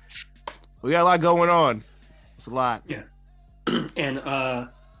singer. We got a lot going on. It's a lot. Yeah. And I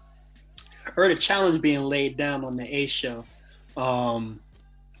heard a challenge being laid down on the A Show.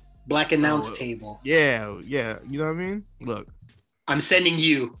 Black Announce Table. Yeah. You know what I mean? Look. I'm sending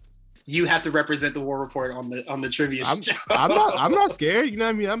you. You have to represent the War Report on the trivia show. I'm not scared. You know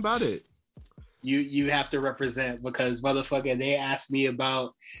what I mean? I'm about it. You have to represent, because motherfucker, they asked me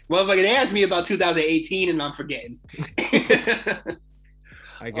about 2018 and I'm forgetting.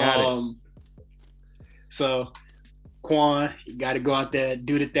 I got it. So Quan, you got to go out there,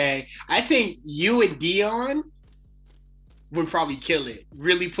 do the thing. I think you and Dion would probably kill it.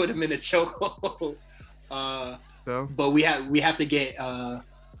 Really put him in a chokehold. But we have to get.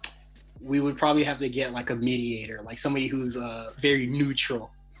 We would probably have to get like a mediator, like somebody who's very neutral.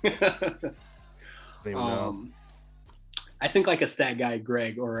 I think like a stat guy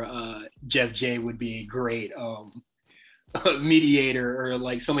Greg or Jeff J would be a great mediator, or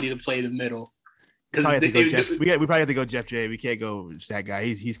like somebody to play the middle. We probably have to go Jeff J. We can't go stat guy.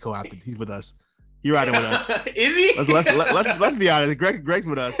 He's co-opted. He's with us. He's riding with us. Is he? Let's be honest. Greg's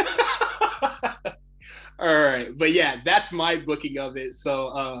with us. All right, but yeah, that's my booking of it.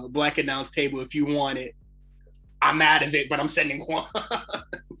 So Black Announce Table, if you want it, not mad of it, but I'm sending Juan.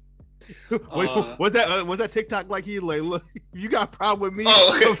 Wait, what's that TikTok like? He like, look, you got a problem with me?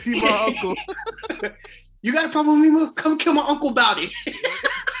 Oh, okay. Come see my uncle. You got a problem with me? Come kill my uncle Bowdy.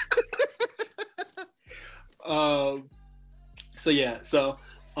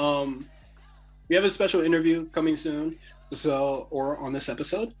 We have a special interview coming soon. Or on this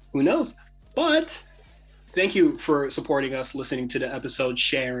episode, who knows? But thank you for supporting us, listening to the episode,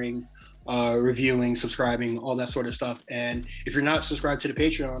 sharing, reviewing, subscribing, all that sort of stuff. And if you're not subscribed to the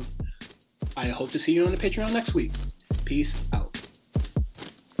Patreon, I hope to see you on the Patreon next week. Peace out.